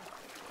rod.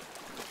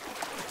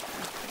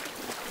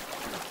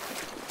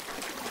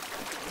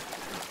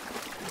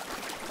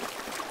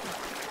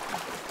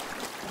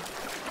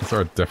 Is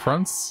there a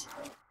difference?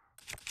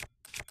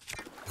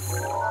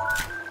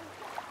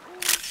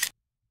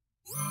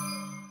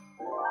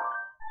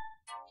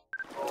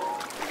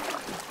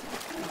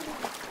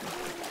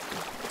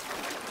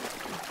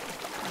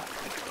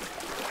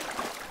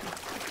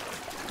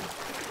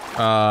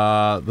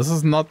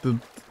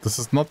 This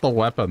is not the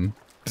weapon.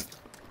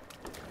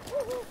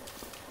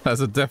 There's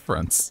a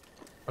difference.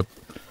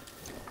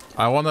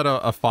 I wanted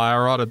a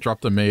fire rod, it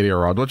dropped a meteor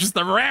rod, which is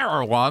the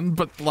rarer one,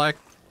 but like,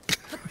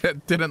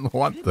 it didn't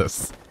want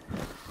this.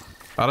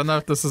 I don't know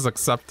if this is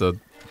accepted.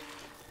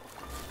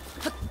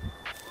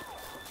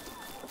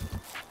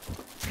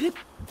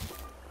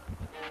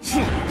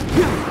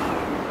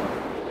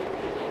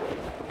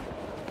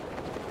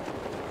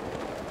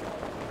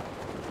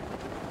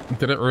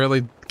 Did it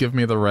really give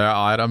me the rare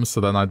item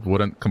so then I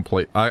wouldn't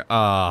complete...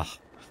 Hang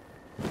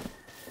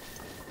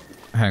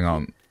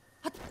on.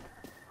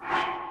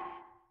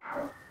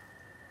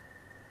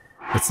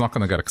 It's not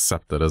gonna get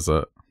accepted, is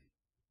it?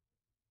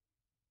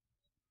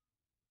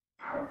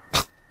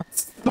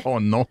 That's so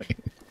annoying.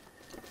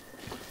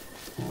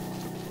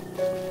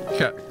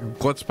 Okay,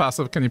 glitch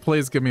passive, can you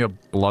please give me a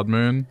blood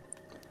moon?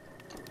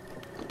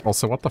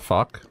 Also, what the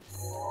fuck?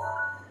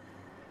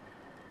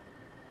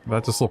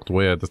 That just looked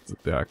weird.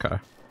 Yeah, okay.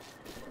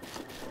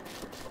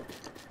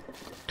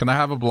 Can I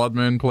have a blood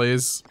moon,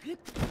 please?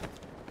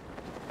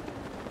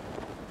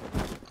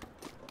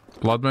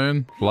 Blood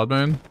moon? Blood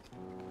moon?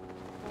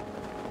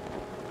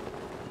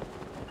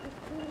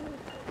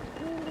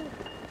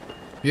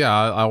 Yeah,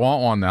 I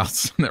want one now,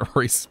 so it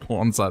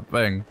respawns that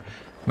thing.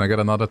 And I get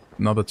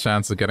another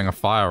chance of getting a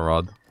fire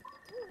rod.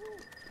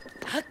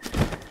 I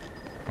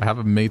have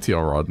a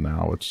meteor rod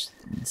now, which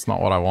it's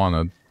not what I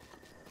wanted.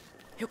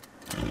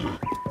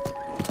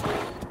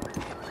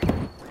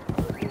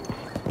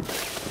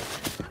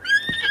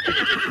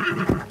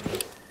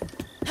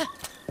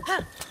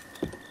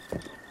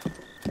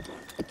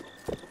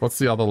 What's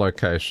the other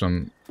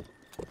location?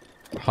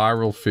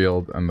 Hyrule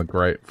Field and the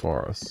Great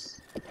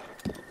Forest.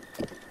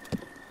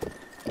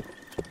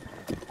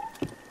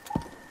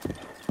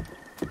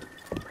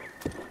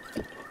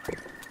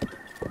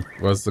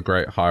 Where's the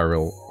Great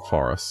Hyrule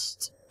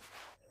Forest?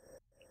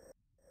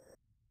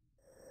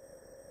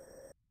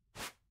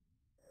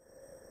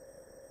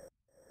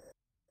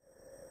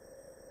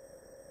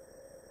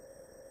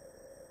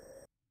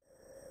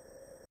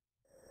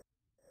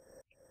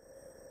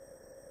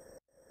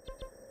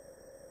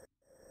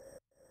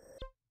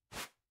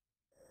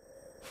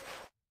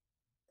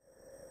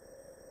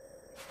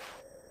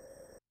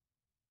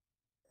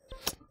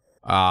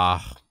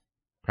 Ah,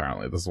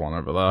 apparently there's one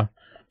over there.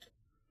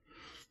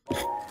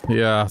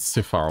 Yeah, it's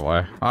too far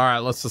away.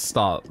 Alright, let's just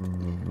start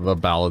the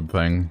ballad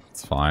thing.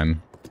 It's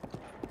fine.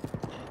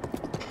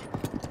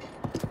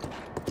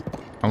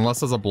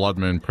 Unless there's a blood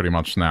moon pretty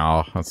much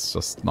now, it's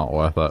just not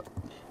worth it.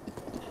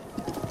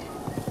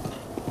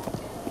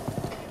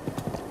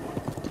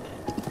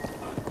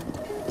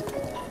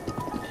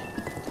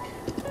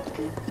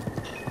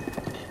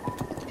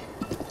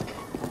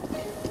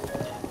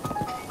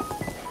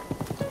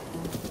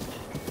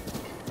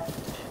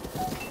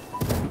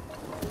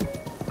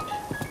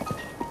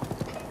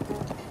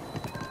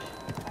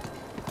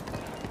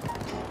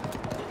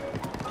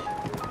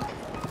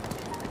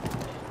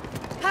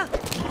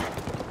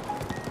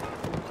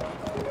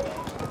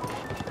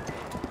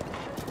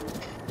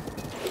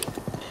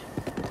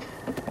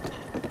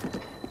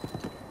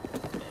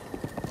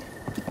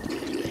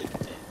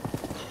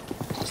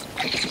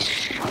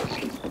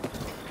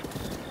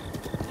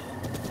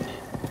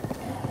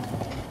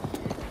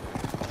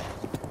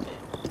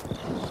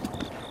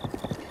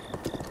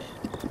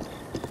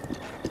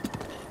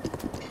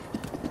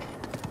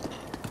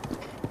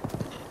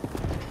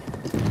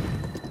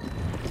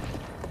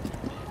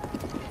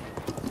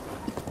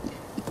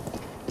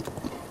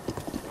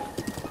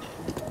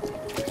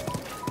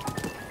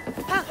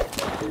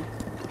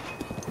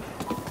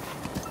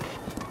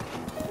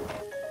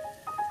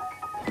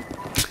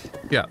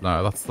 Yeah,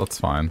 no, that's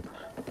fine.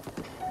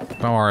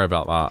 Don't worry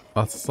about that.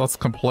 That's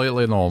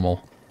completely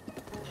normal.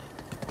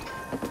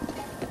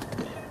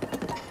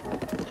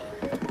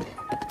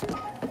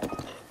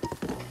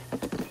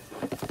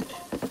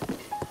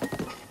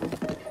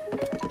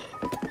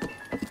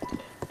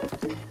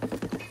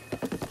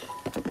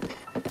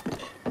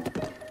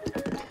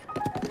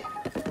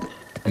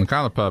 I'm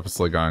kind of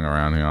purposely going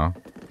around here.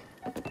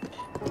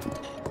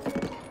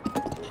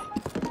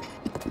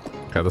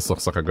 Okay, this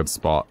looks like a good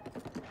spot.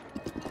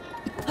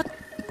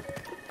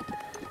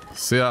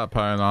 See ya,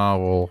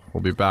 Pona.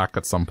 We'll be back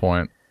at some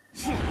point.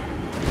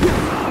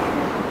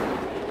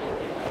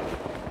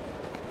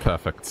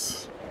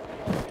 Perfect.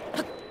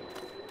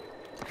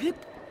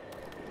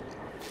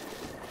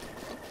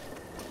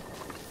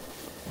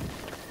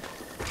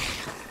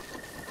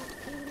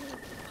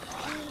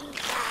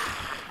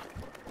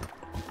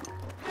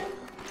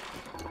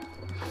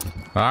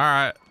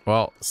 Alright,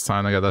 well, it's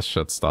time to get this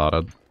shit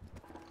started.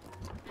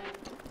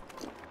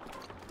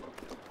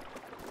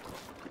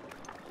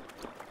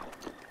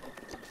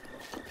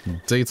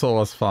 Detour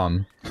was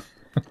fun.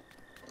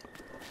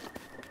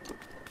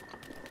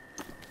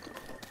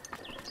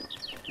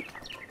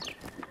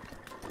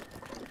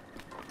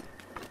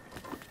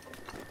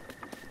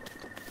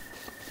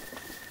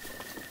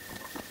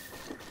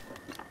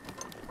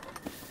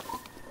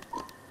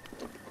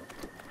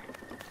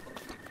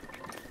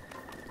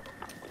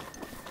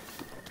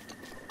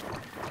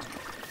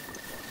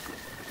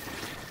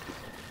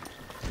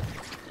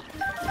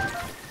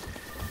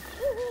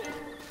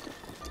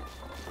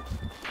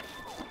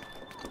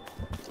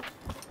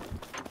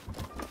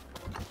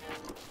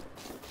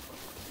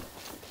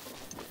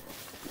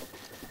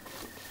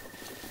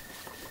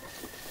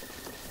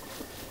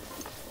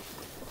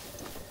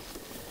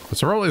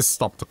 It's always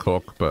stop to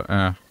cook, but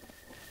we'll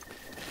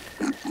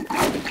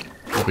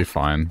be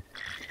fine.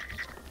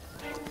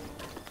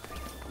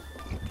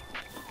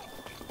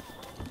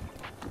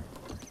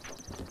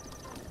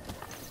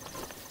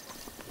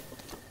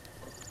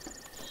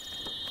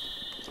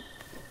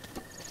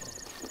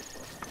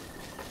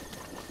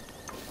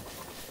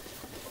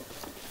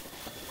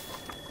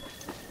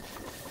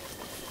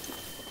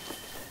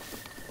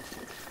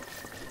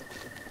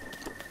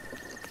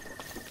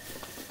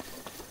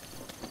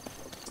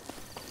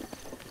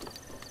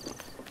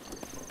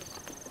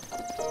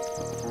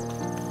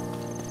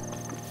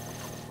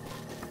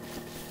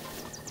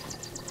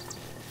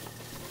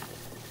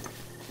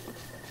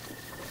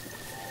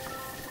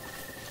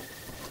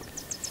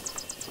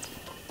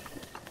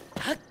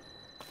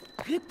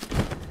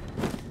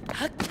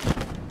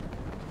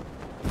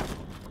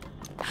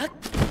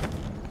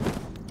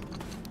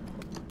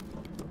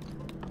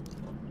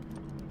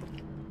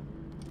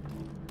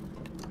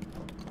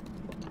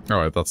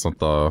 Alright, that's not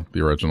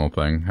the original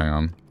thing. Hang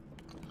on.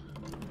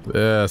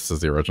 This is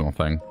the original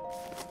thing.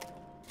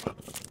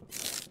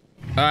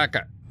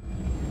 Okay.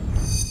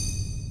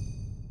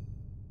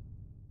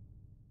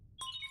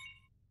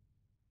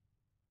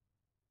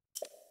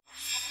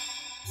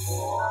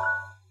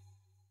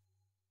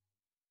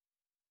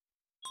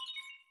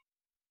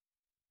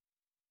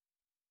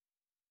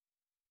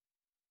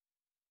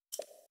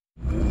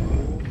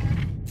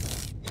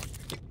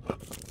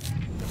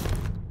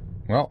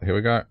 Well, here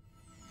we go.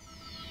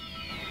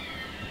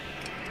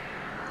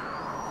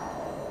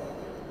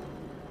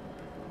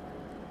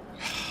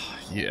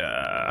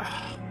 Yeah.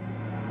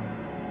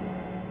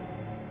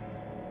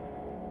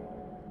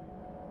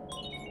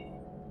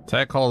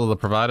 Take hold of the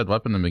provided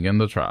weapon and begin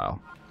the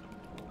trial.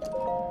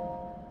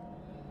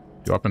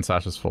 Your weapon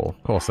sash is full.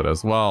 Of course it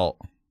is. Well...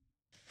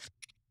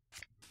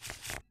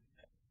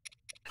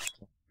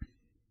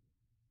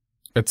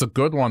 It's a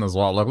good one as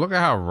well. Look at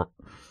how...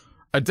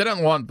 I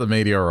didn't want the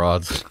meteor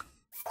rod.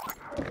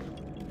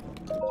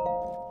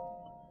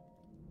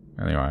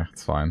 Anyway,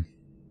 it's fine.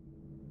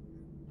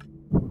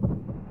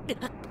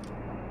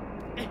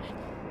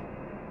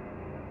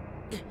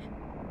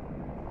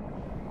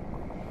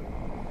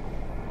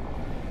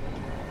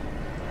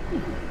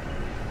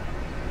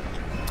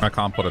 I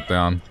can't put it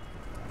down.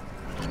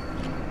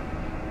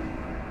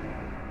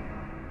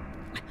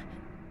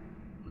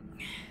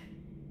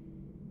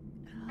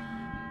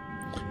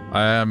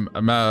 I am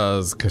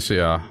Amaz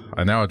Kashia.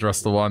 I now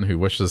address the one who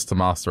wishes to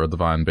master a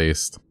divine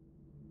beast.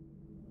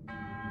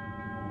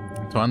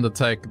 To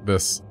undertake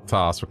this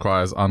task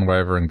requires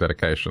unwavering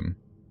dedication.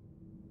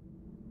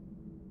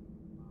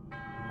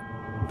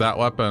 That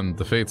weapon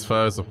defeats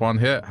foes with one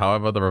hit,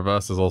 however the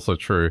reverse is also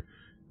true,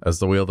 as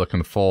the wielder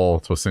can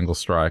fall to a single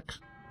strike.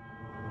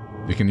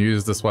 You can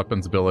use this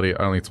weapon's ability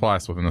only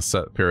twice within a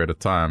set period of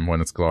time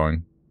when it's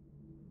glowing.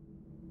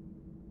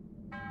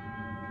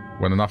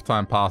 When enough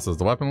time passes,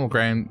 the weapon will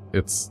gain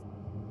its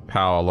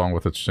power along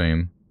with its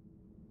sheen.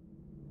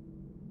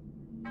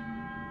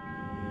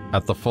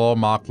 At the 4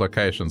 marked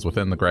locations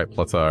within the Great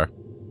Plateau.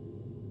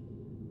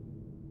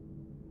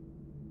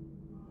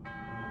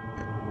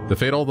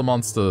 Defeat all the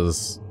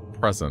monsters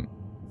present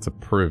to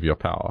prove your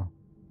power.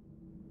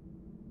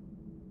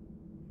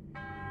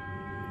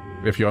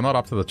 If you are not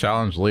up to the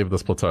challenge, leave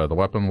this plateau. The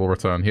weapon will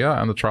return here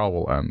and the trial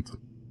will end.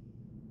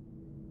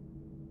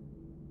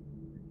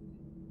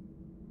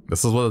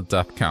 This is where the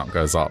death count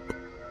goes up.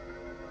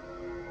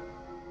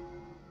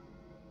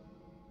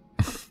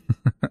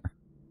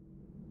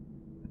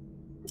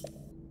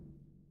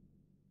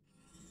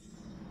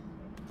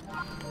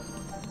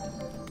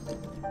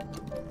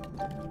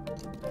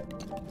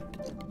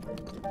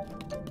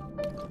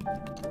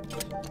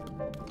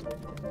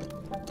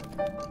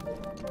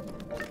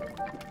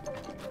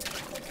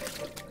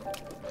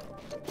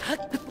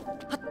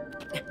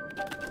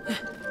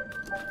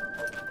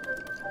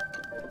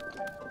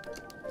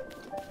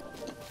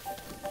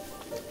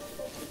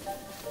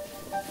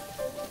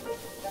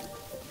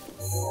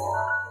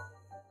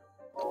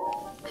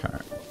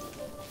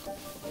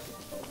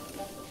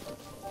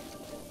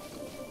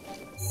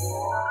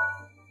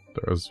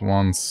 There's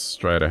one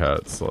straight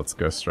ahead, so let's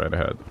go straight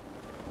ahead.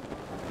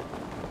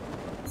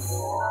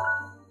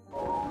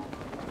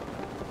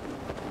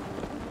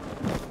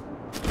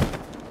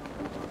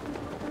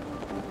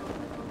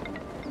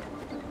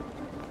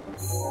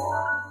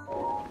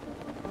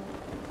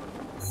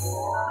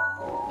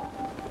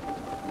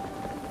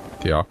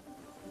 Yeah.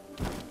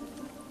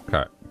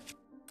 Okay.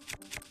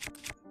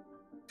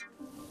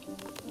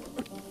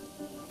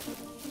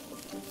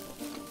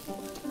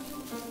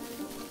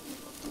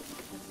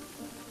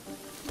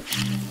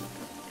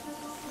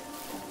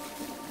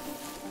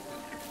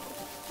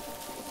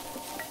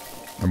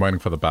 I'm waiting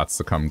for the bats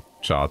to come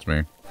charge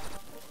me.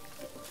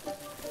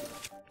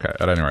 Okay,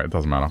 at any rate, it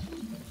doesn't matter.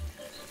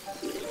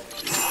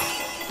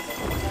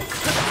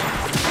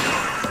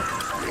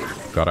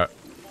 Got it.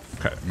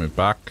 Okay, move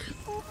back.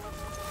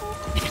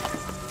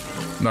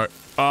 No.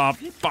 Oh,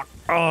 fuck.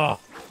 Oh.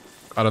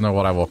 I don't know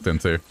what I walked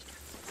into.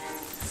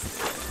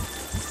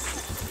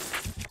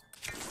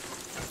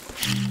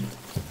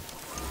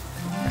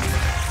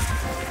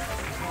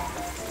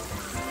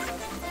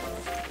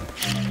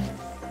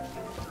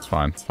 It's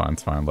fine, it's fine,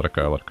 it's fine. Let it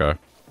go, let it go.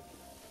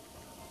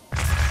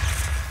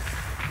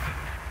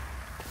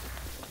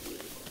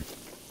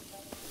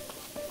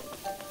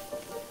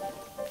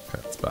 Okay,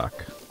 it's back.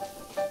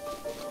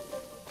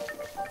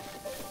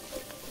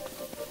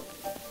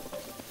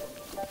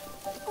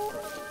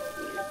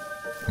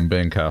 I'm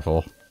being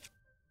careful.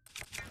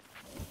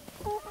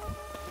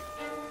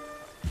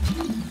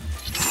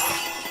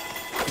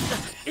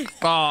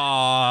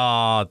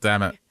 Ah,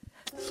 damn it.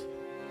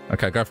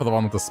 Okay, go for the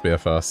one with the spear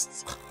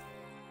first.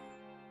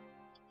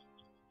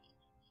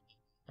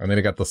 I need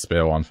to get the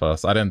spear one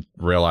first. I didn't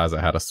realize it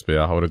had a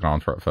spear. I would have gone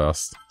for it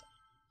first.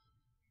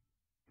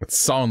 It's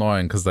so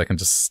annoying because they can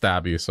just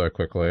stab you so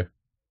quickly.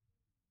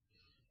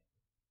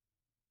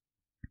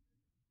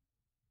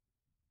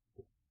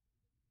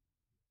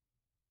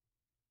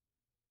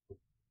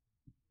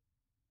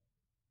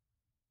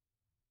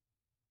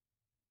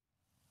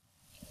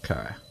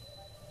 Okay.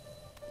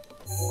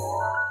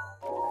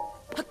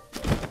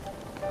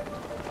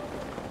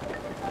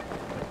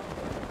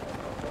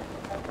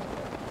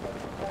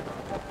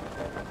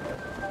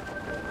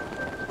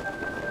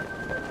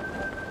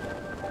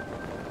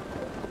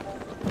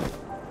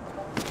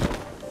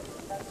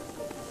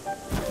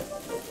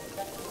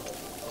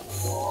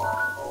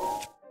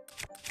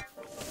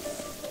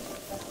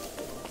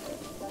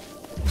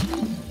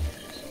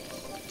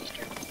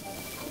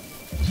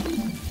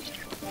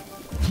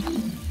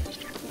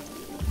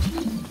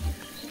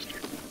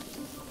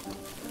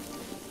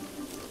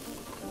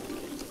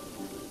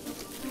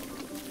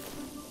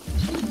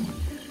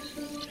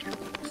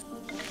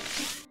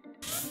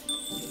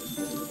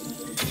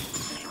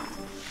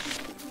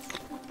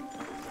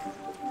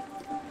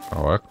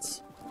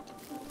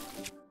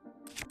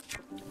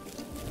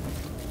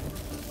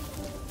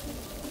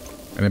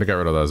 I need to get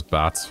rid of those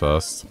bats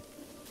first.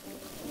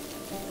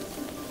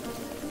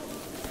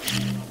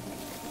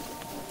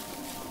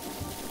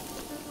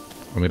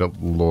 I need to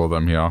lure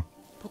them here.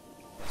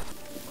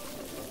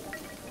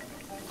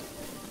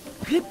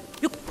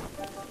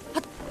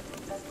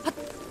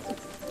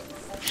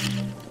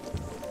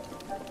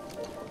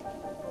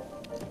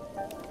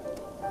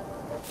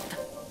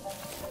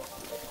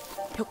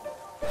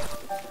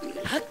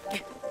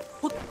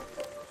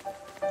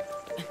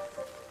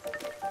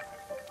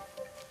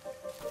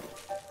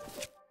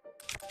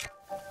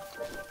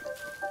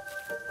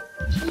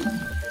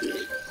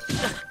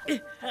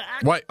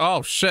 Wait,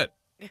 oh shit.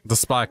 The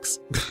spikes.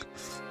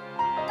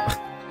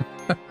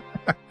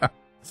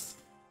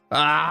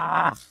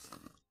 Ah!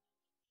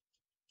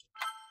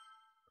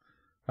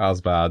 That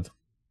was bad.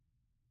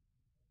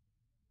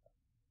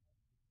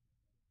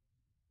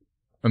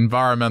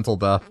 Environmental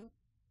death.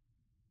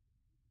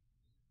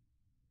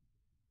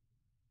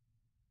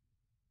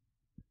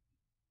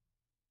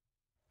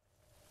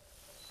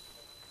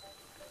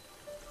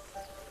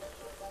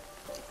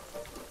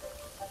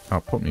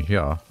 Oh, put me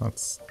here.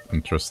 That's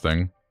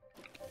interesting.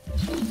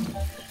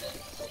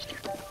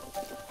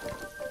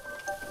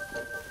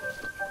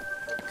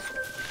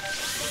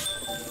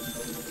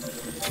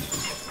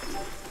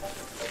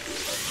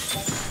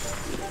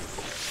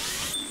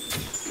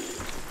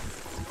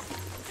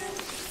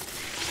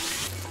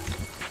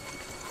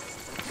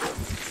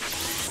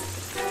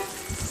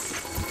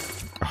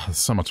 Oh, there's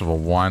so much of a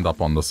wind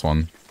up on this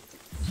one.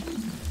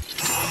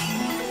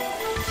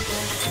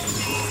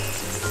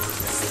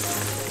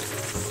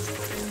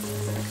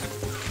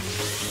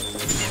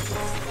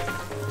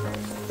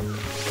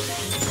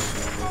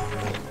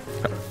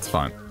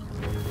 Fine.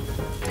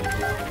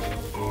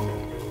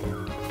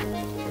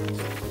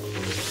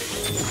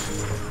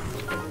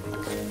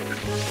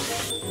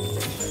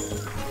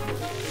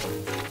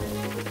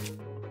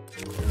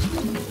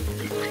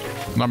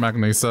 Not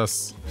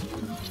magnesis.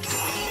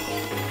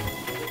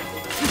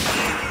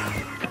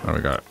 There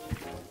we go.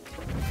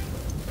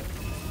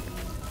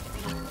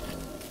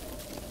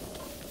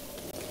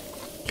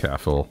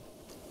 Careful.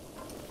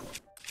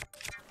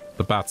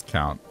 The bats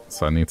count,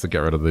 so I need to get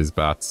rid of these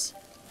bats.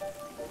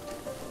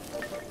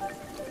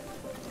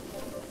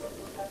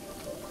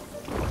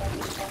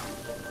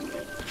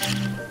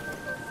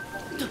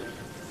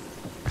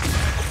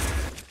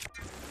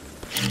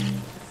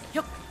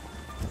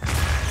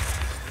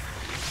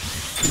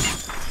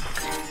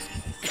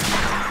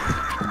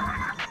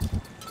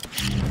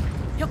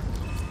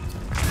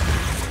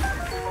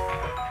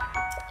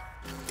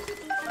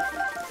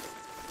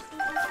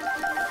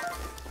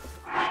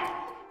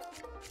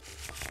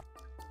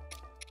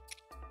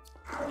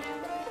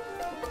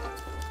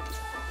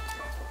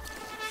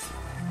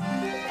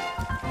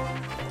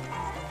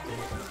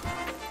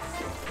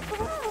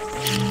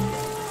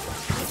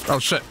 Oh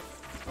shit.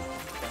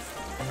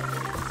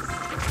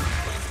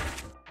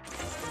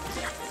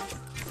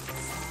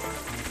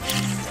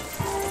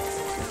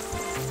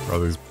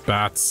 Bro, these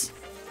bats.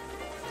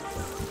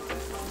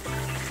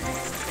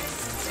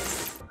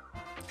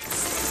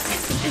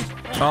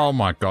 Oh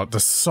my god, they're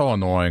so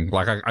annoying.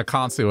 Like, I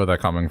can't see where they're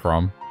coming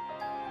from.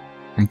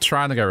 I'm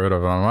trying to get rid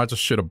of them. I might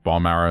just shoot a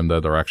bomb arrow in their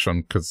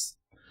direction, because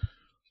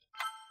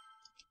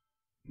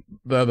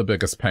they're the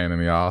biggest pain in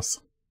the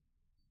ass.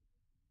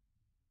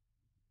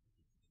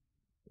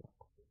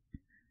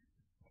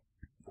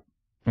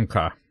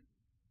 Okay.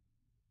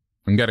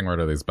 I'm getting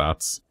rid of these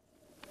bats.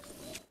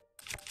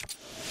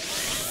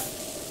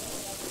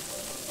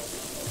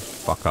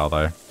 Fuck are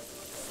they?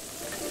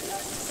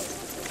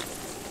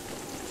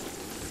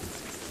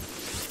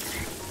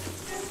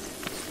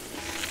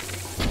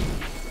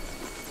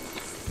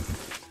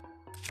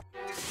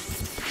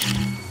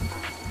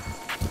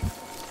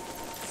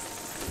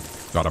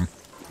 Got him.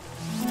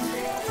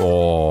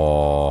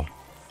 Oh,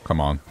 come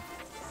on.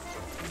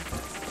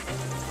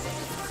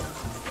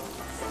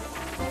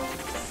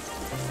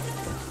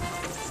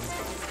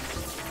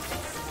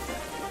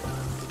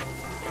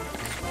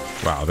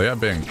 Wow, they are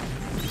being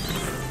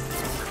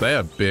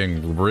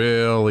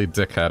really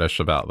dickheadish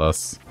about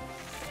this.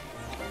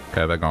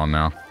 Okay, they're gone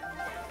now.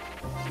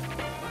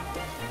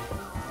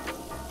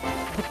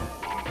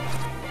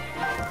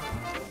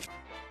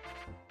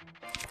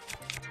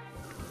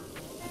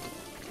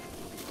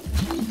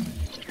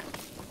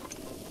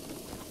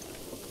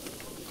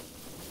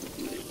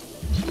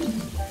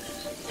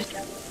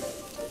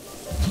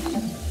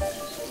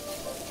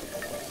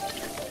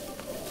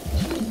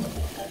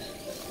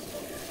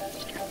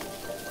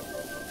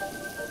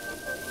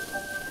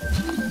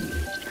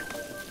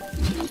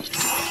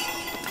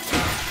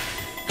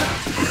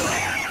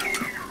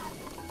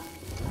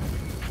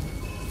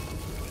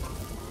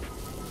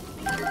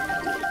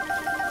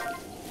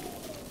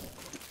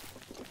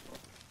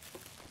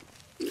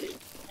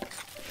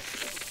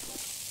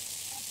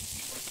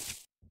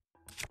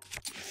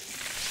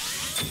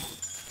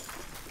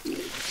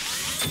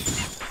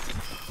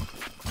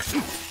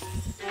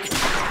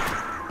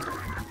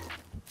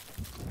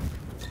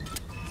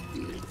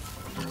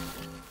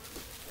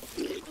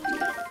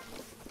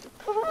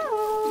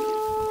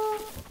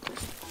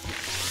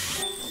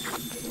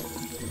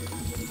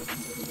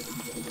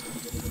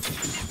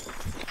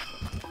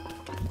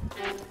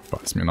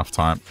 takes me enough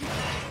time.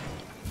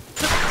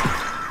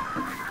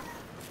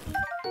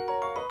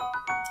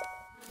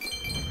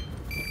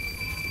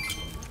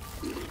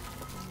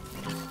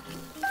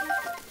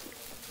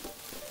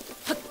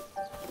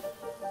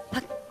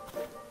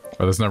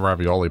 Oh, there's no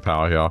ravioli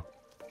power here.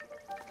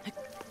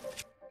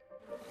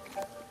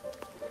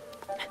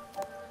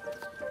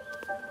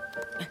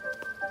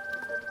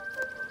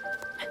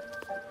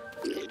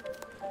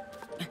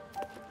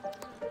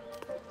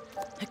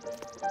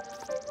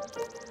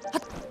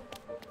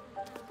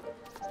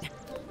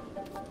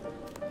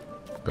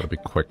 Gotta be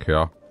quick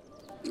here.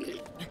 There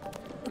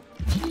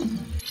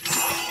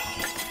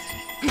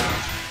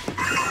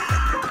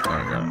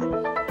we go.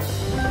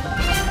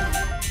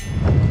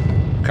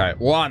 Okay,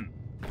 1.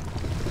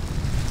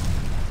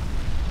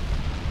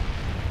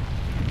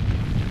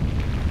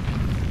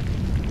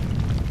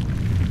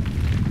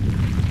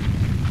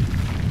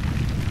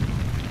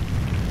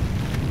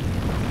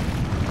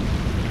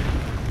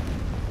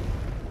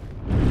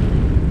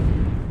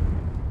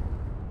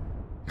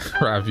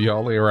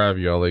 Ravioli,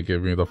 ravioli,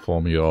 give me the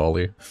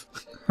formioli.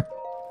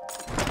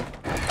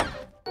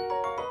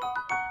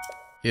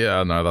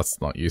 Yeah, no, that's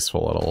not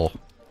useful at all.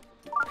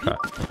 Okay.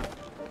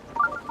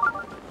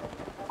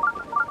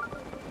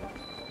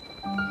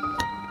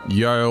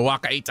 Yo,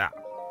 Wakaita!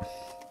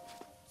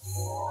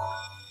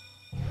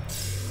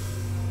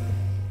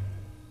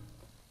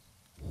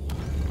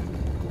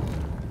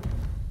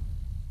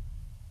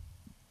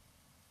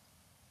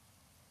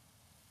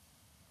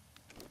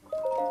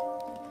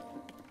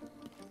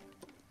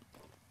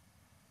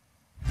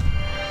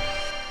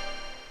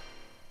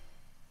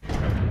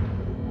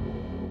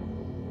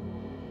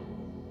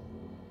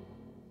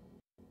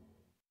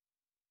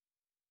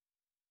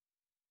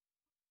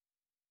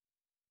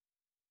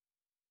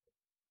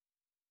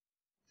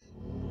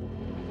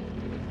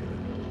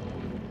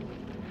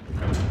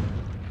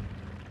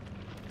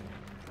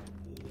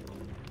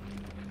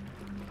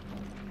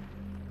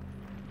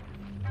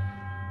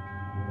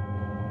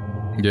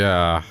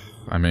 Yeah,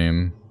 I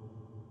mean...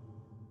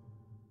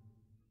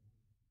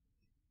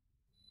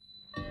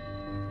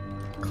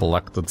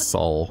 Collected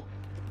soul.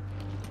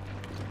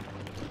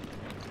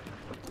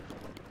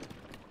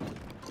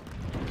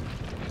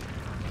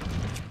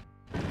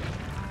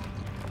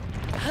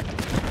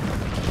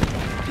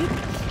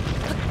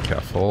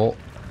 Careful.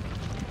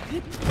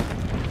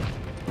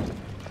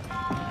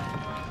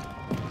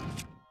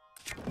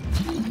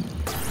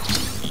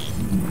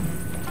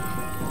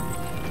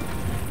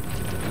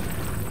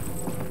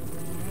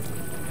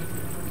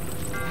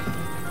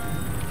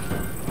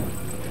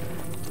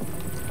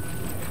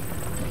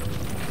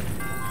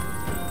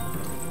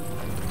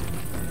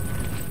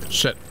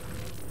 Shit.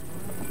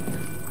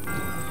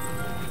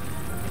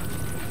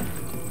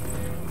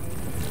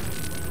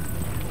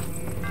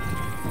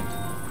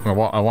 I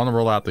want to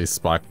roll out these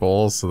spike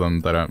balls so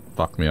then they don't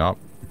fuck me up.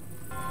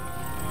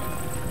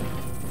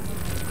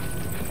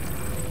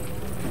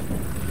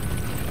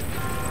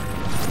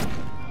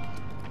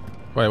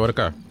 Wait, where'd it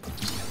go?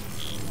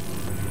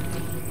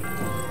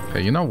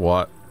 Okay, you know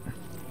what?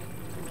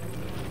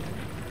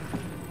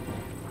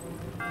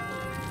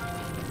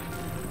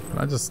 Can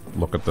I just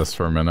look at this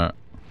for a minute?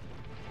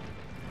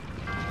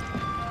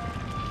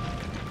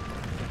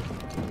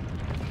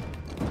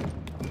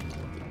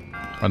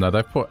 Oh no,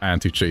 they've put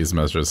anti-cheese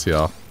measures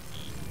here.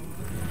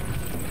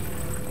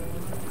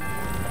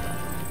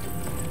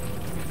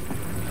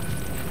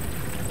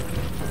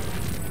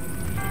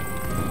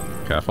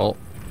 Careful.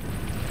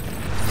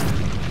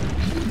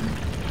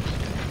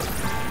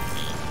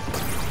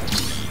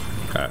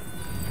 Okay.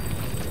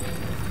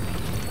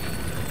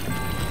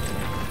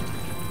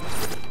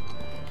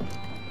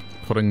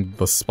 Putting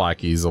the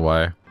spikies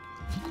away.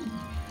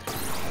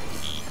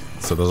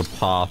 So there's a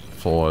path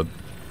forward.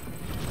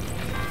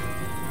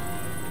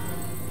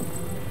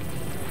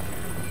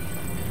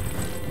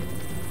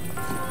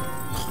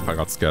 I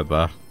got scared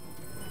there.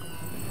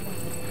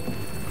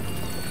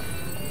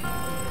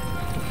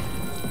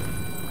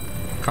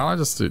 Can't I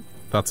just do...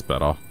 That's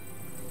better.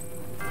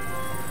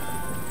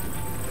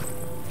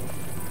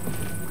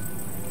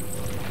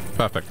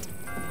 Perfect.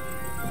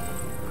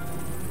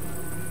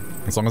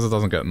 As long as it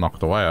doesn't get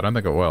knocked away, I don't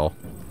think it will.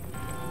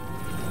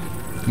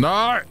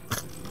 No!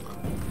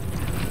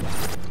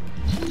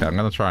 Okay, I'm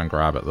gonna try and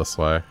grab it this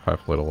way.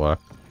 Hopefully it'll work.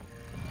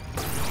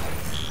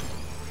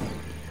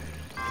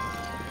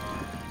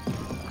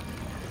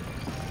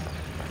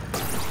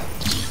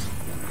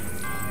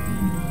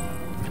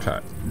 Okay.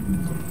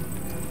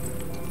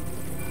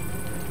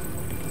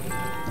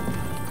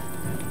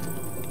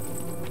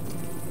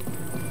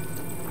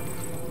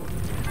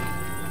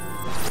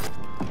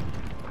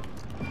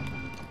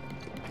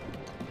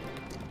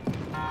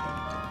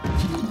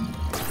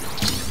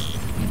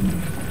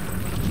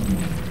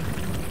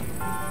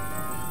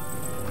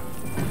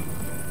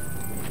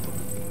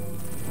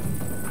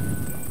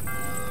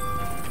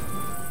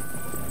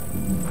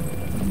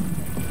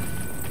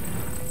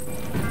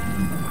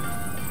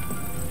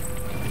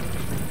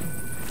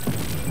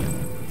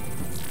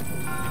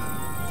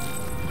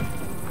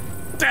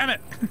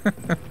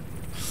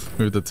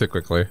 Moved it too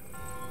quickly.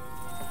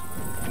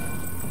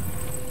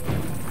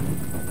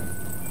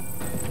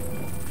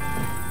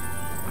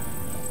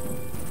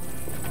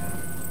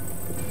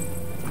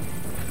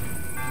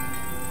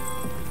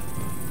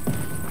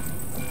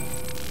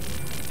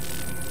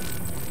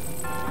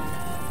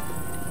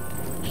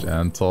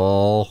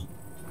 Elemental.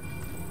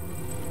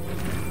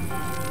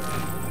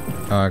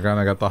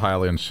 Gonna get the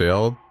Hylian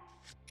shield.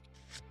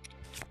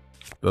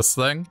 This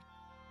thing?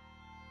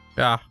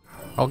 Yeah,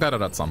 I'll get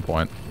it at some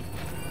point.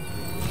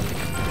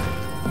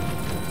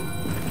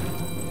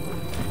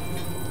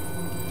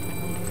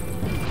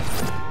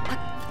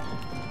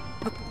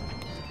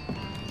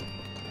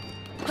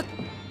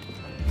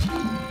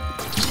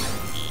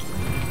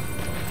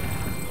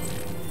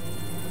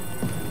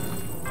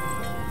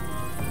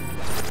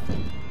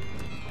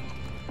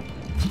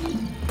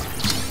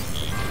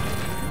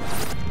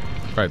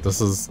 Right,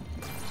 this is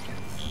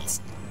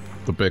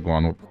the big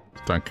one.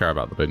 Don't care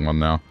about the big one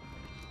now.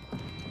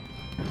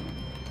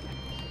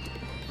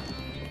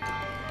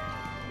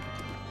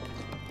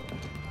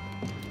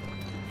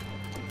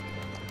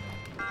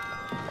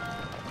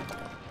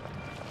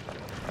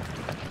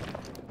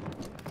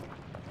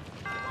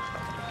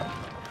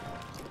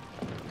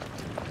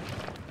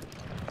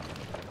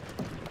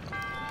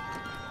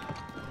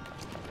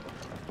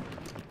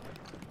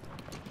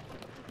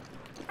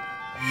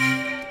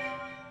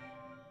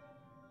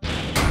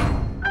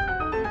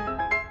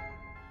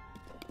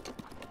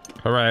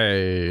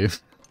 Hooray!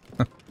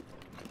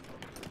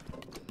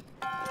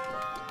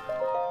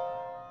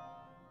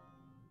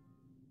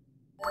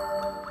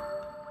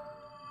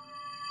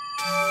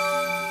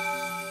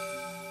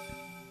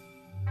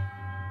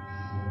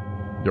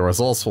 Your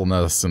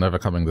resourcefulness in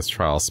overcoming this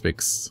trial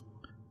speaks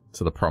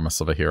to the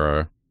promise of a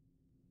hero.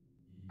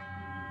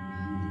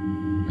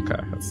 Okay,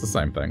 that's the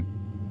same thing.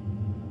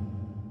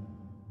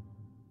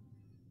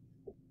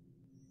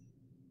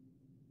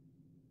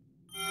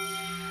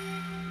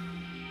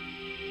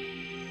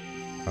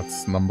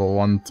 That's number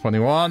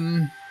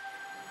 121.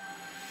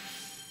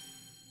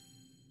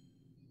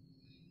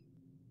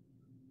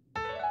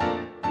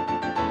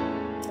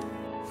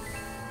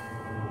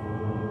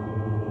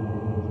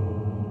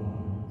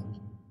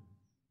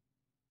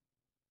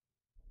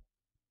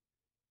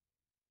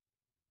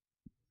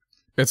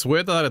 It's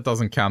weird that it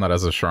doesn't count it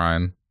as a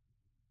shrine.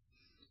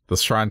 The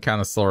shrine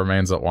counter still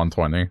remains at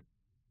 120.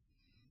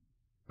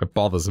 It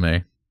bothers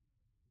me.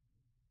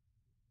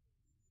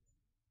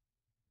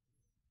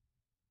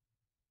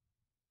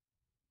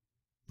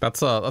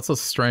 That's a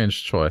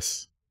strange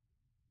choice.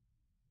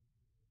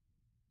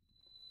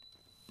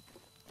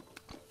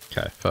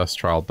 Okay, first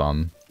trial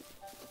done.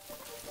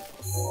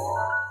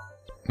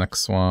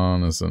 Next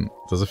one isn't...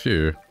 There's a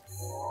few.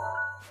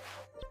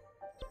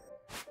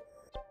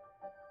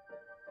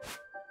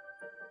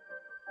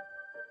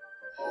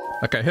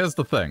 Okay, here's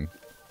the thing.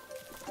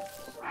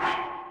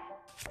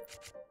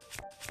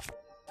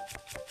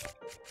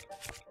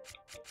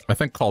 I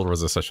think cold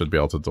resist I should be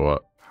able to do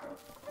it.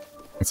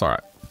 It's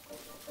alright.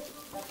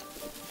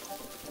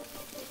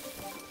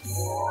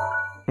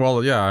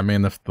 Well, yeah, I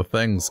mean, if the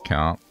things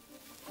count.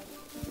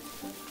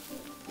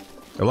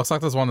 It looks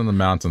like there's one in the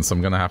mountains, so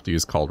I'm gonna have to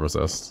use cold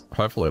resist.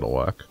 Hopefully it'll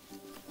work.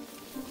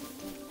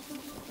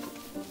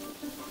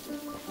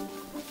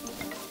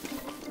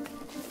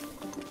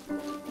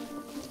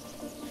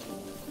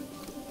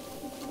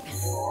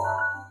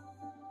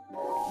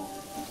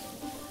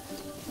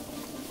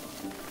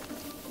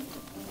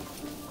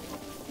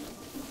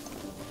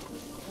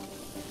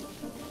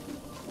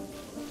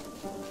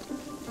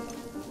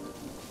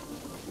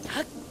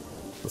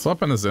 This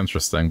weapon is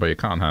interesting, but you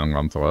can't hang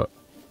on to it.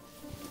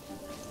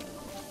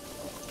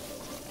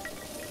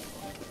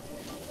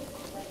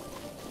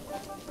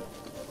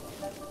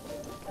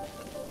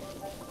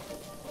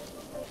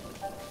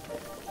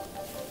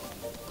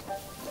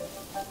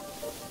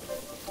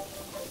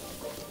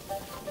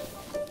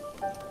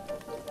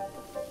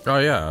 Oh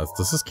yeah,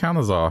 does this count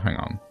as a... hang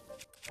on.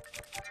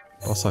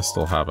 Plus I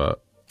still have it.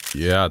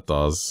 Yeah, it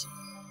does.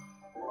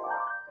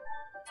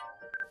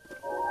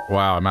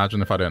 Wow,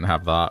 imagine if I didn't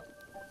have that.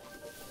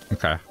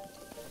 Okay.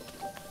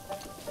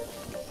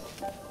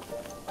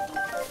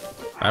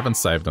 I haven't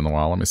saved in a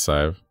while, let me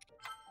save.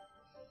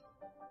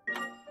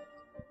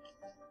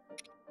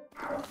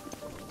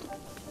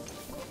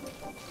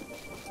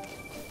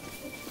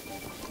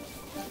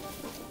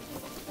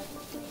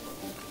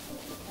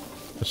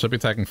 I should be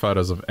taking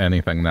photos of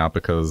anything now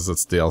because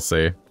it's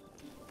DLC.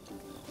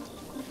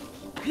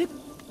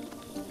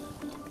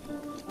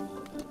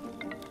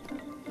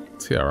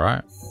 It's here,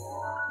 right?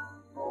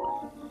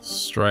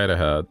 Straight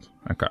ahead.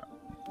 Okay.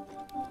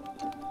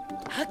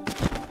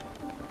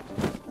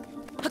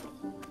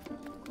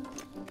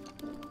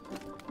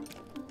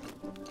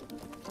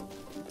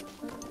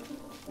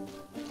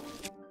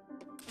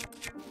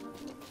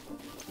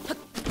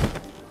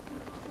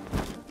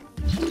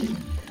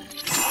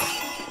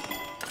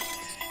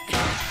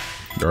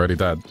 You're already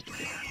dead.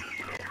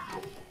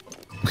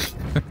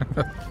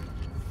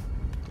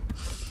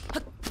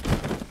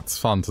 It's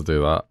fun to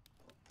do that.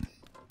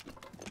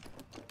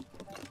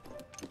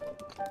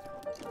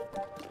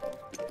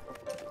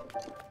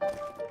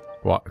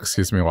 What?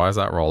 Excuse me, why is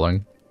that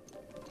rolling?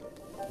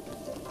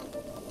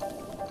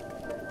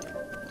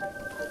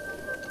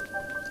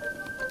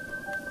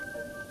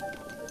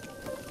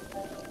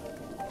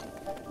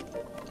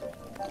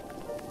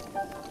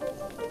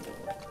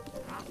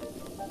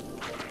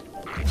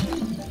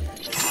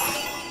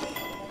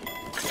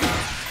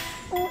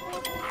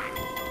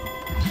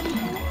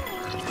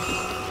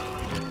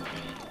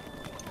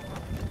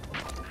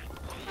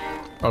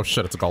 Oh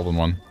shit, it's a golden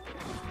one.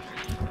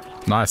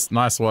 Nice,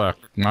 nice work.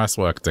 Nice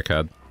work,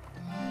 dickhead.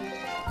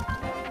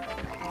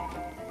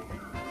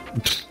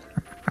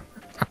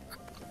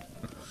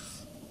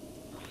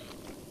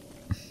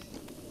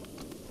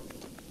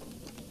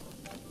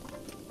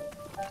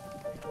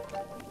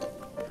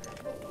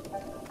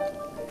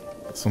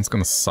 This one's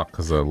gonna suck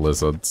because they're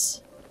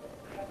lizards.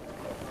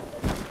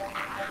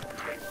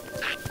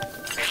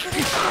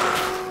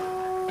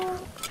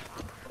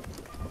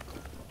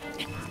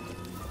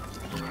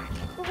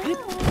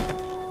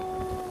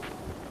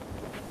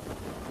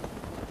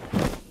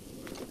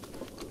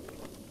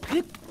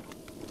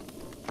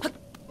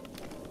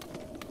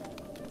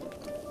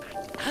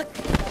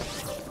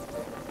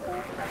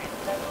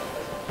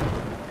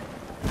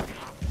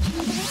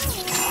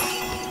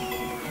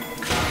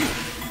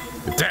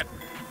 You're dead.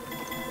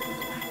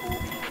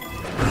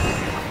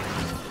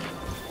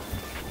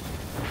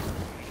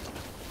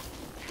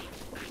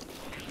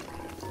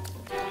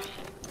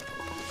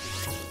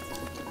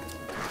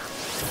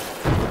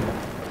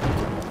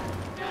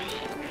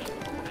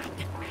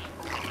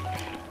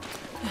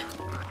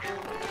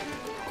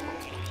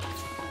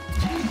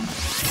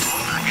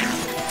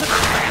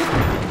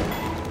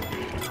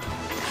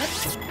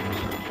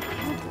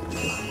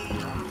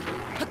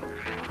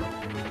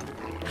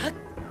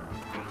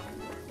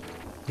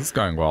 This is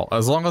going well,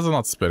 as long as they're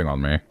not spitting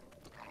on me.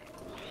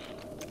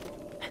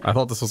 I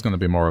thought this was going to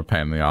be more of a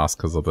pain in the ass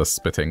because of the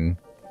spitting.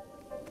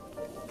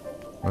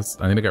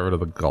 I need to get rid of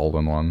the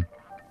golden one.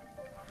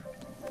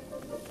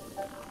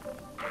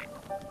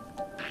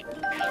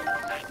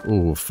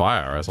 Ooh,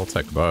 fire arrows, I'll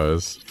take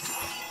those.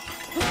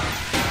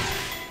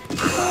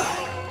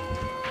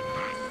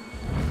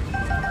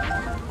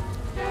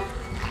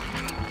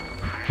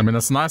 I mean,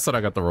 it's nice that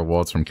I got the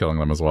rewards from killing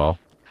them as well.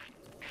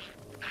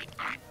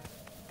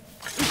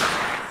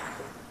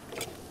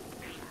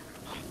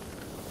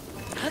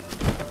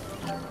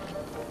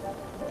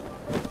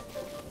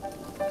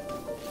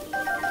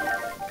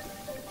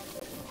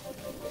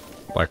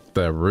 Like,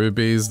 their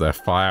rubies, their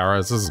fire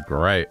arrows, this is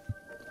great.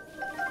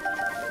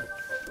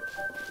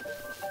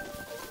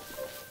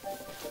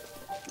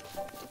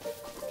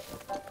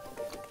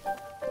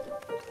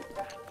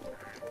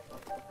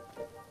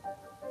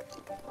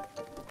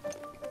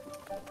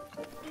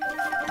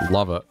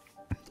 Love it.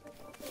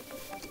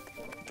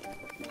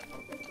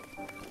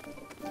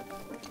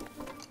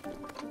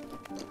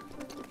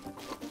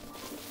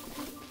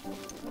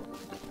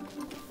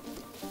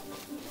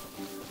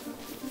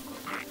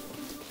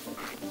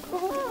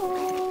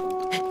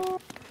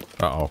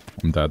 Uh-oh,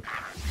 I'm dead.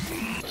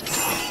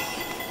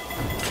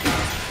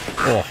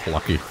 Oh,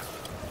 lucky.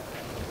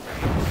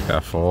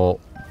 Careful.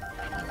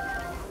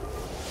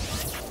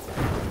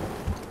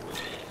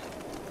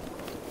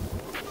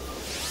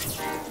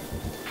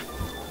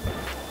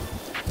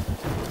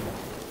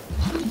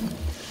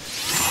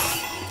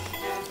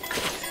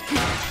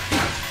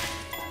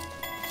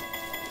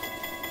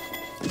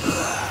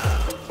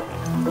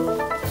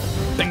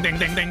 Ding, ding,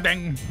 ding, ding,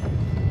 ding.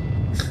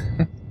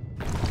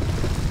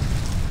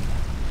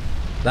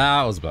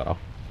 That was better.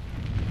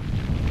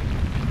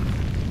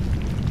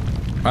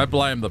 I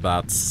blame the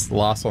bats. The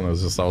last one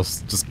was I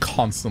was just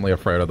constantly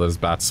afraid of those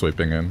bats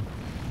sweeping in.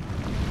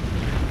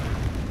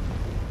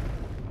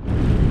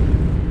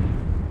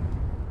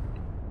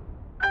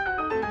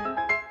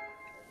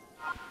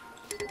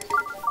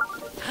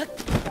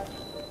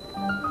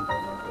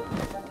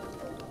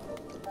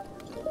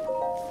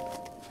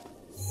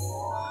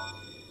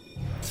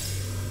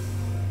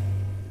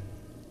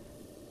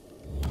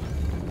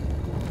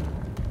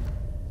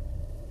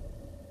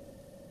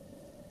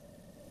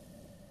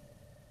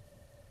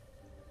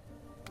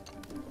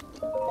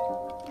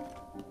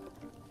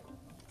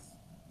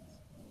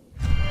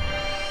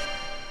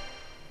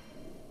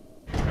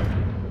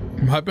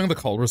 I'm hoping the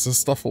cold resist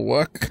stuff will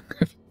work.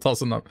 If it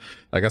doesn't,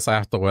 I guess I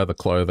have to wear the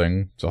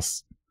clothing,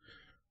 just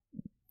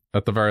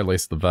at the very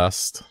least the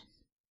vest.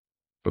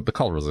 But the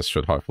cold resist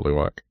should hopefully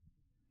work.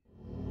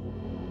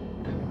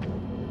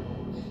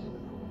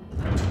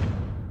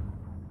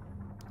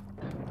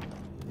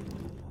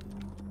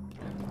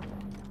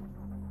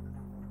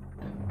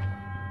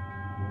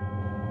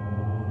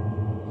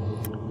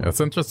 Yeah, it's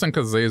interesting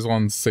because these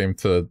ones seem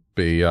to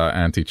be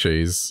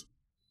anti-cheese.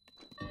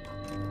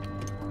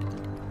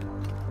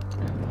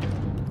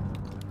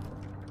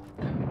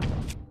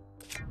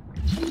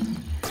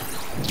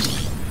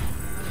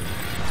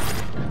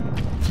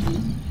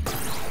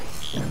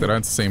 They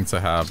don't seem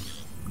to have...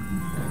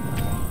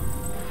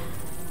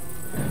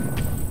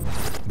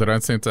 They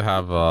don't seem to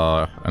have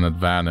an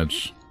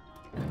advantage.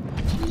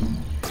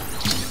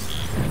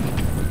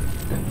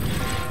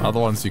 Other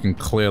ones you can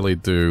clearly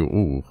do...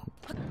 Ooh.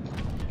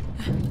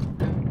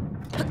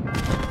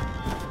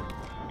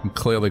 You can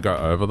clearly go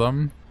over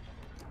them.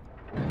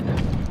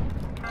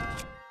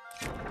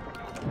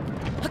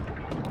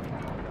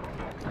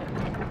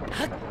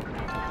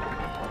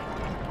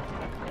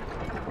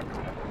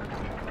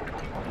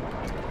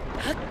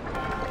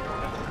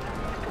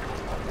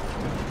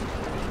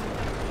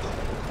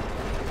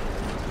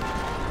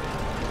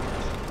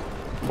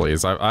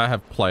 Please, I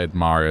have played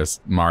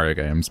Mario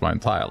games my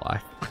entire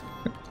life.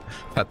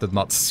 That did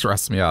not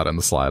stress me out in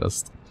the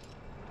slightest.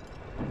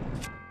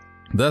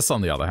 This,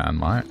 on the other hand,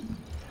 might.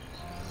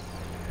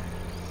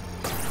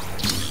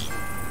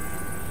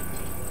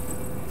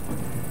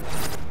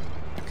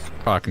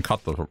 Oh, I can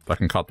cut the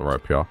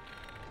rope here.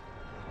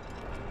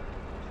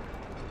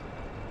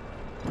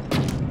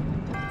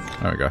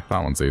 There we go.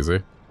 That one's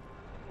easy.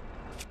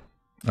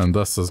 And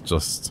this is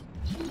just...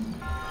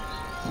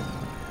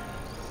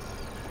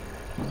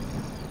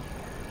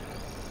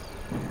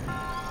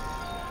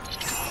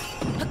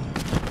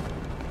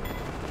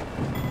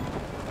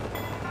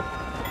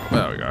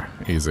 There we go.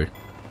 Easy.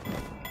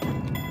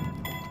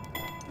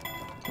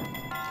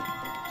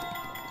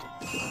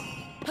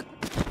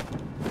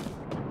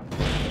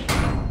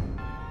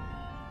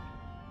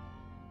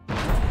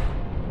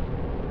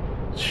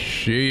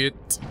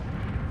 Shit.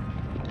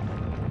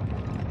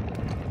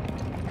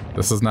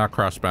 This is now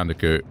Crash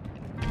Bandicoot.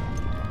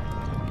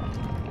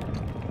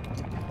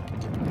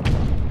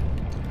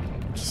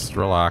 Just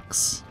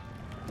relax.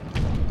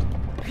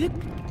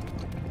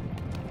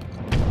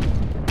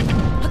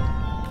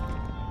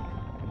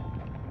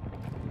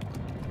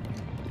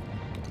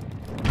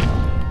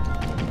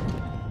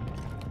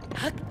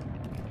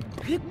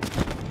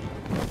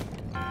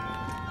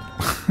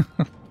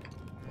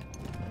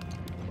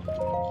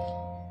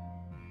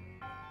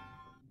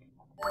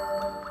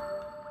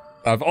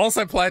 I've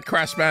also played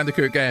Crash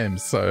Bandicoot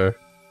games, so...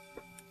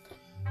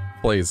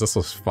 Please, this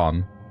was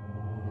fun.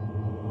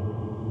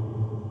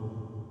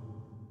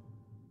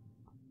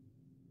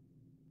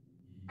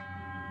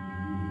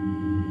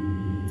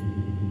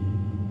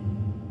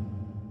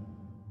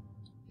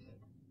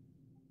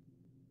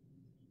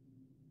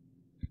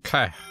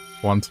 Okay,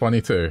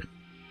 122.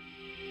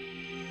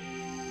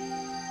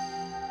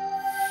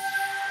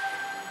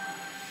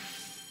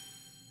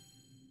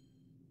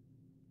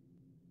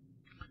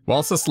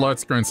 Whilst this load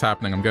screen's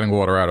happening, I'm getting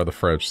water out of the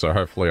fridge, so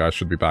hopefully I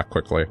should be back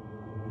quickly.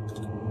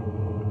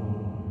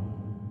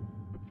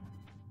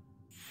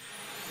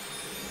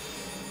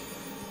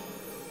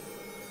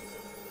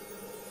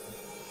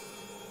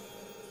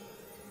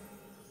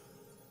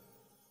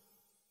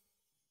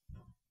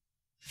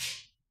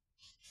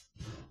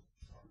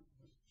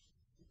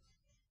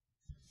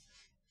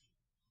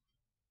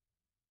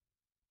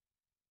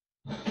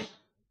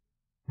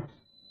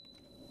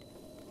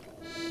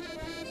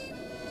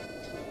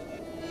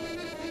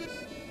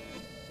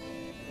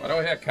 What do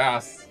we hear,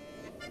 Cass?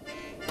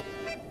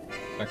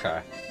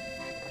 Okay.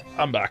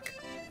 I'm back.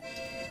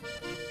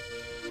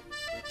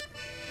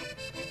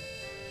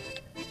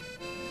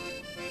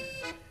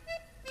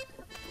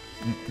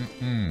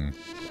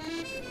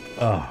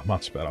 Oh,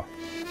 much better.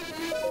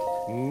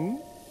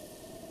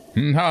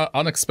 How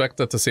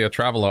unexpected to see a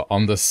traveler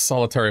on this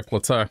solitary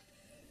plateau.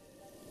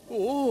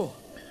 Oh.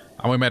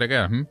 And we met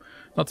again,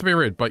 Not to be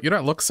rude, but you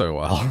don't look so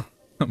well.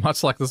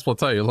 Much like this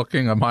plateau, you're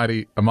looking a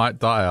mite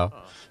dire.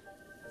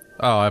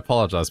 Oh, I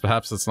apologize.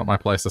 Perhaps it's not my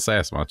place to say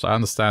as much. I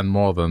understand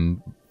more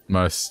than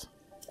most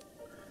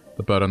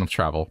the burden of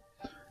travel.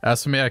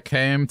 As for me, I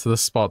came to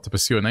this spot to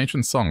pursue an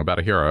ancient song about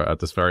a hero at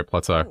this very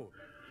plateau.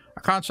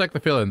 I can't shake the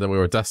feeling that we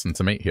were destined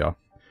to meet here.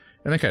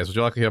 In any case, would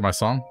you like to hear my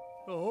song?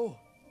 Oh.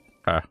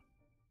 Okay.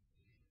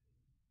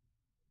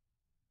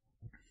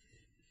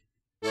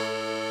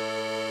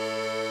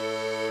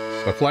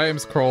 The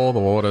flames crawl, the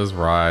waters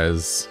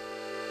rise.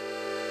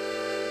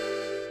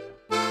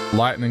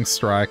 Lightning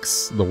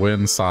strikes, the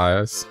wind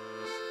sighs.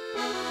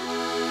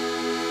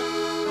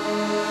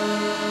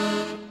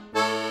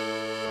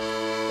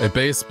 A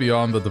base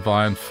beyond the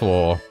divine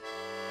floor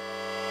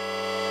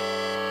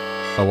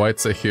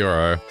awaits a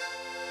hero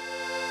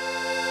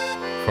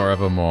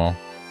forevermore.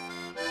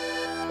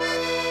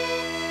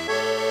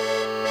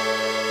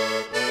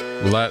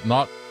 Let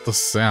not the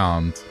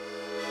sound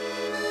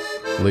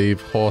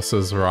leave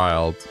horses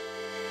riled.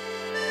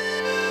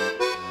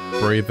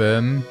 Breathe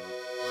in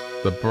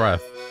the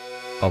breath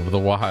of the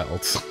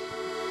wild.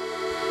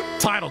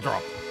 Title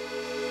drop.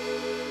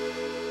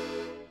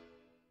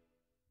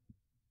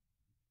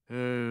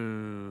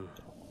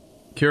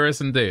 Curious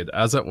indeed.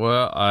 As it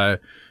were, I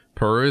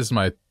perused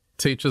my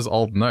teacher's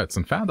old notes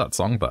and found that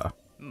song there.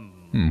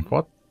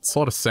 What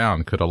sort of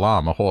sound could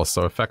alarm a horse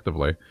so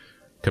effectively?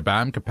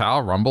 Kabam,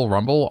 kapow, rumble,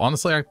 rumble?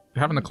 Honestly, I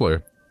haven't a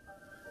clue.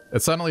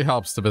 It certainly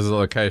helps to visit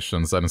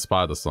locations that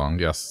inspired the song.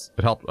 Yes,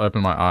 it helped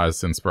open my eyes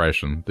to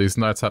inspiration. These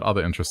notes had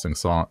other interesting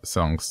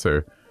songs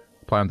too.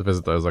 Plan to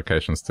visit those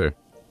locations too.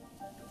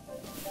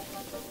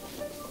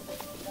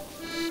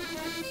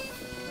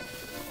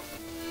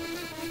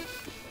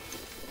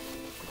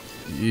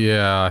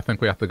 Yeah, I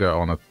think we have to go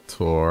on a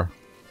tour.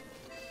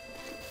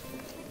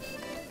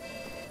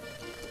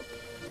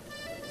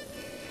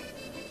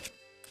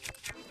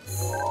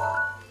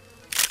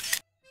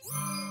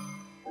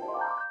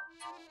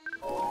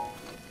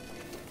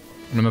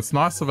 I mean, it's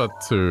nice of it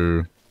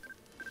to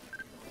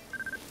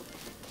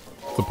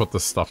put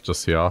this stuff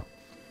just here.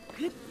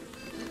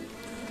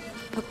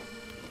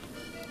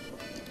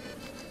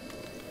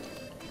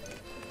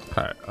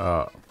 Okay,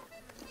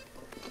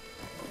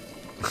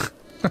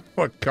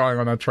 We're going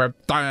on a trip.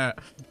 Dang it!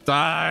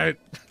 Dang!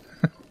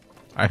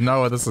 I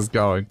know where this is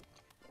going.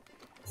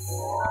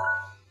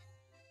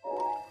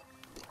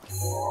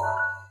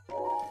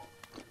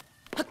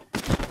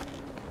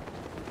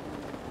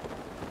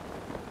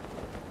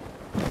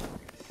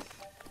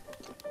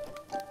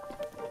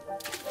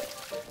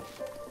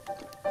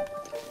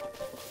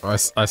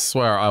 I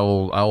swear I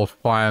will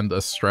find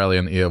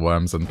Australian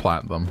earworms and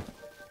plant them.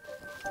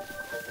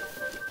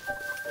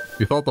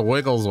 You thought the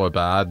Wiggles were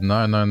bad?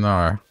 No, no,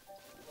 no.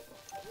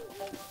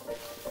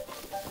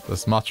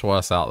 There's much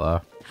worse out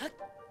there.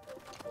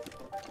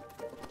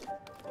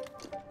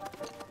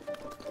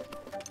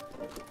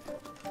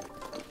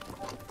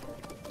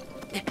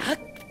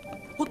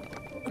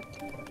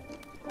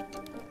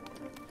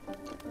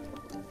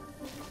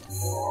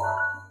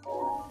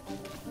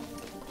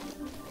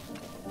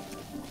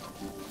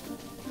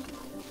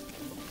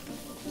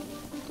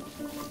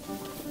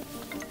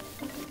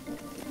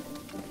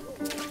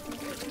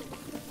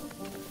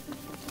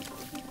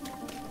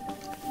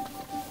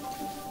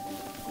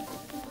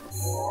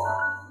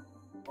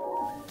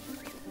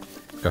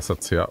 Guess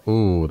it's here.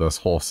 Ooh, there's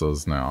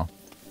horses now.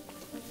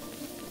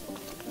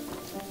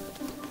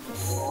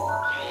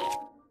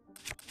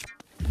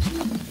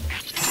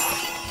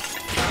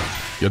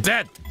 You're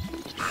dead!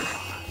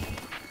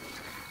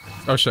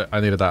 Oh shit, I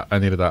needed that. I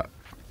needed that.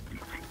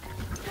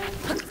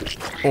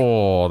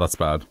 Oh, that's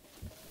bad.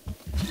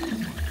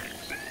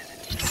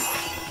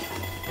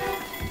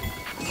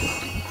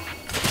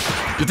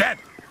 You're dead!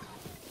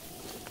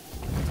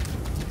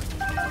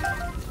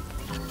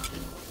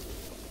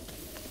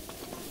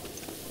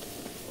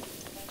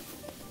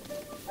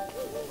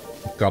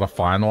 Gotta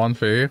find one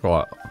for you?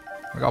 What?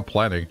 I got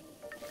plenty.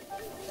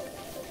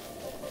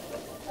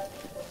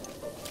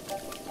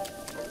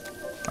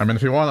 I mean,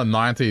 if you want a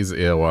 90s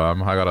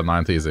earworm, I got a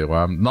 90s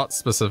earworm. Not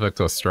specific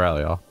to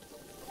Australia.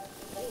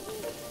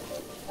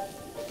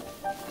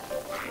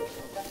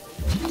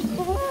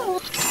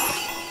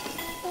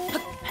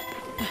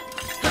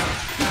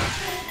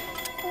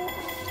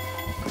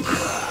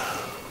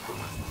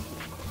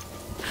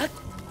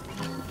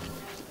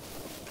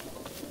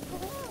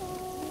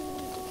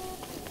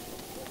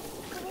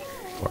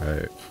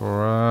 Wait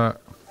for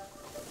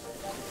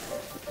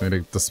it. Need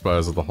to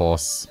dispose of the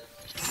horse.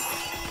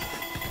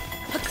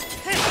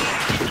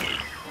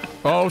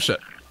 Oh shit.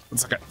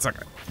 It's okay, it's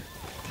okay.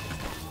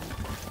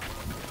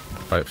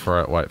 Wait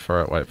for it, wait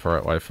for it, wait for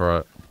it, wait for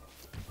it.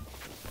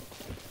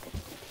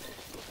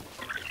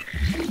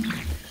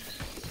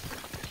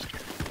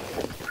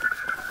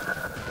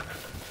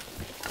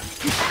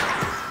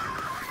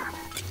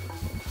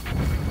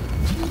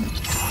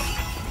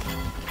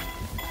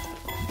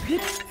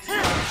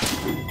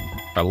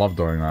 I love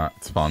doing that,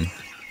 it's fun.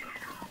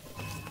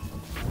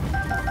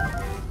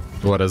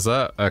 What is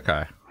it?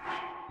 Okay.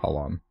 Hold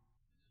on.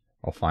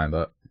 I'll find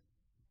it.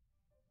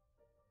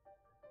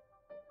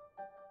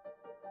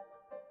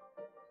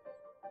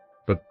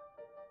 But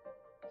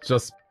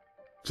just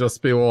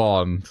be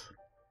warned.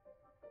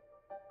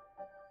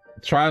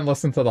 Try and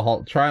listen to the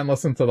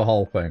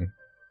whole thing.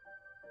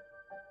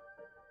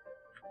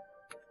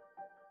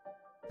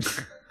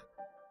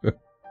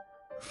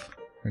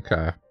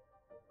 Okay.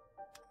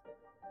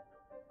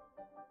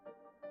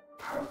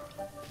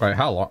 Wait,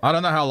 how long? I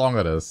don't know how long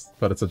it is,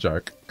 but it's a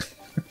joke.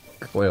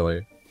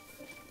 Clearly.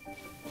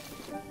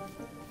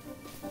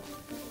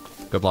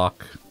 Good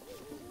luck.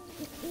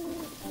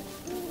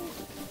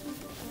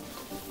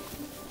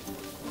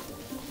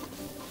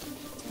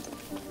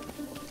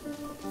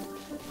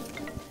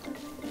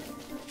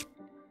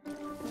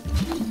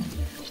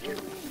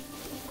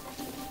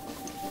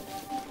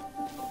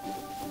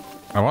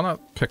 I want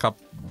to pick up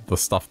the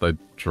stuff they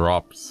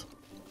dropped.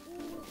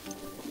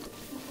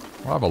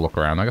 I'll have a look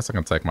around. I guess I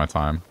can take my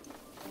time.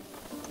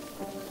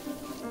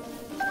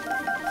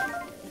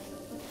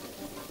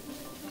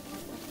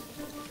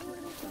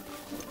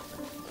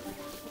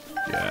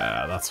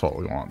 Yeah, that's what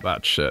we want.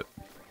 That shit.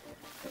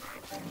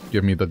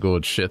 Give me the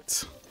good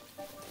shit.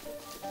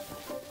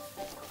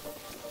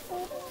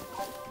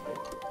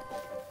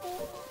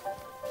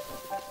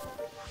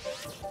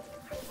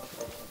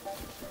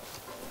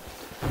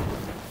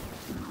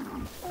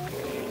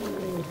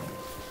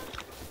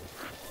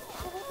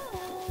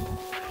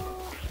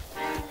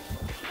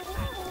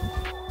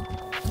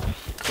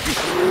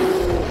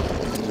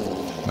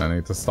 I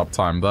need to stop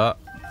time that.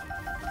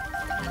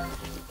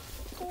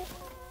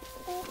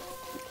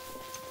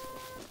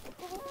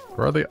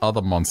 Where are the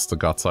other monster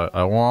guts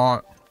I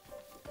want?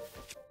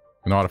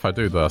 You know what, if I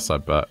do this, I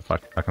bet if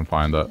I can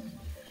find it.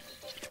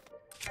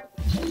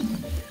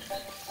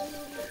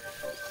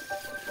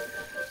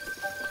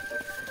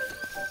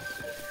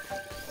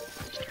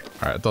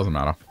 Alright, it doesn't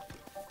matter.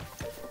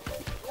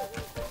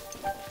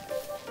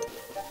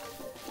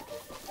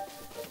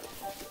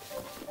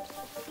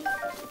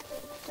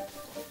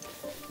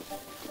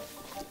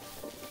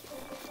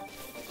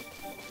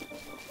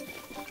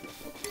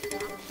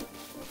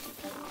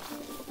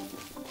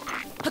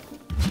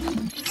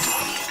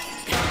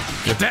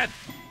 You're dead!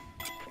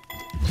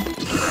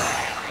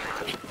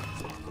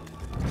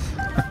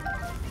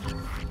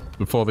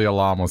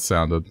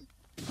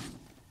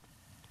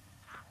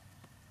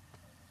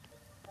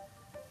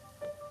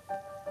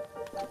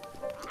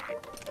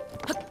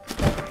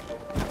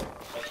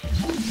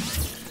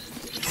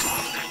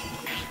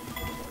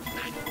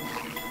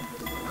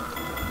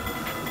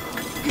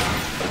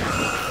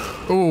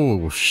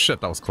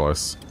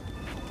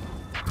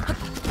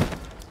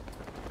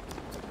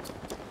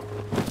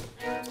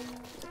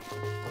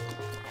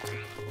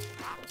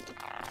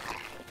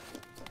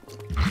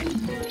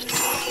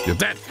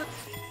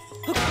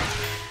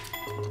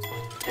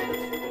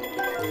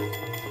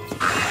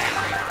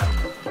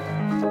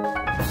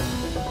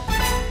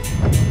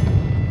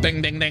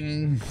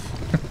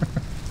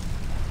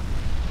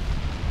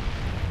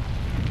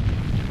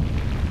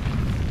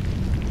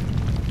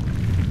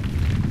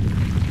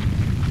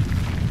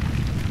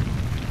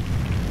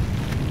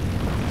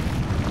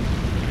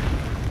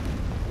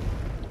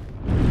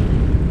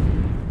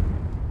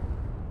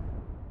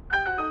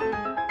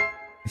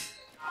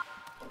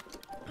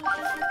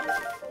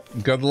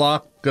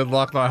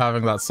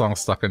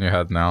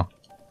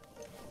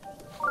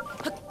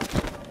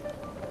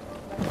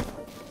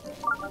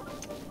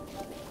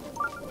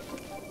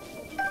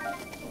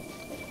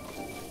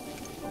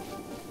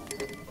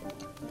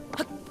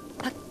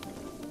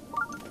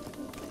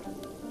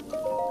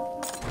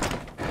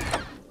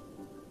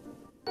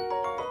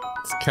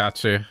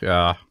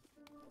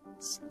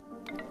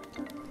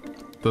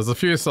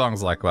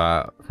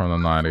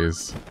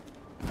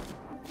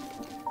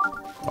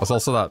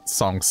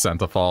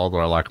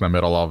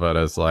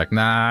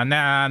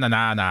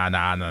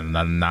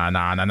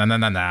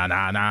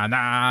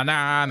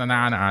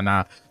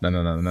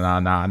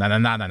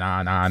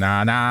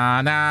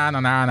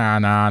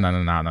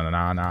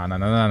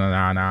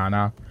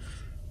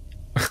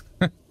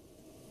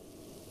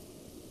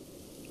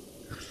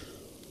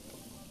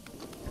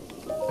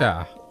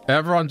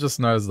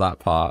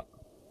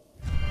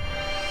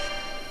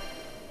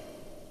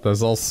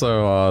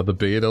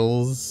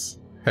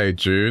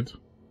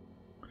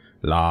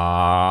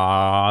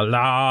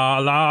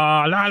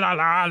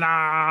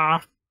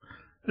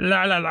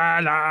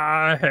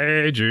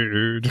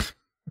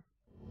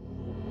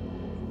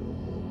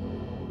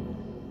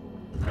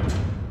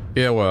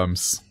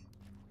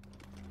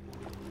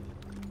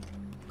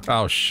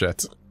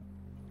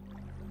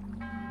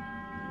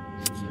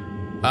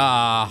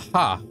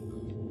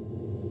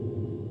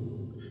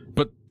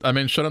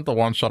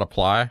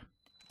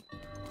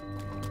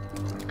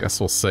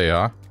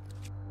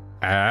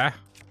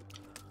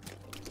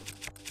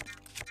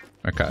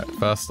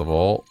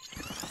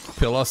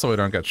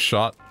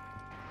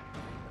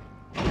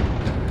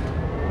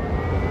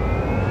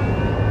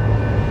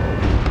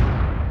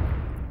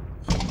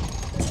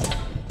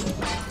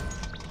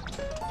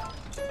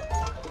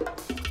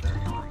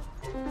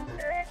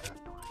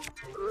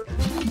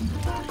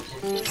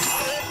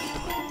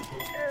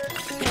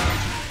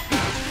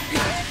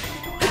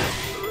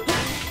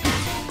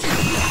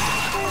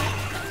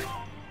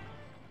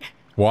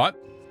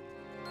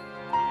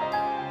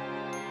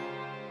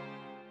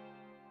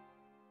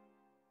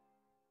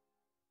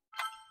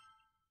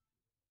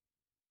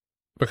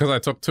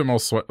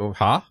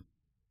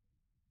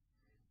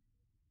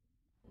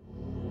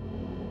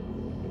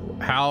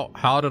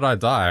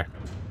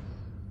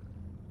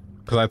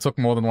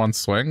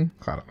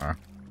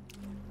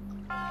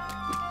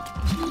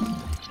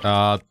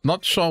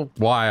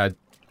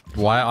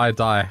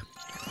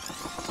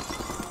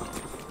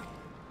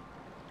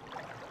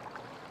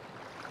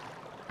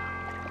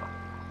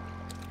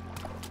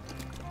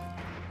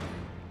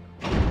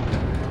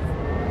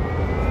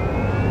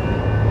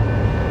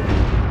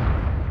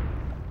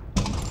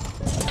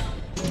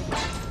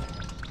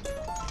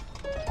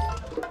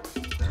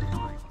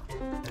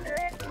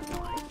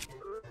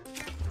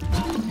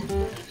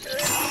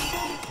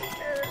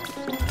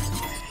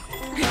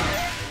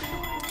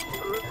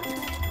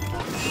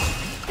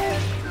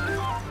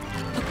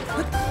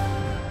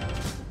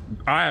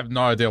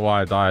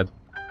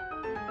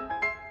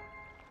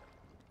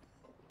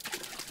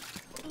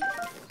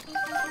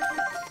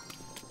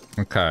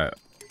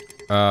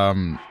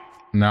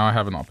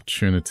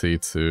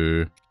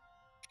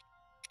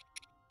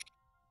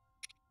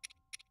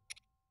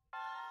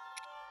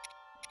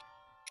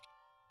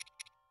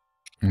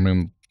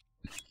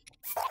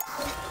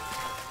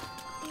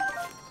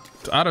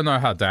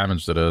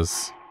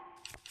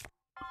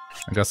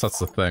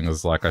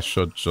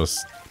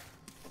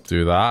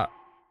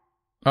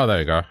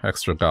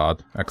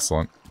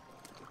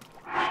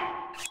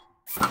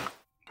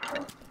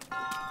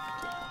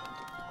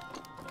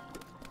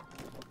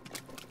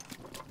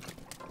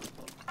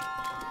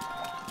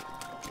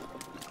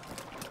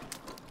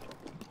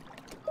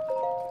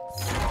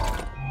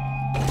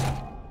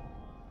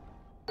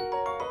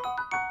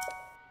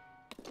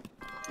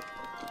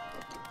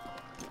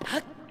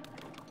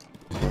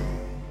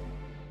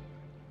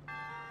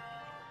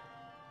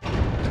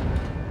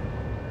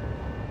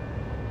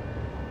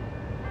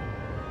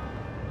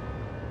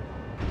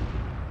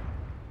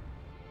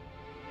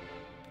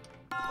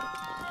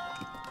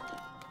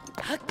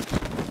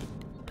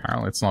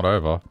 Apparently it's not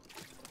over.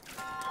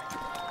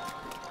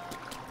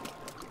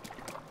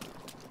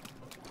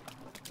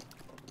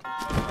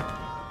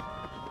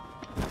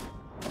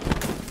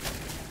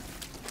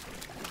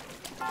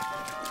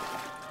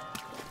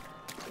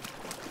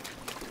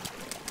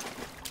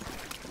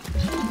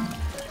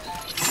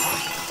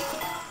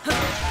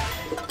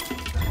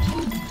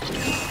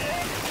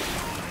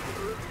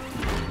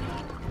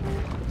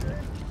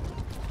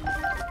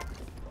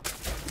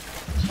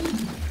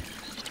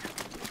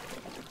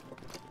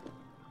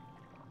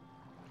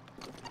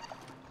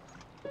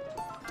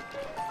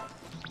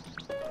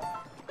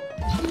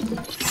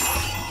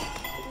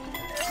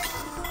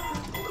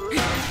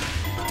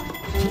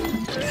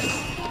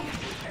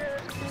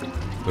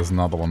 There's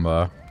another one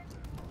there.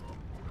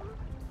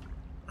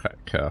 Okay,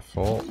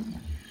 careful.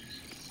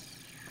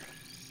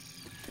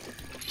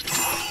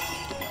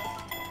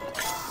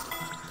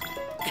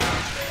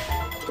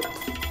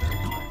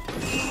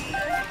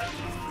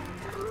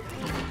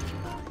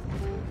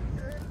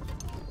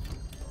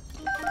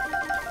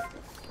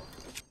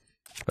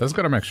 I just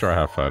gotta make sure I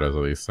have photos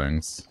of these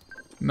things.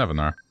 Never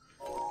know.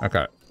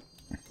 Okay.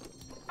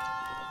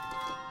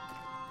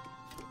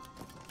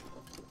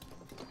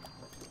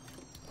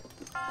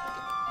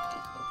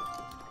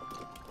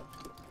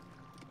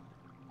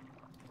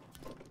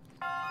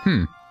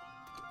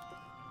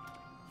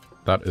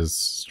 That is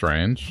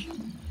strange.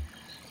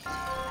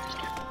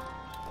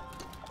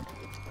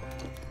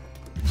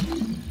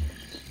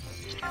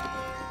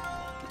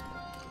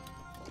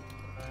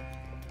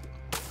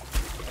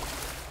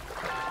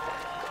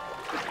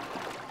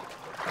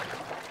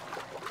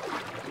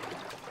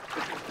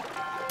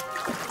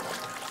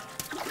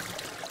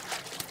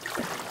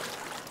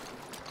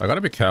 I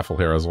gotta be careful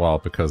here as well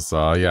because,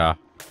 yeah,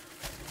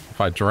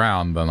 if I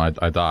drown, then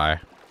I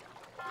die.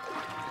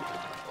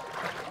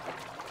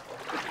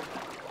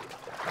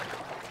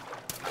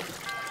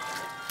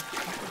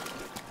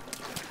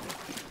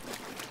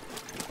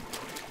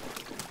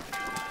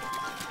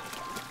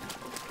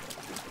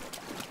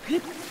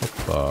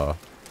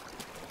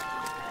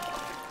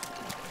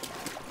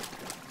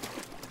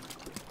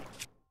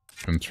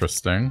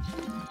 Interesting.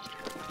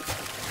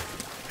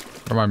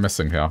 What am I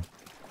missing here?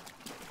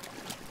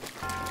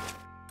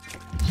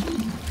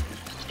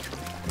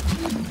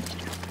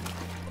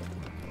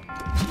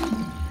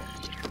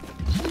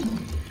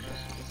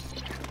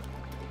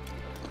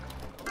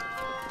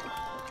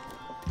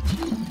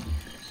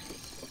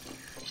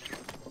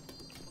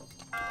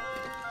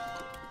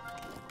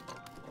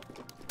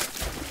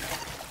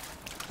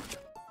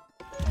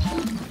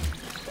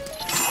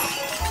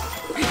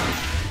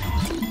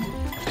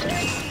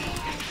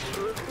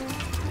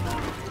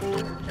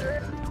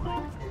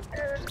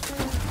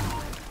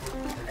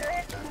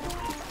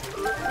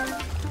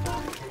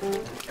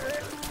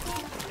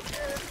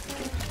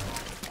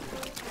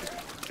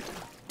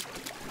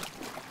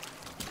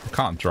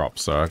 Can't drop,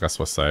 so I guess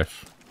we're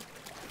safe.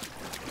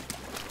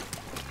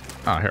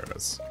 Ah, here it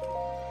is.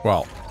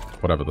 Well,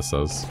 whatever this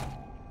is.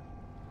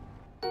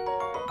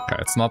 Okay,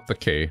 it's not the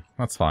key.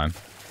 That's fine.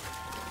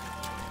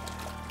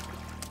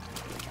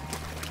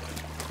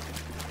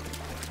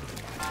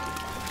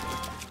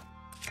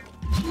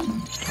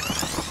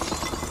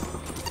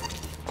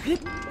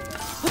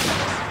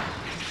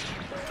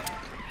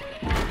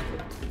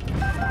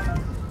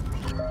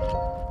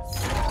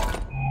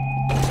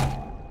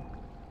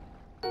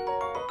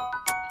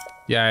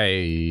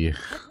 Yay.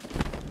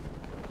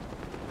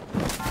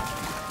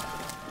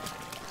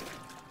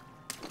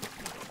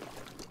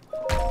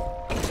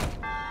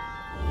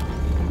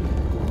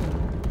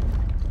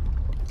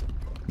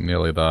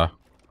 Nearly there.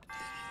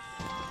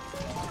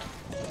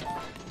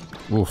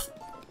 Oof.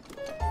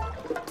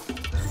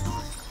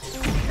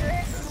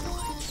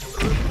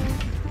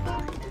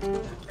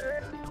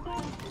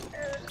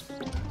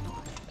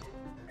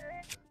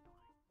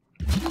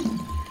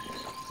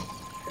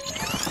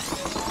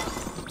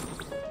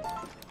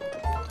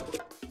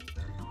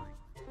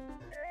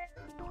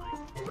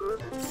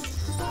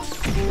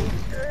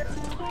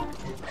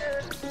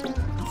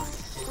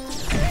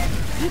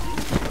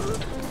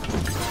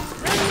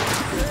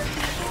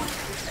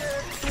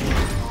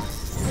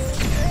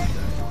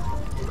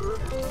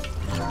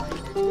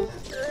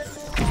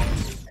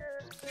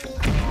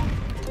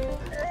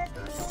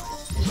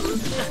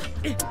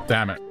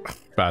 Damn it.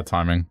 Bad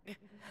timing.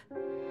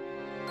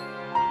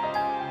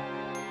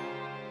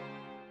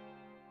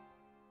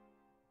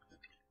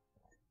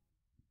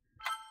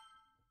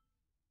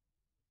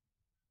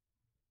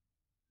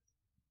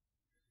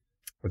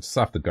 I just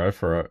have to go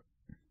for it.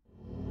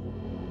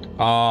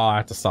 Oh, I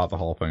have to start the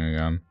whole thing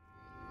again.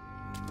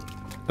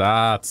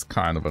 That's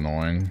kind of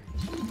annoying.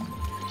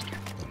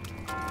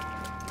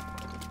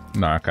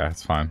 No, okay,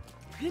 it's fine.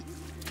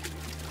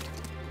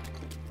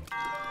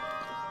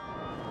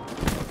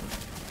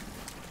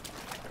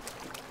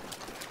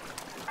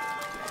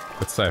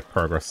 It's safe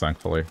progress,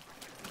 thankfully.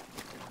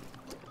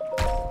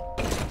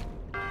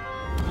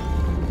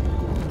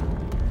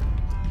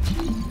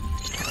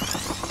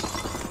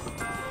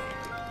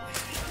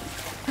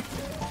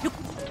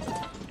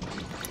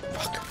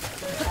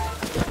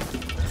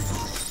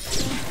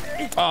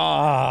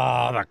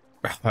 Oh,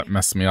 that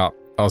messed me up.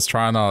 I was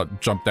trying to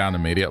jump down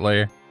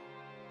immediately,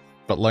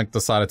 but Link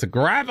decided to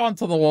grab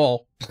onto the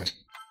wall.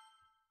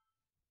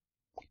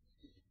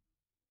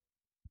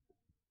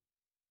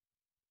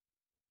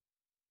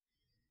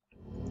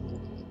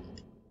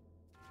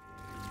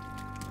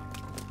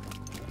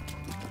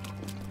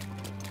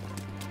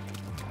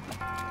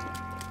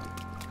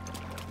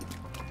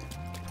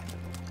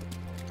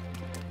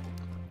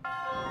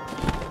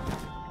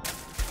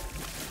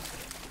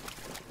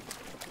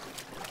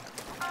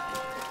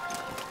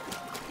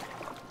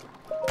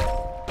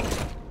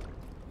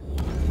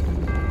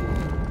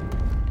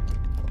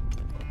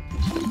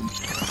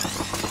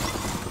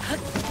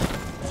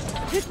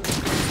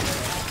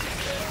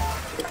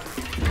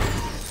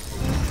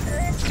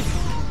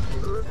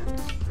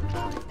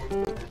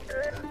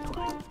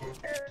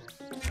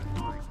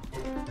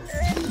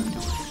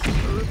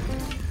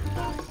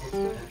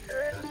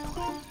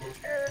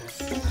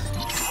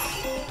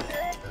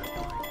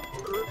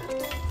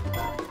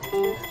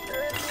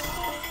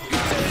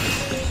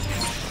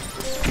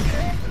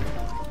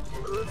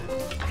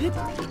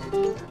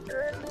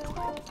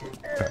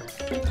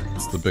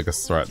 It's the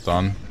biggest threat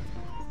done.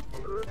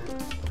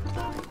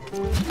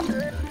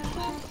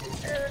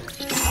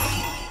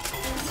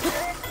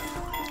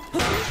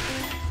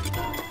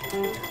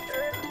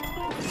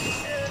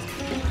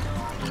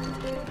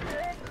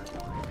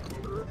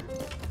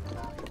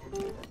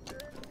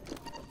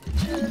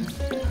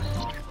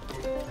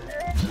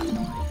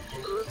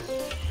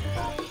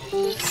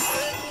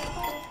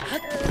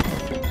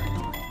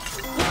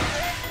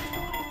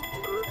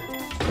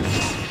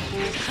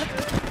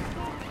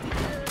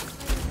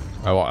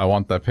 I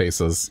want their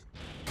paces.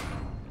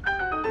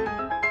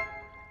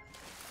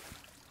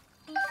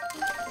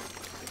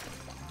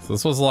 So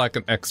this was like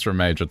an extra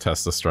major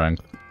test of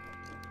strength.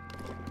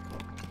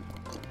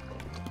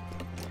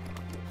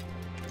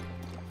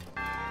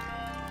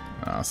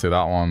 See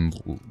that one,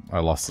 I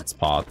lost its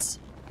parts.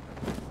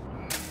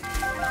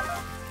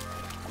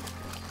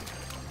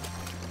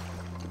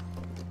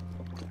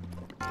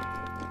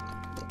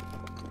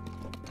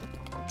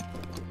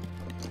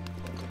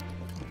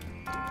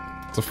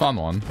 It's a fun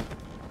one.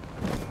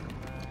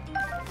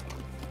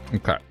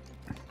 Okay.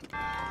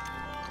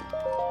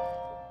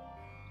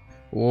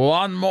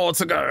 One more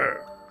to go.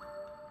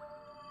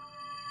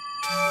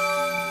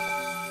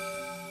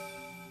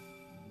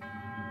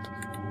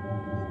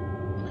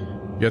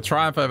 Your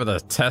triumph over the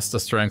test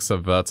of strength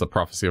subverts a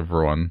prophecy of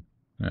ruin.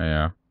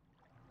 Yeah.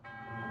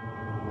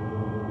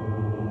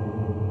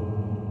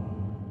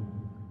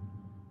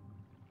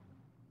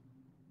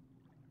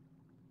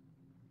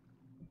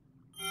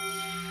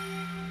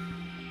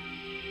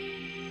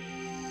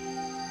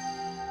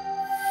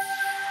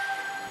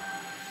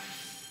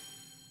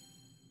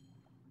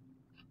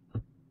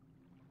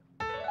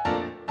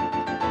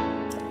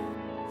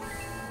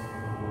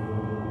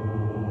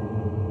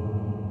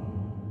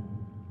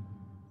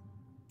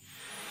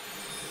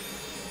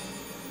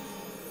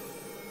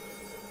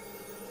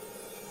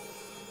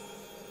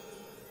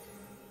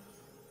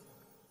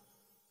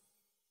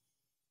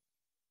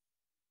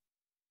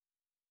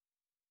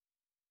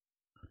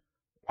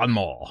 One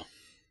more.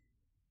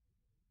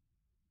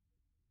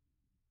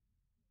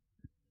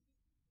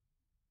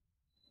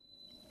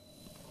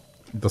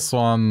 This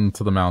one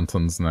to the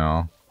mountains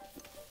now.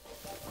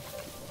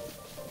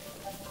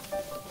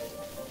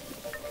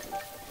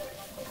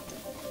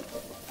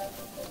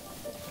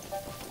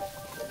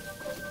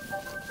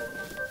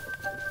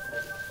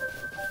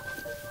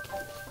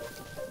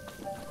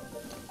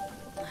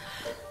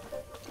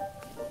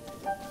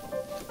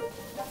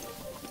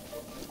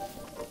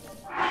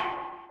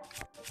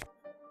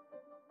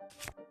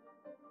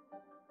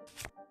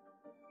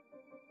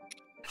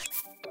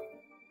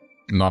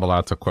 Not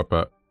allowed to equip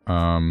it.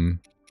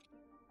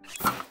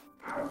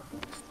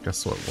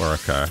 Guess what? We're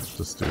okay.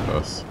 Just do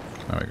this.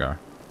 There we go.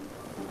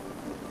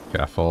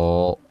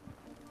 Careful.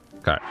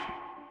 Okay.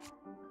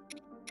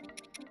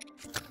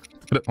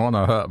 Didn't want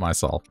to hurt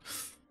myself.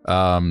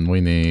 We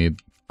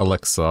need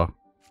elixir.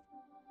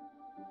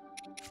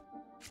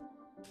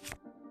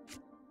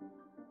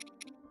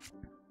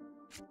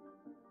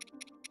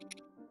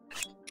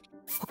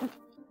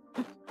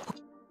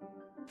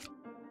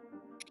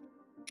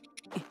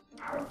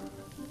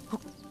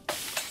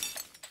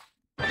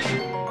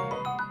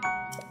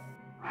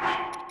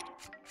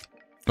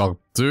 I'll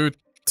do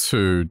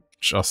 2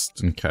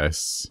 just in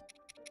case.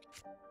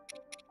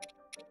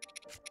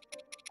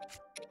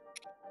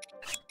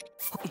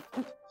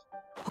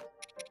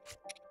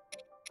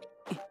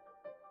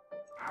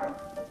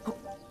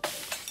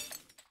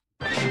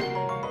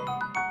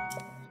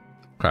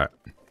 Okay.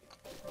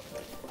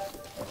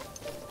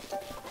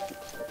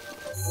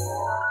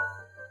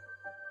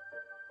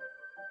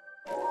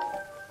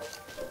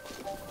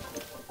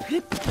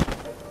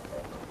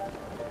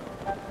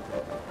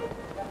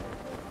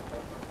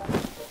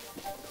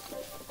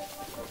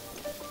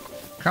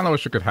 Kinda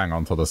wish you could hang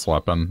on to this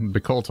weapon. It'd be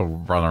cool to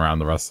run around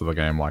the rest of the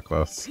game like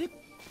this.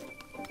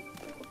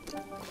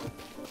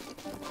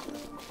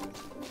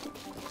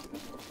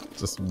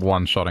 Just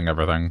one-shotting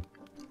everything.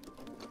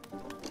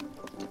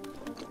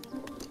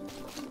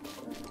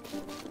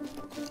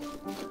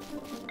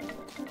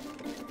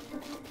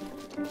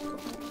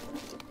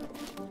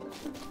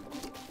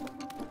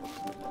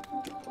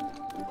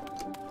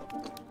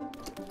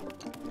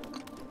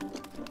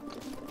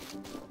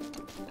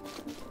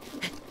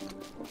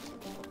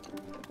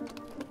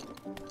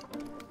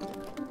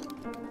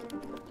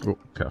 Oh,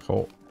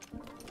 careful.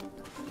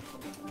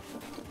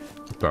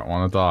 Don't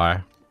want to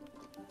die.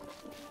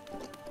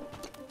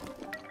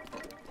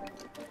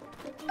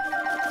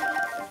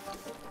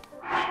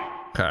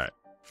 Okay.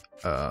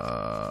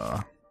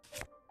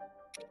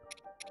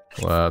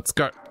 Let's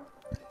go.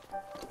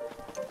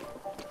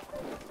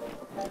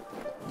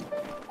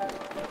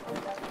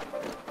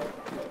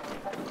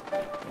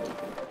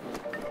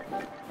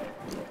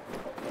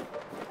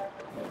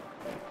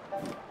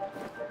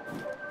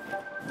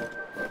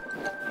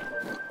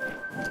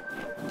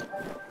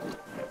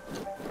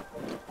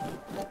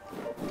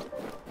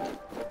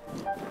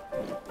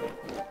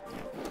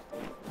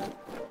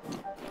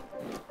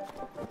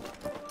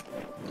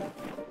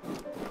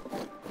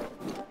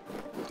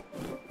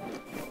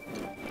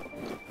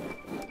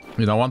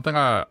 You know, one thing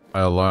I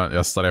learned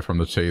yesterday from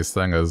the cheese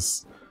thing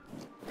is,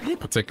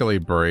 particularly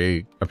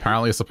brie,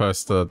 apparently you're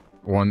supposed to,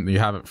 when you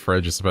have it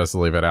fridge, you're supposed to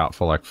leave it out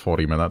for like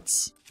 40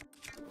 minutes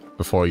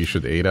before you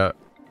should eat it,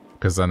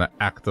 because then it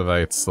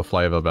activates the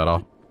flavor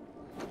better.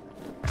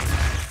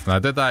 And I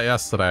did that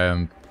yesterday,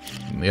 and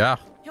yeah,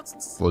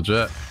 it's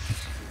legit.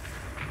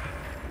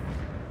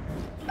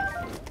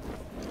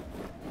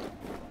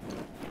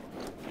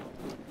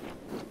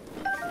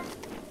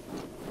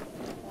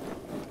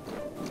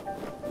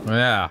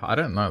 Yeah, I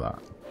didn't know that,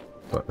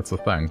 but it's a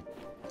thing.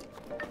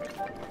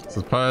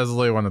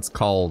 Supposedly when it's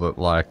cold, it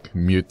like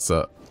mutes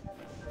it.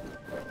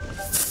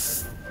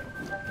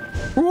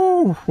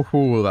 Ooh,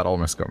 that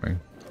almost got me.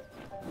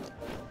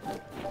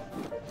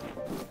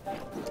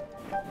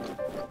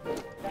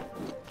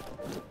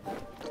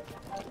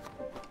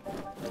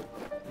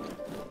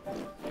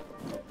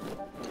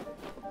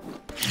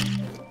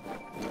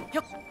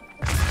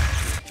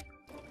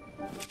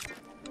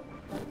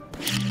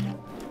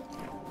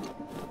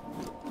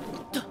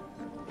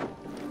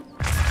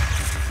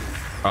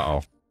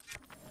 Uh-oh.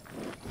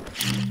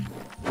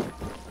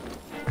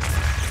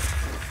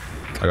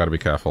 I gotta be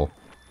careful.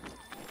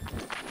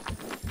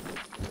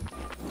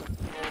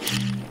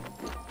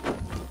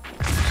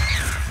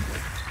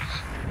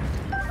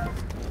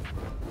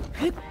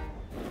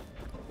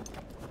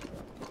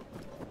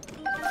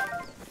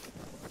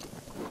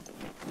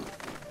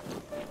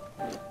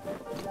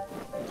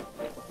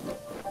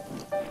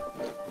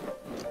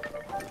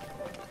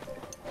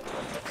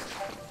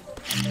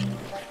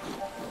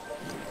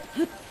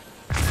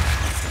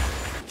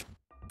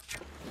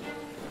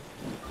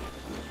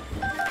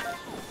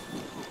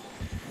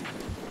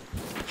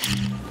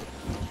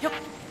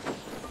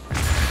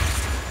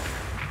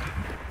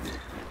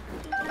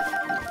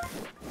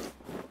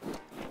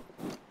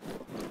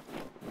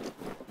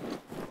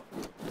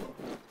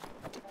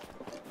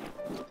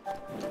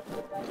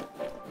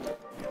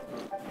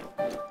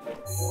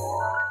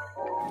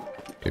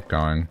 Keep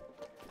going.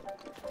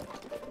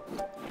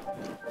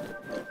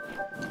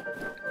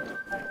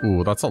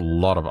 Ooh, that's a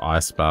lot of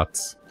ice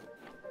bats.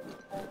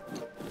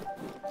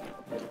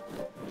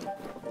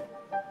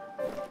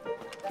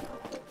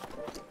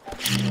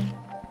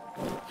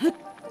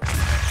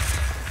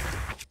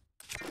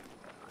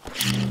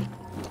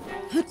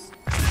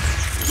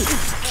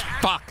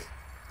 Fuck!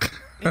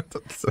 I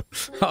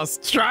was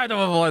trying to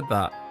avoid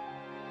that.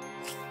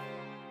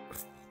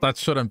 That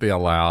shouldn't be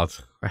allowed.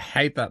 I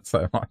hate that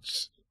so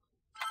much.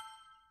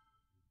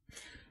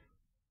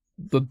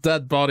 The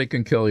dead body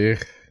can kill you.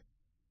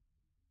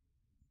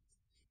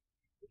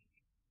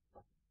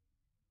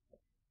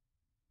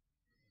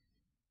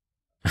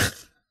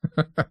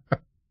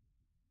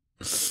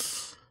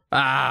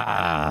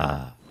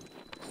 Ah.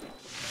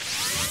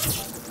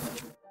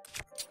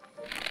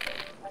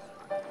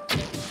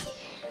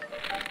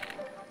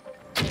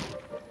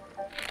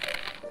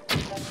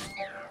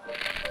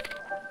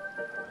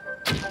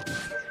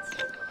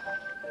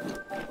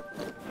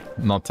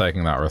 Not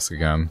taking that risk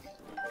again.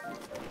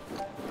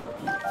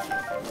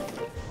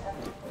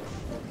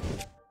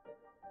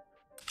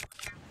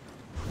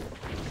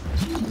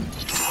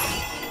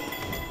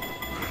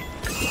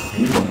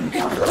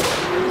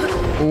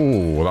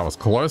 Ooh, that was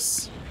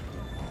close.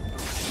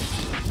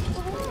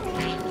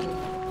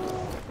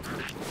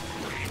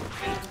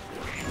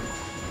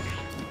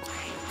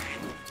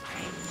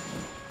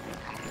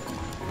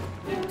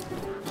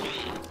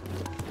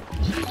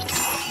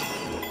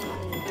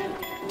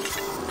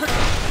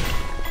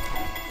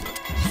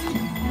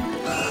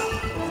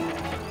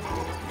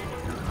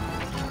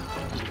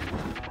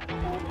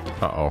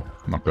 Uh-oh,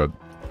 not good.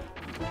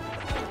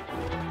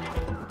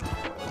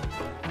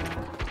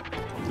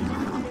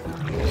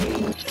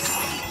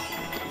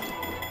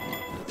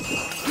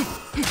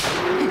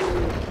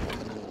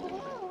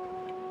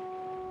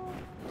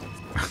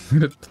 I'm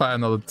gonna try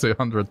another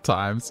 200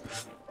 times.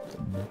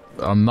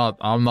 I'm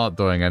not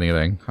doing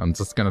anything. I'm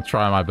just gonna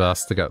try my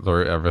best to get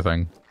through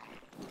everything.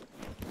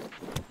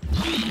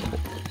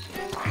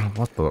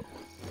 What the?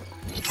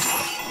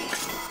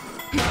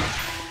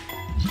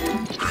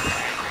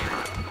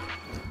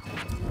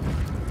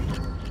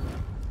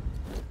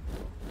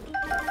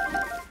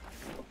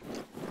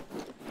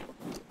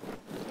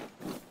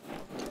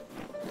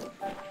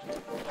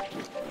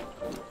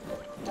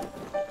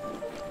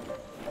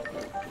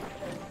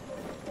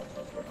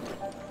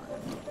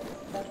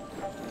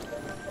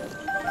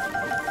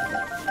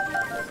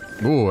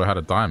 Ooh, I had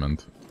a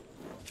diamond.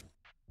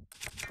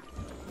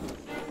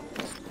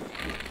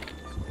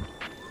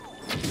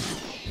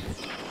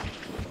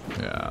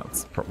 Yeah,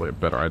 it's probably a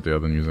better idea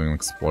than using an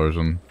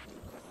explosion.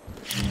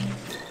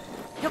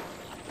 Yep.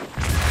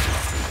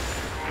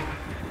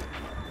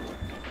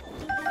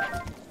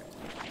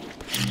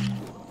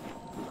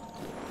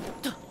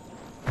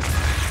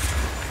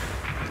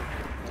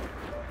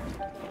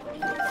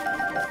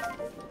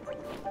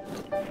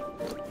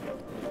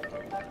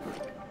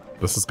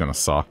 This is gonna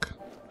suck.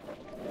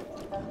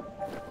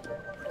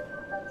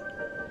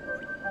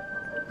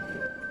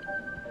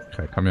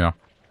 Okay, come here.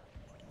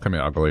 Come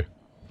here, ugly.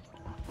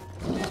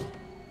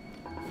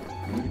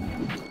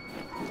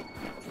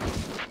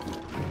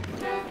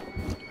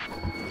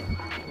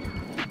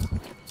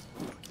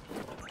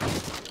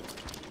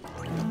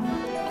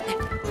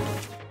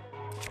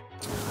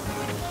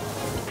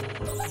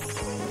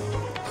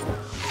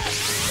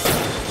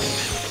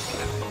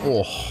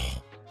 Oh.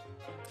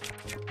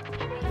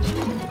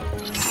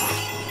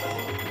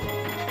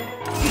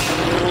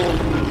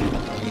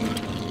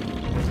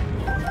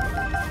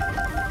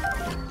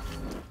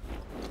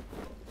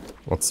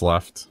 What's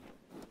left?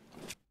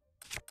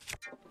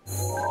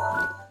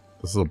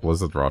 This is a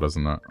blizzard rod,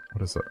 isn't it?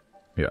 What is it?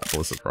 Yeah,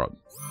 blizzard rod.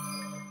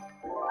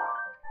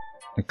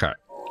 Okay.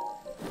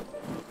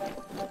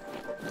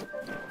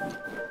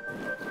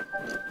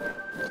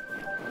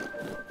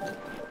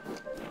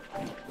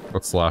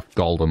 What's left?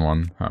 Golden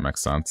one. That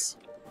makes sense.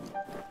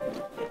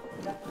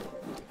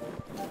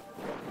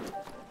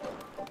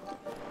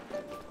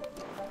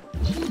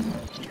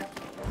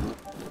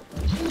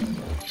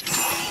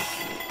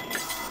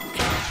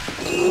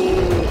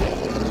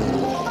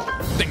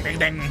 Ding, ding,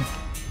 ding.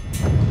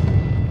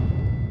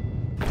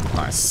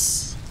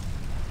 Nice.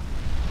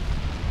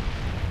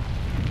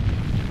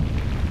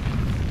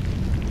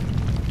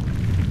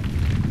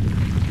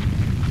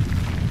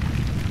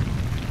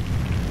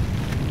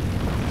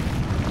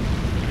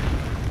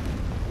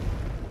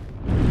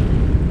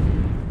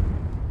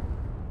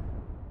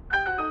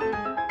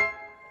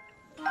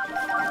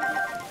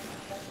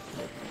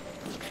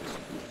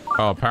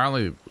 Oh,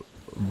 apparently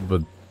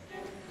the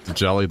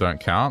jelly don't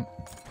count.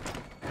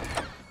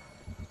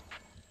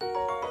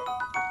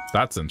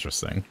 That's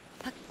interesting.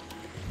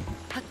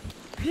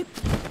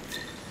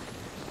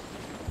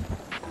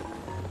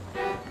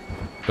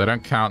 They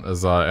don't count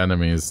as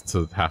enemies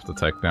to have to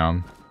take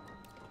down.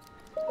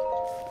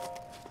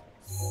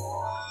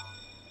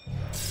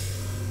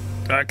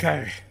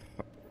 Okay.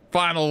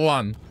 Final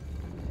one.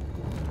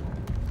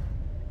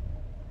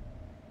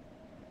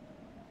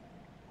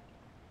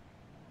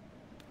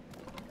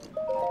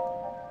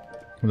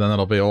 And then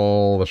it'll be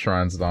all the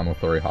shrines done with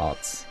 3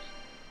 hearts.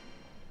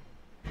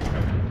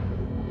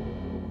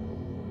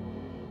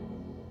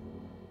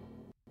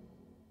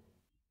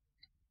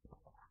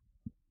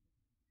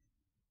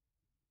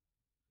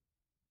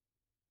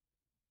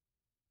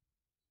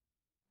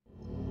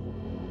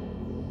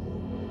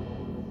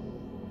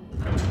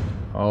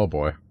 Oh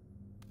boy.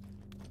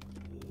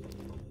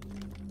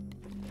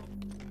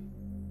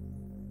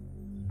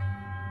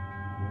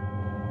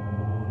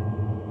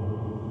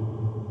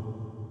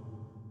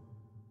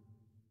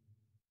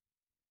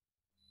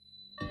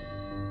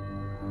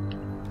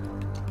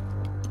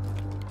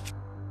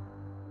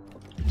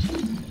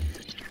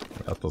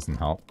 That doesn't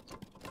help.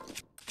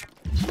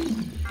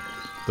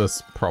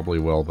 This probably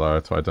will, though,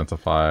 to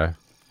identify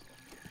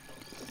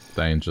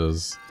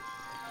dangers.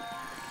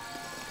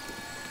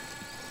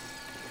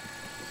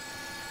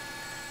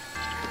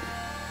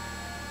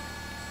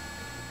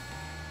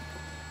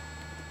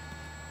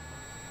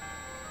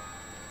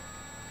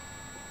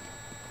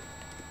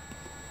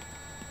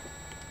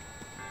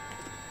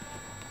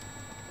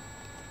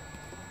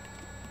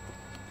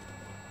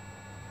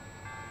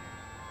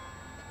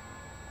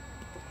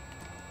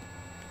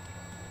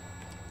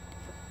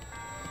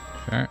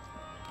 Okay.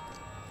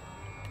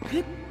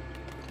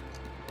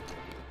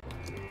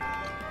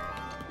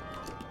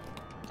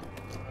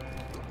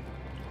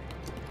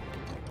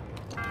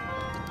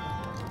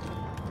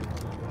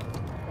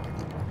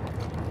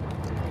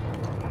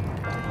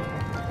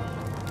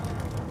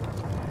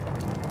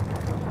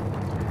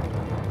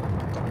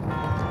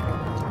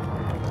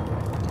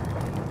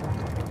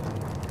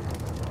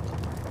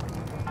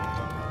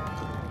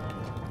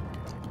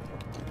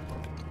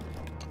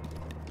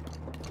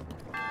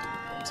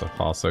 So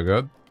far, so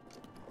good.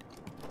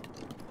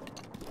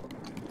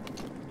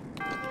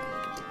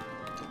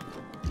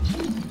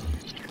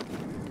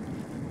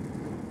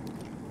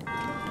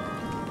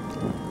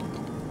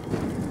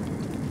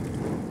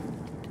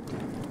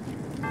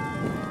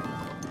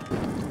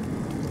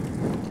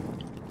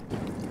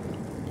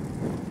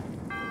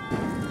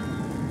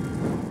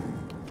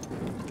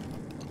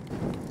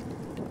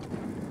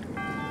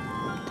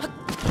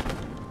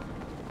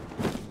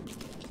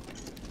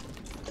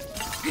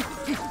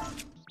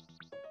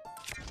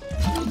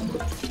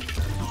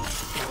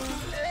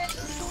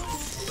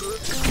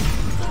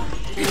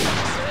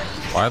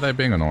 Why are they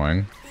being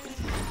annoying?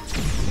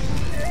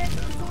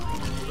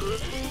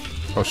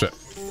 Oh shit.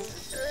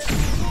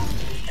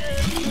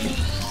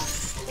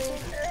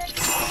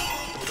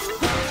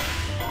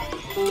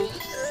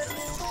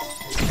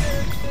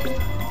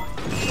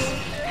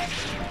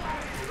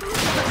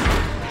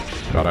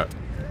 Got it.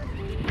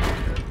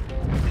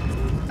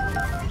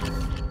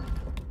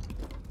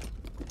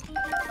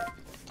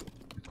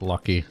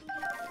 Lucky.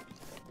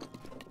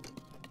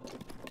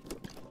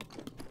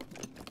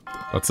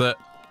 That's it.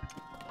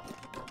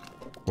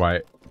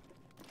 Wait.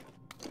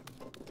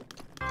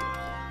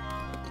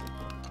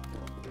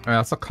 Yeah,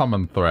 that's a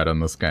common thread in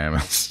this game.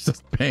 It's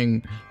just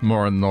being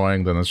more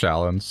annoying than a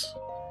challenge.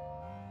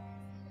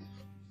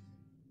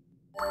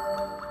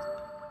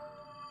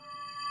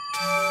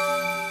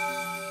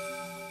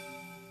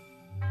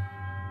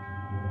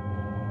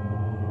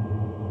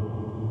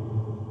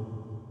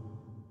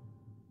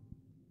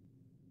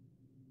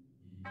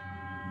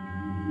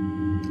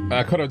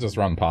 I could have just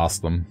run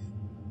past them.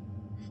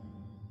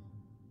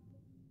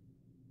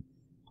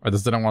 I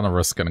just didn't want to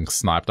risk getting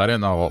sniped. I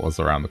didn't know what was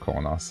around the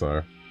corner,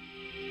 so...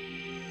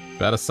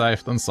 Better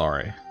safe than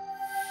sorry.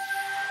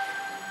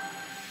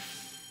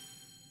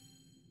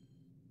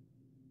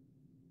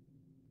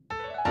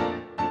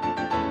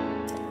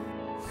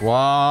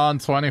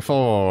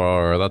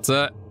 $124. That's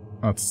it.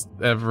 That's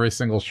every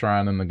single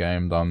shrine in the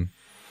game done.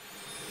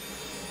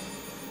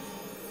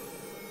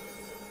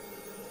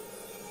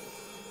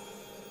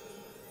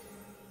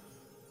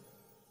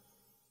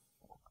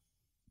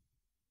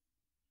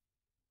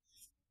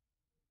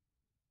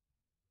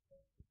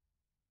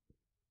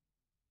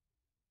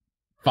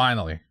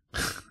 Finally.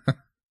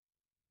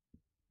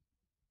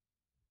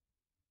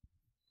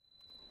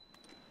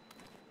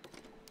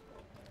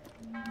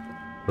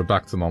 We're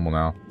back to normal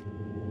now.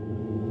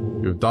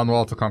 You've done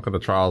well to conquer the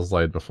trials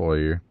laid before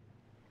you.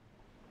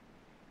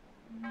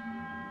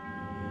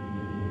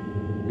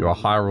 You are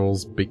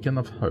Hyrule's beacon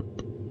of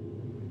hope.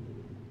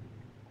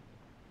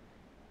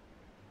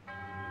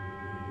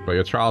 But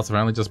your trials have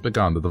only just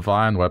begun. The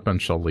divine weapon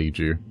shall lead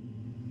you.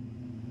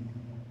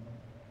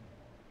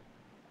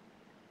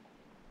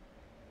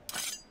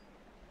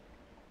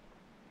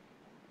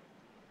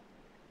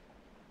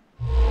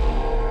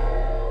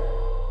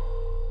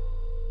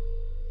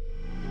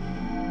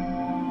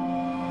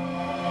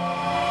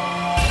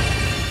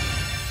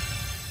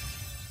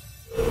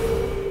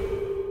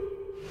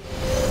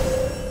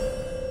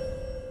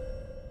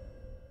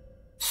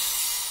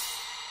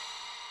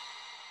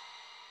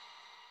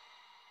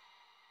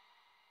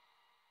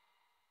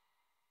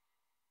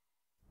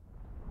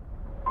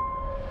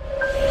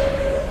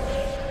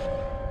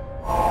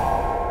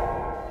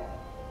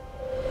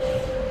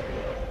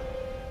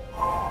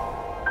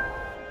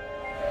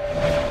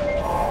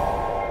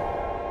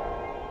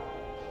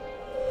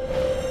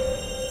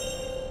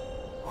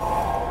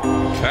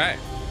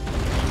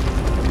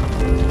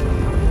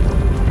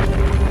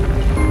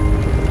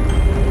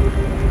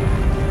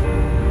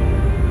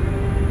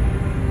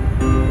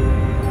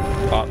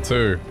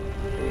 Too.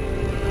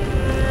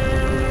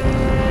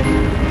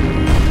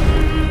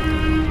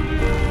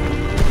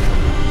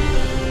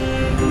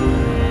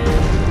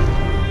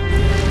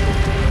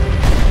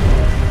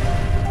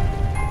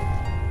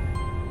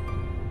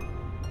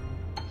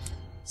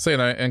 So, you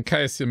know, in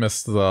case you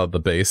missed the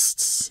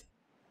beasts,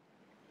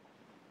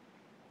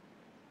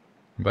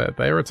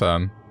 they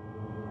return.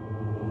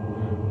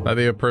 Now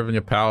that you've proven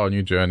your power, a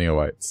new journey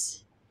awaits.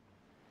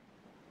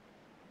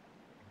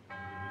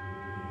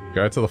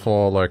 Go to the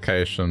 4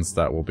 locations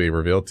that will be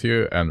revealed to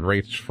you and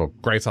reach for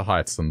greater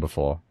heights than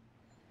before.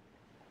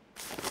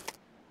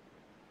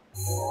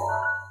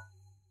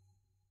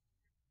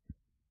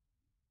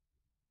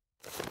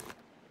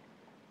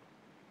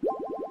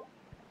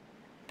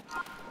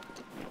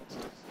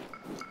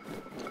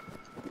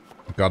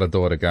 Gotta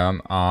do it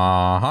again.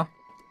 Uh-huh.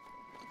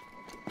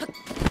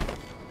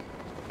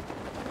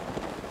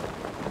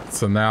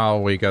 So now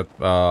we get,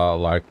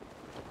 like,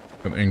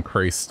 an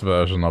increased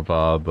version of,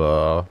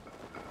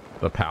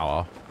 the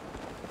power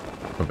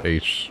of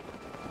each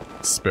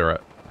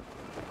spirit.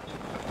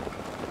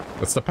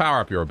 It's to power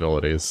up your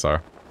abilities, so.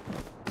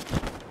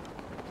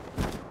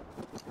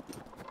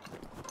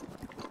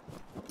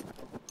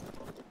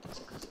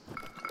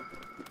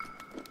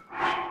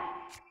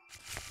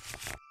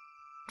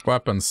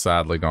 Weapon's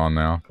sadly gone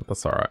now, but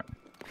that's alright.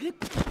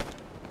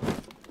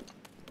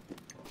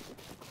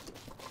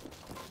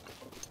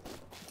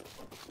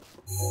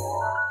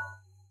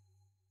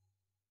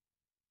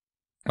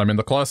 I mean,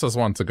 the closest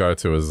one to go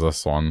to is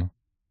this one.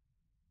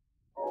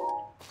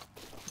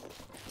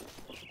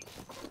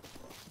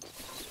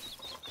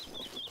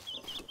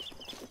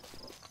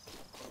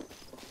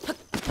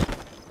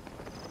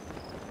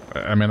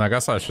 I mean, I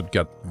guess I should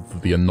get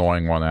the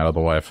annoying one out of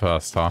the way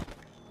first, huh?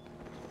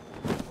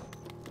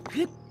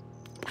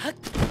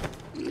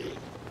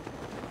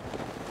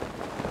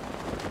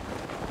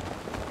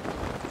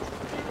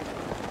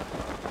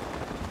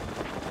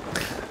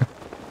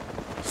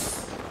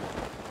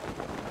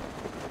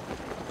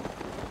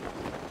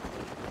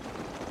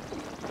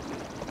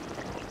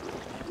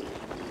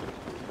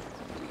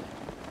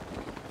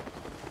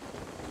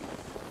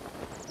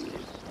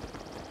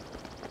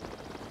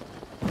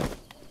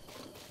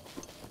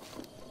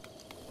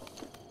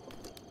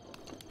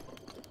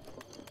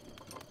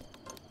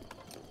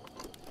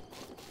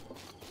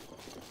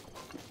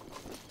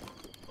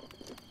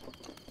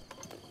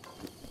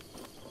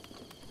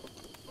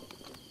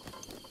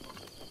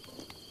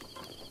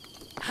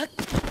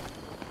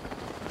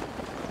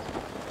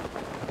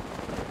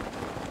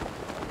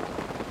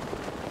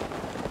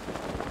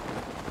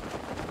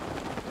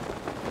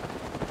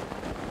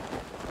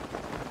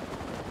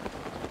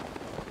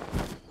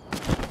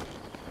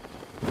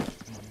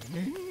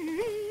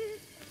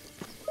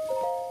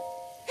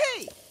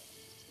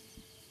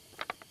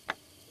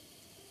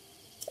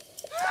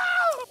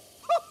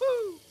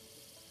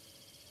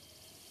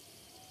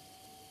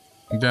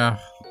 Yeah.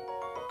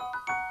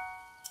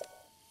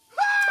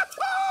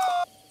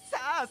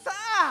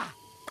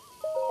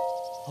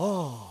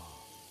 Oh.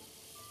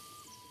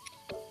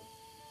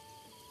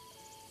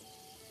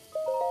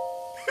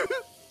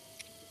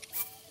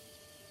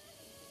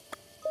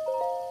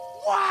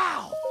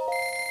 Wow!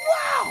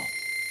 Wow!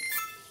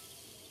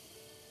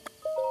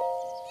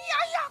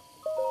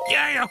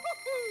 Yeah, yeah.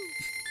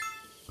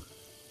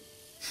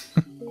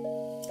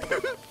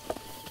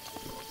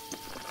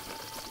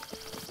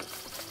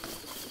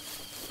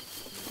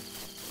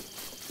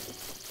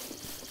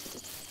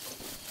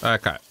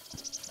 Okay.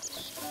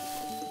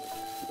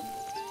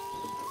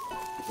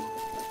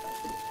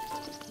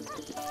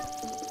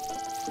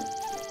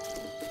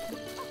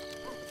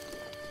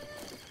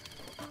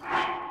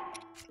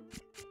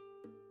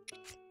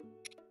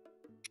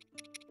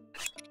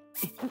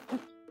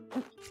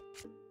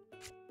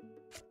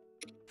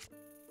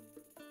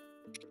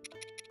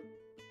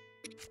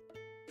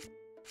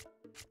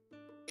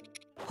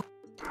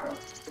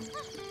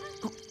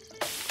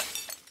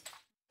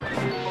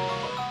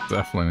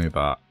 Definitely need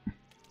that.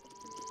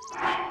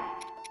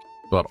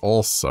 But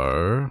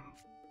also...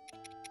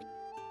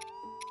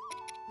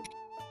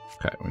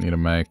 Okay, we need to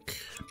make...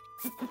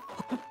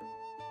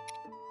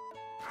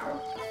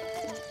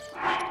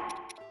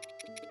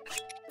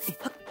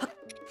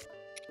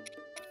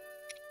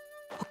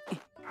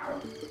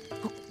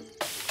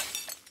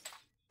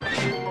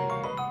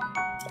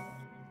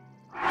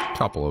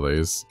 couple of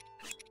these.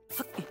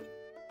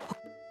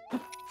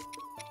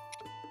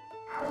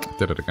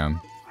 Did it again.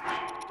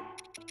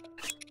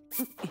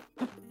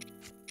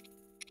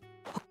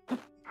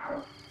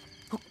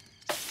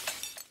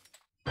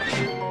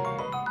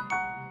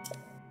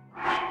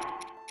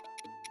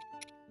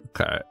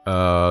 Okay,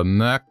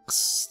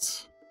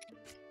 next...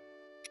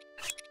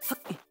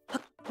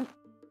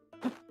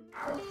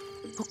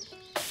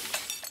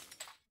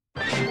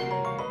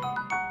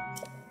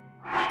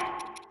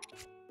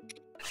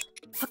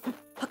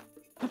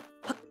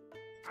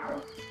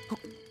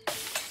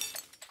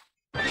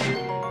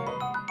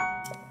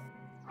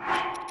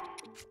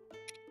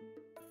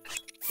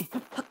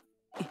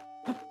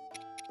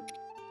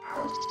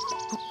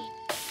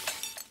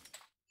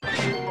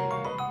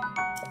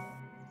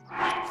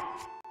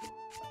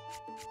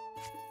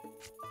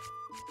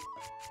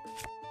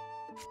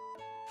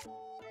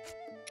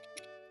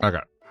 Okay,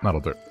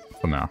 that'll do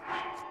for now.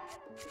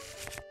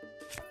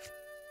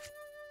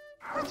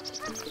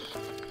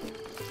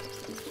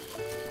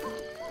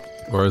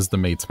 Where is the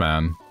meat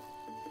man?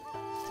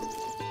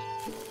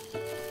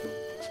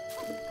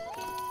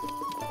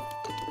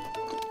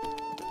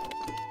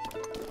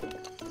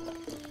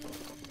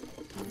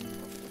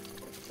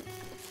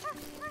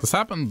 This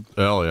happened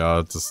earlier,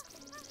 it just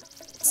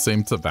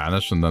seemed to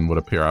vanish and then would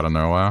appear out of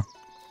nowhere.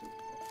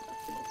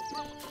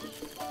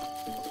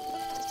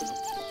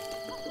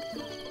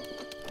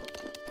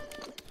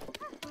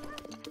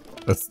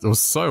 It was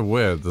so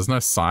weird. There's no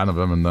sign of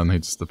him and then he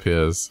just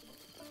appears.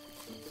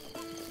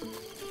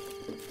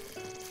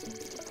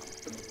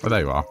 Oh,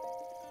 there you are.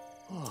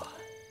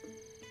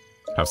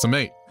 Have some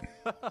meat.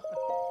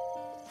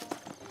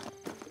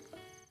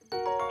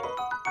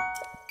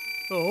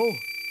 Oh.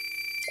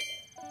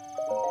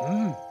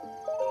 Oh.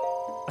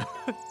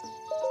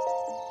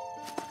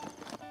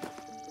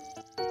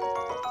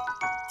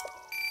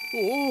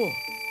 Oh.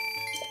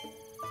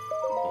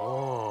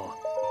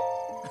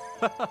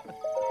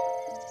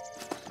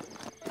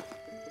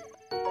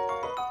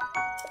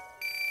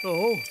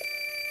 Oh.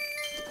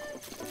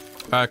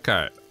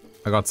 Okay,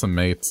 I got some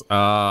meat.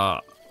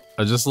 I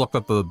just looked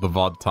at the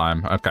VOD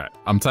time. Okay,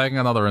 I'm taking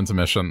another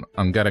intermission.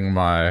 I'm getting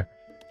my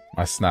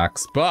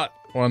snacks, but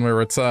when we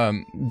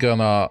return,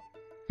 gonna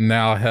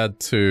now head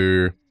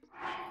to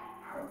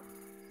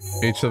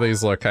each of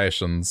these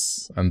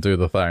locations and do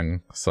the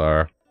thing.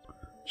 So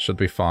should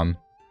be fun.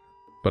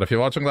 But if you're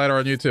watching later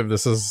on YouTube,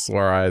 this is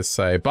where I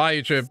say bye,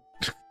 YouTube.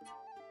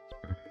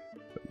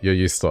 You're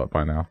used to it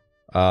by now.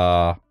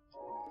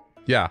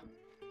 Yeah,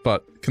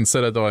 but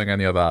consider doing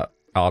any of that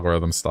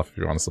algorithm stuff if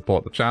you want to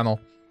support the channel.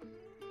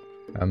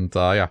 And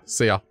yeah,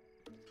 see ya.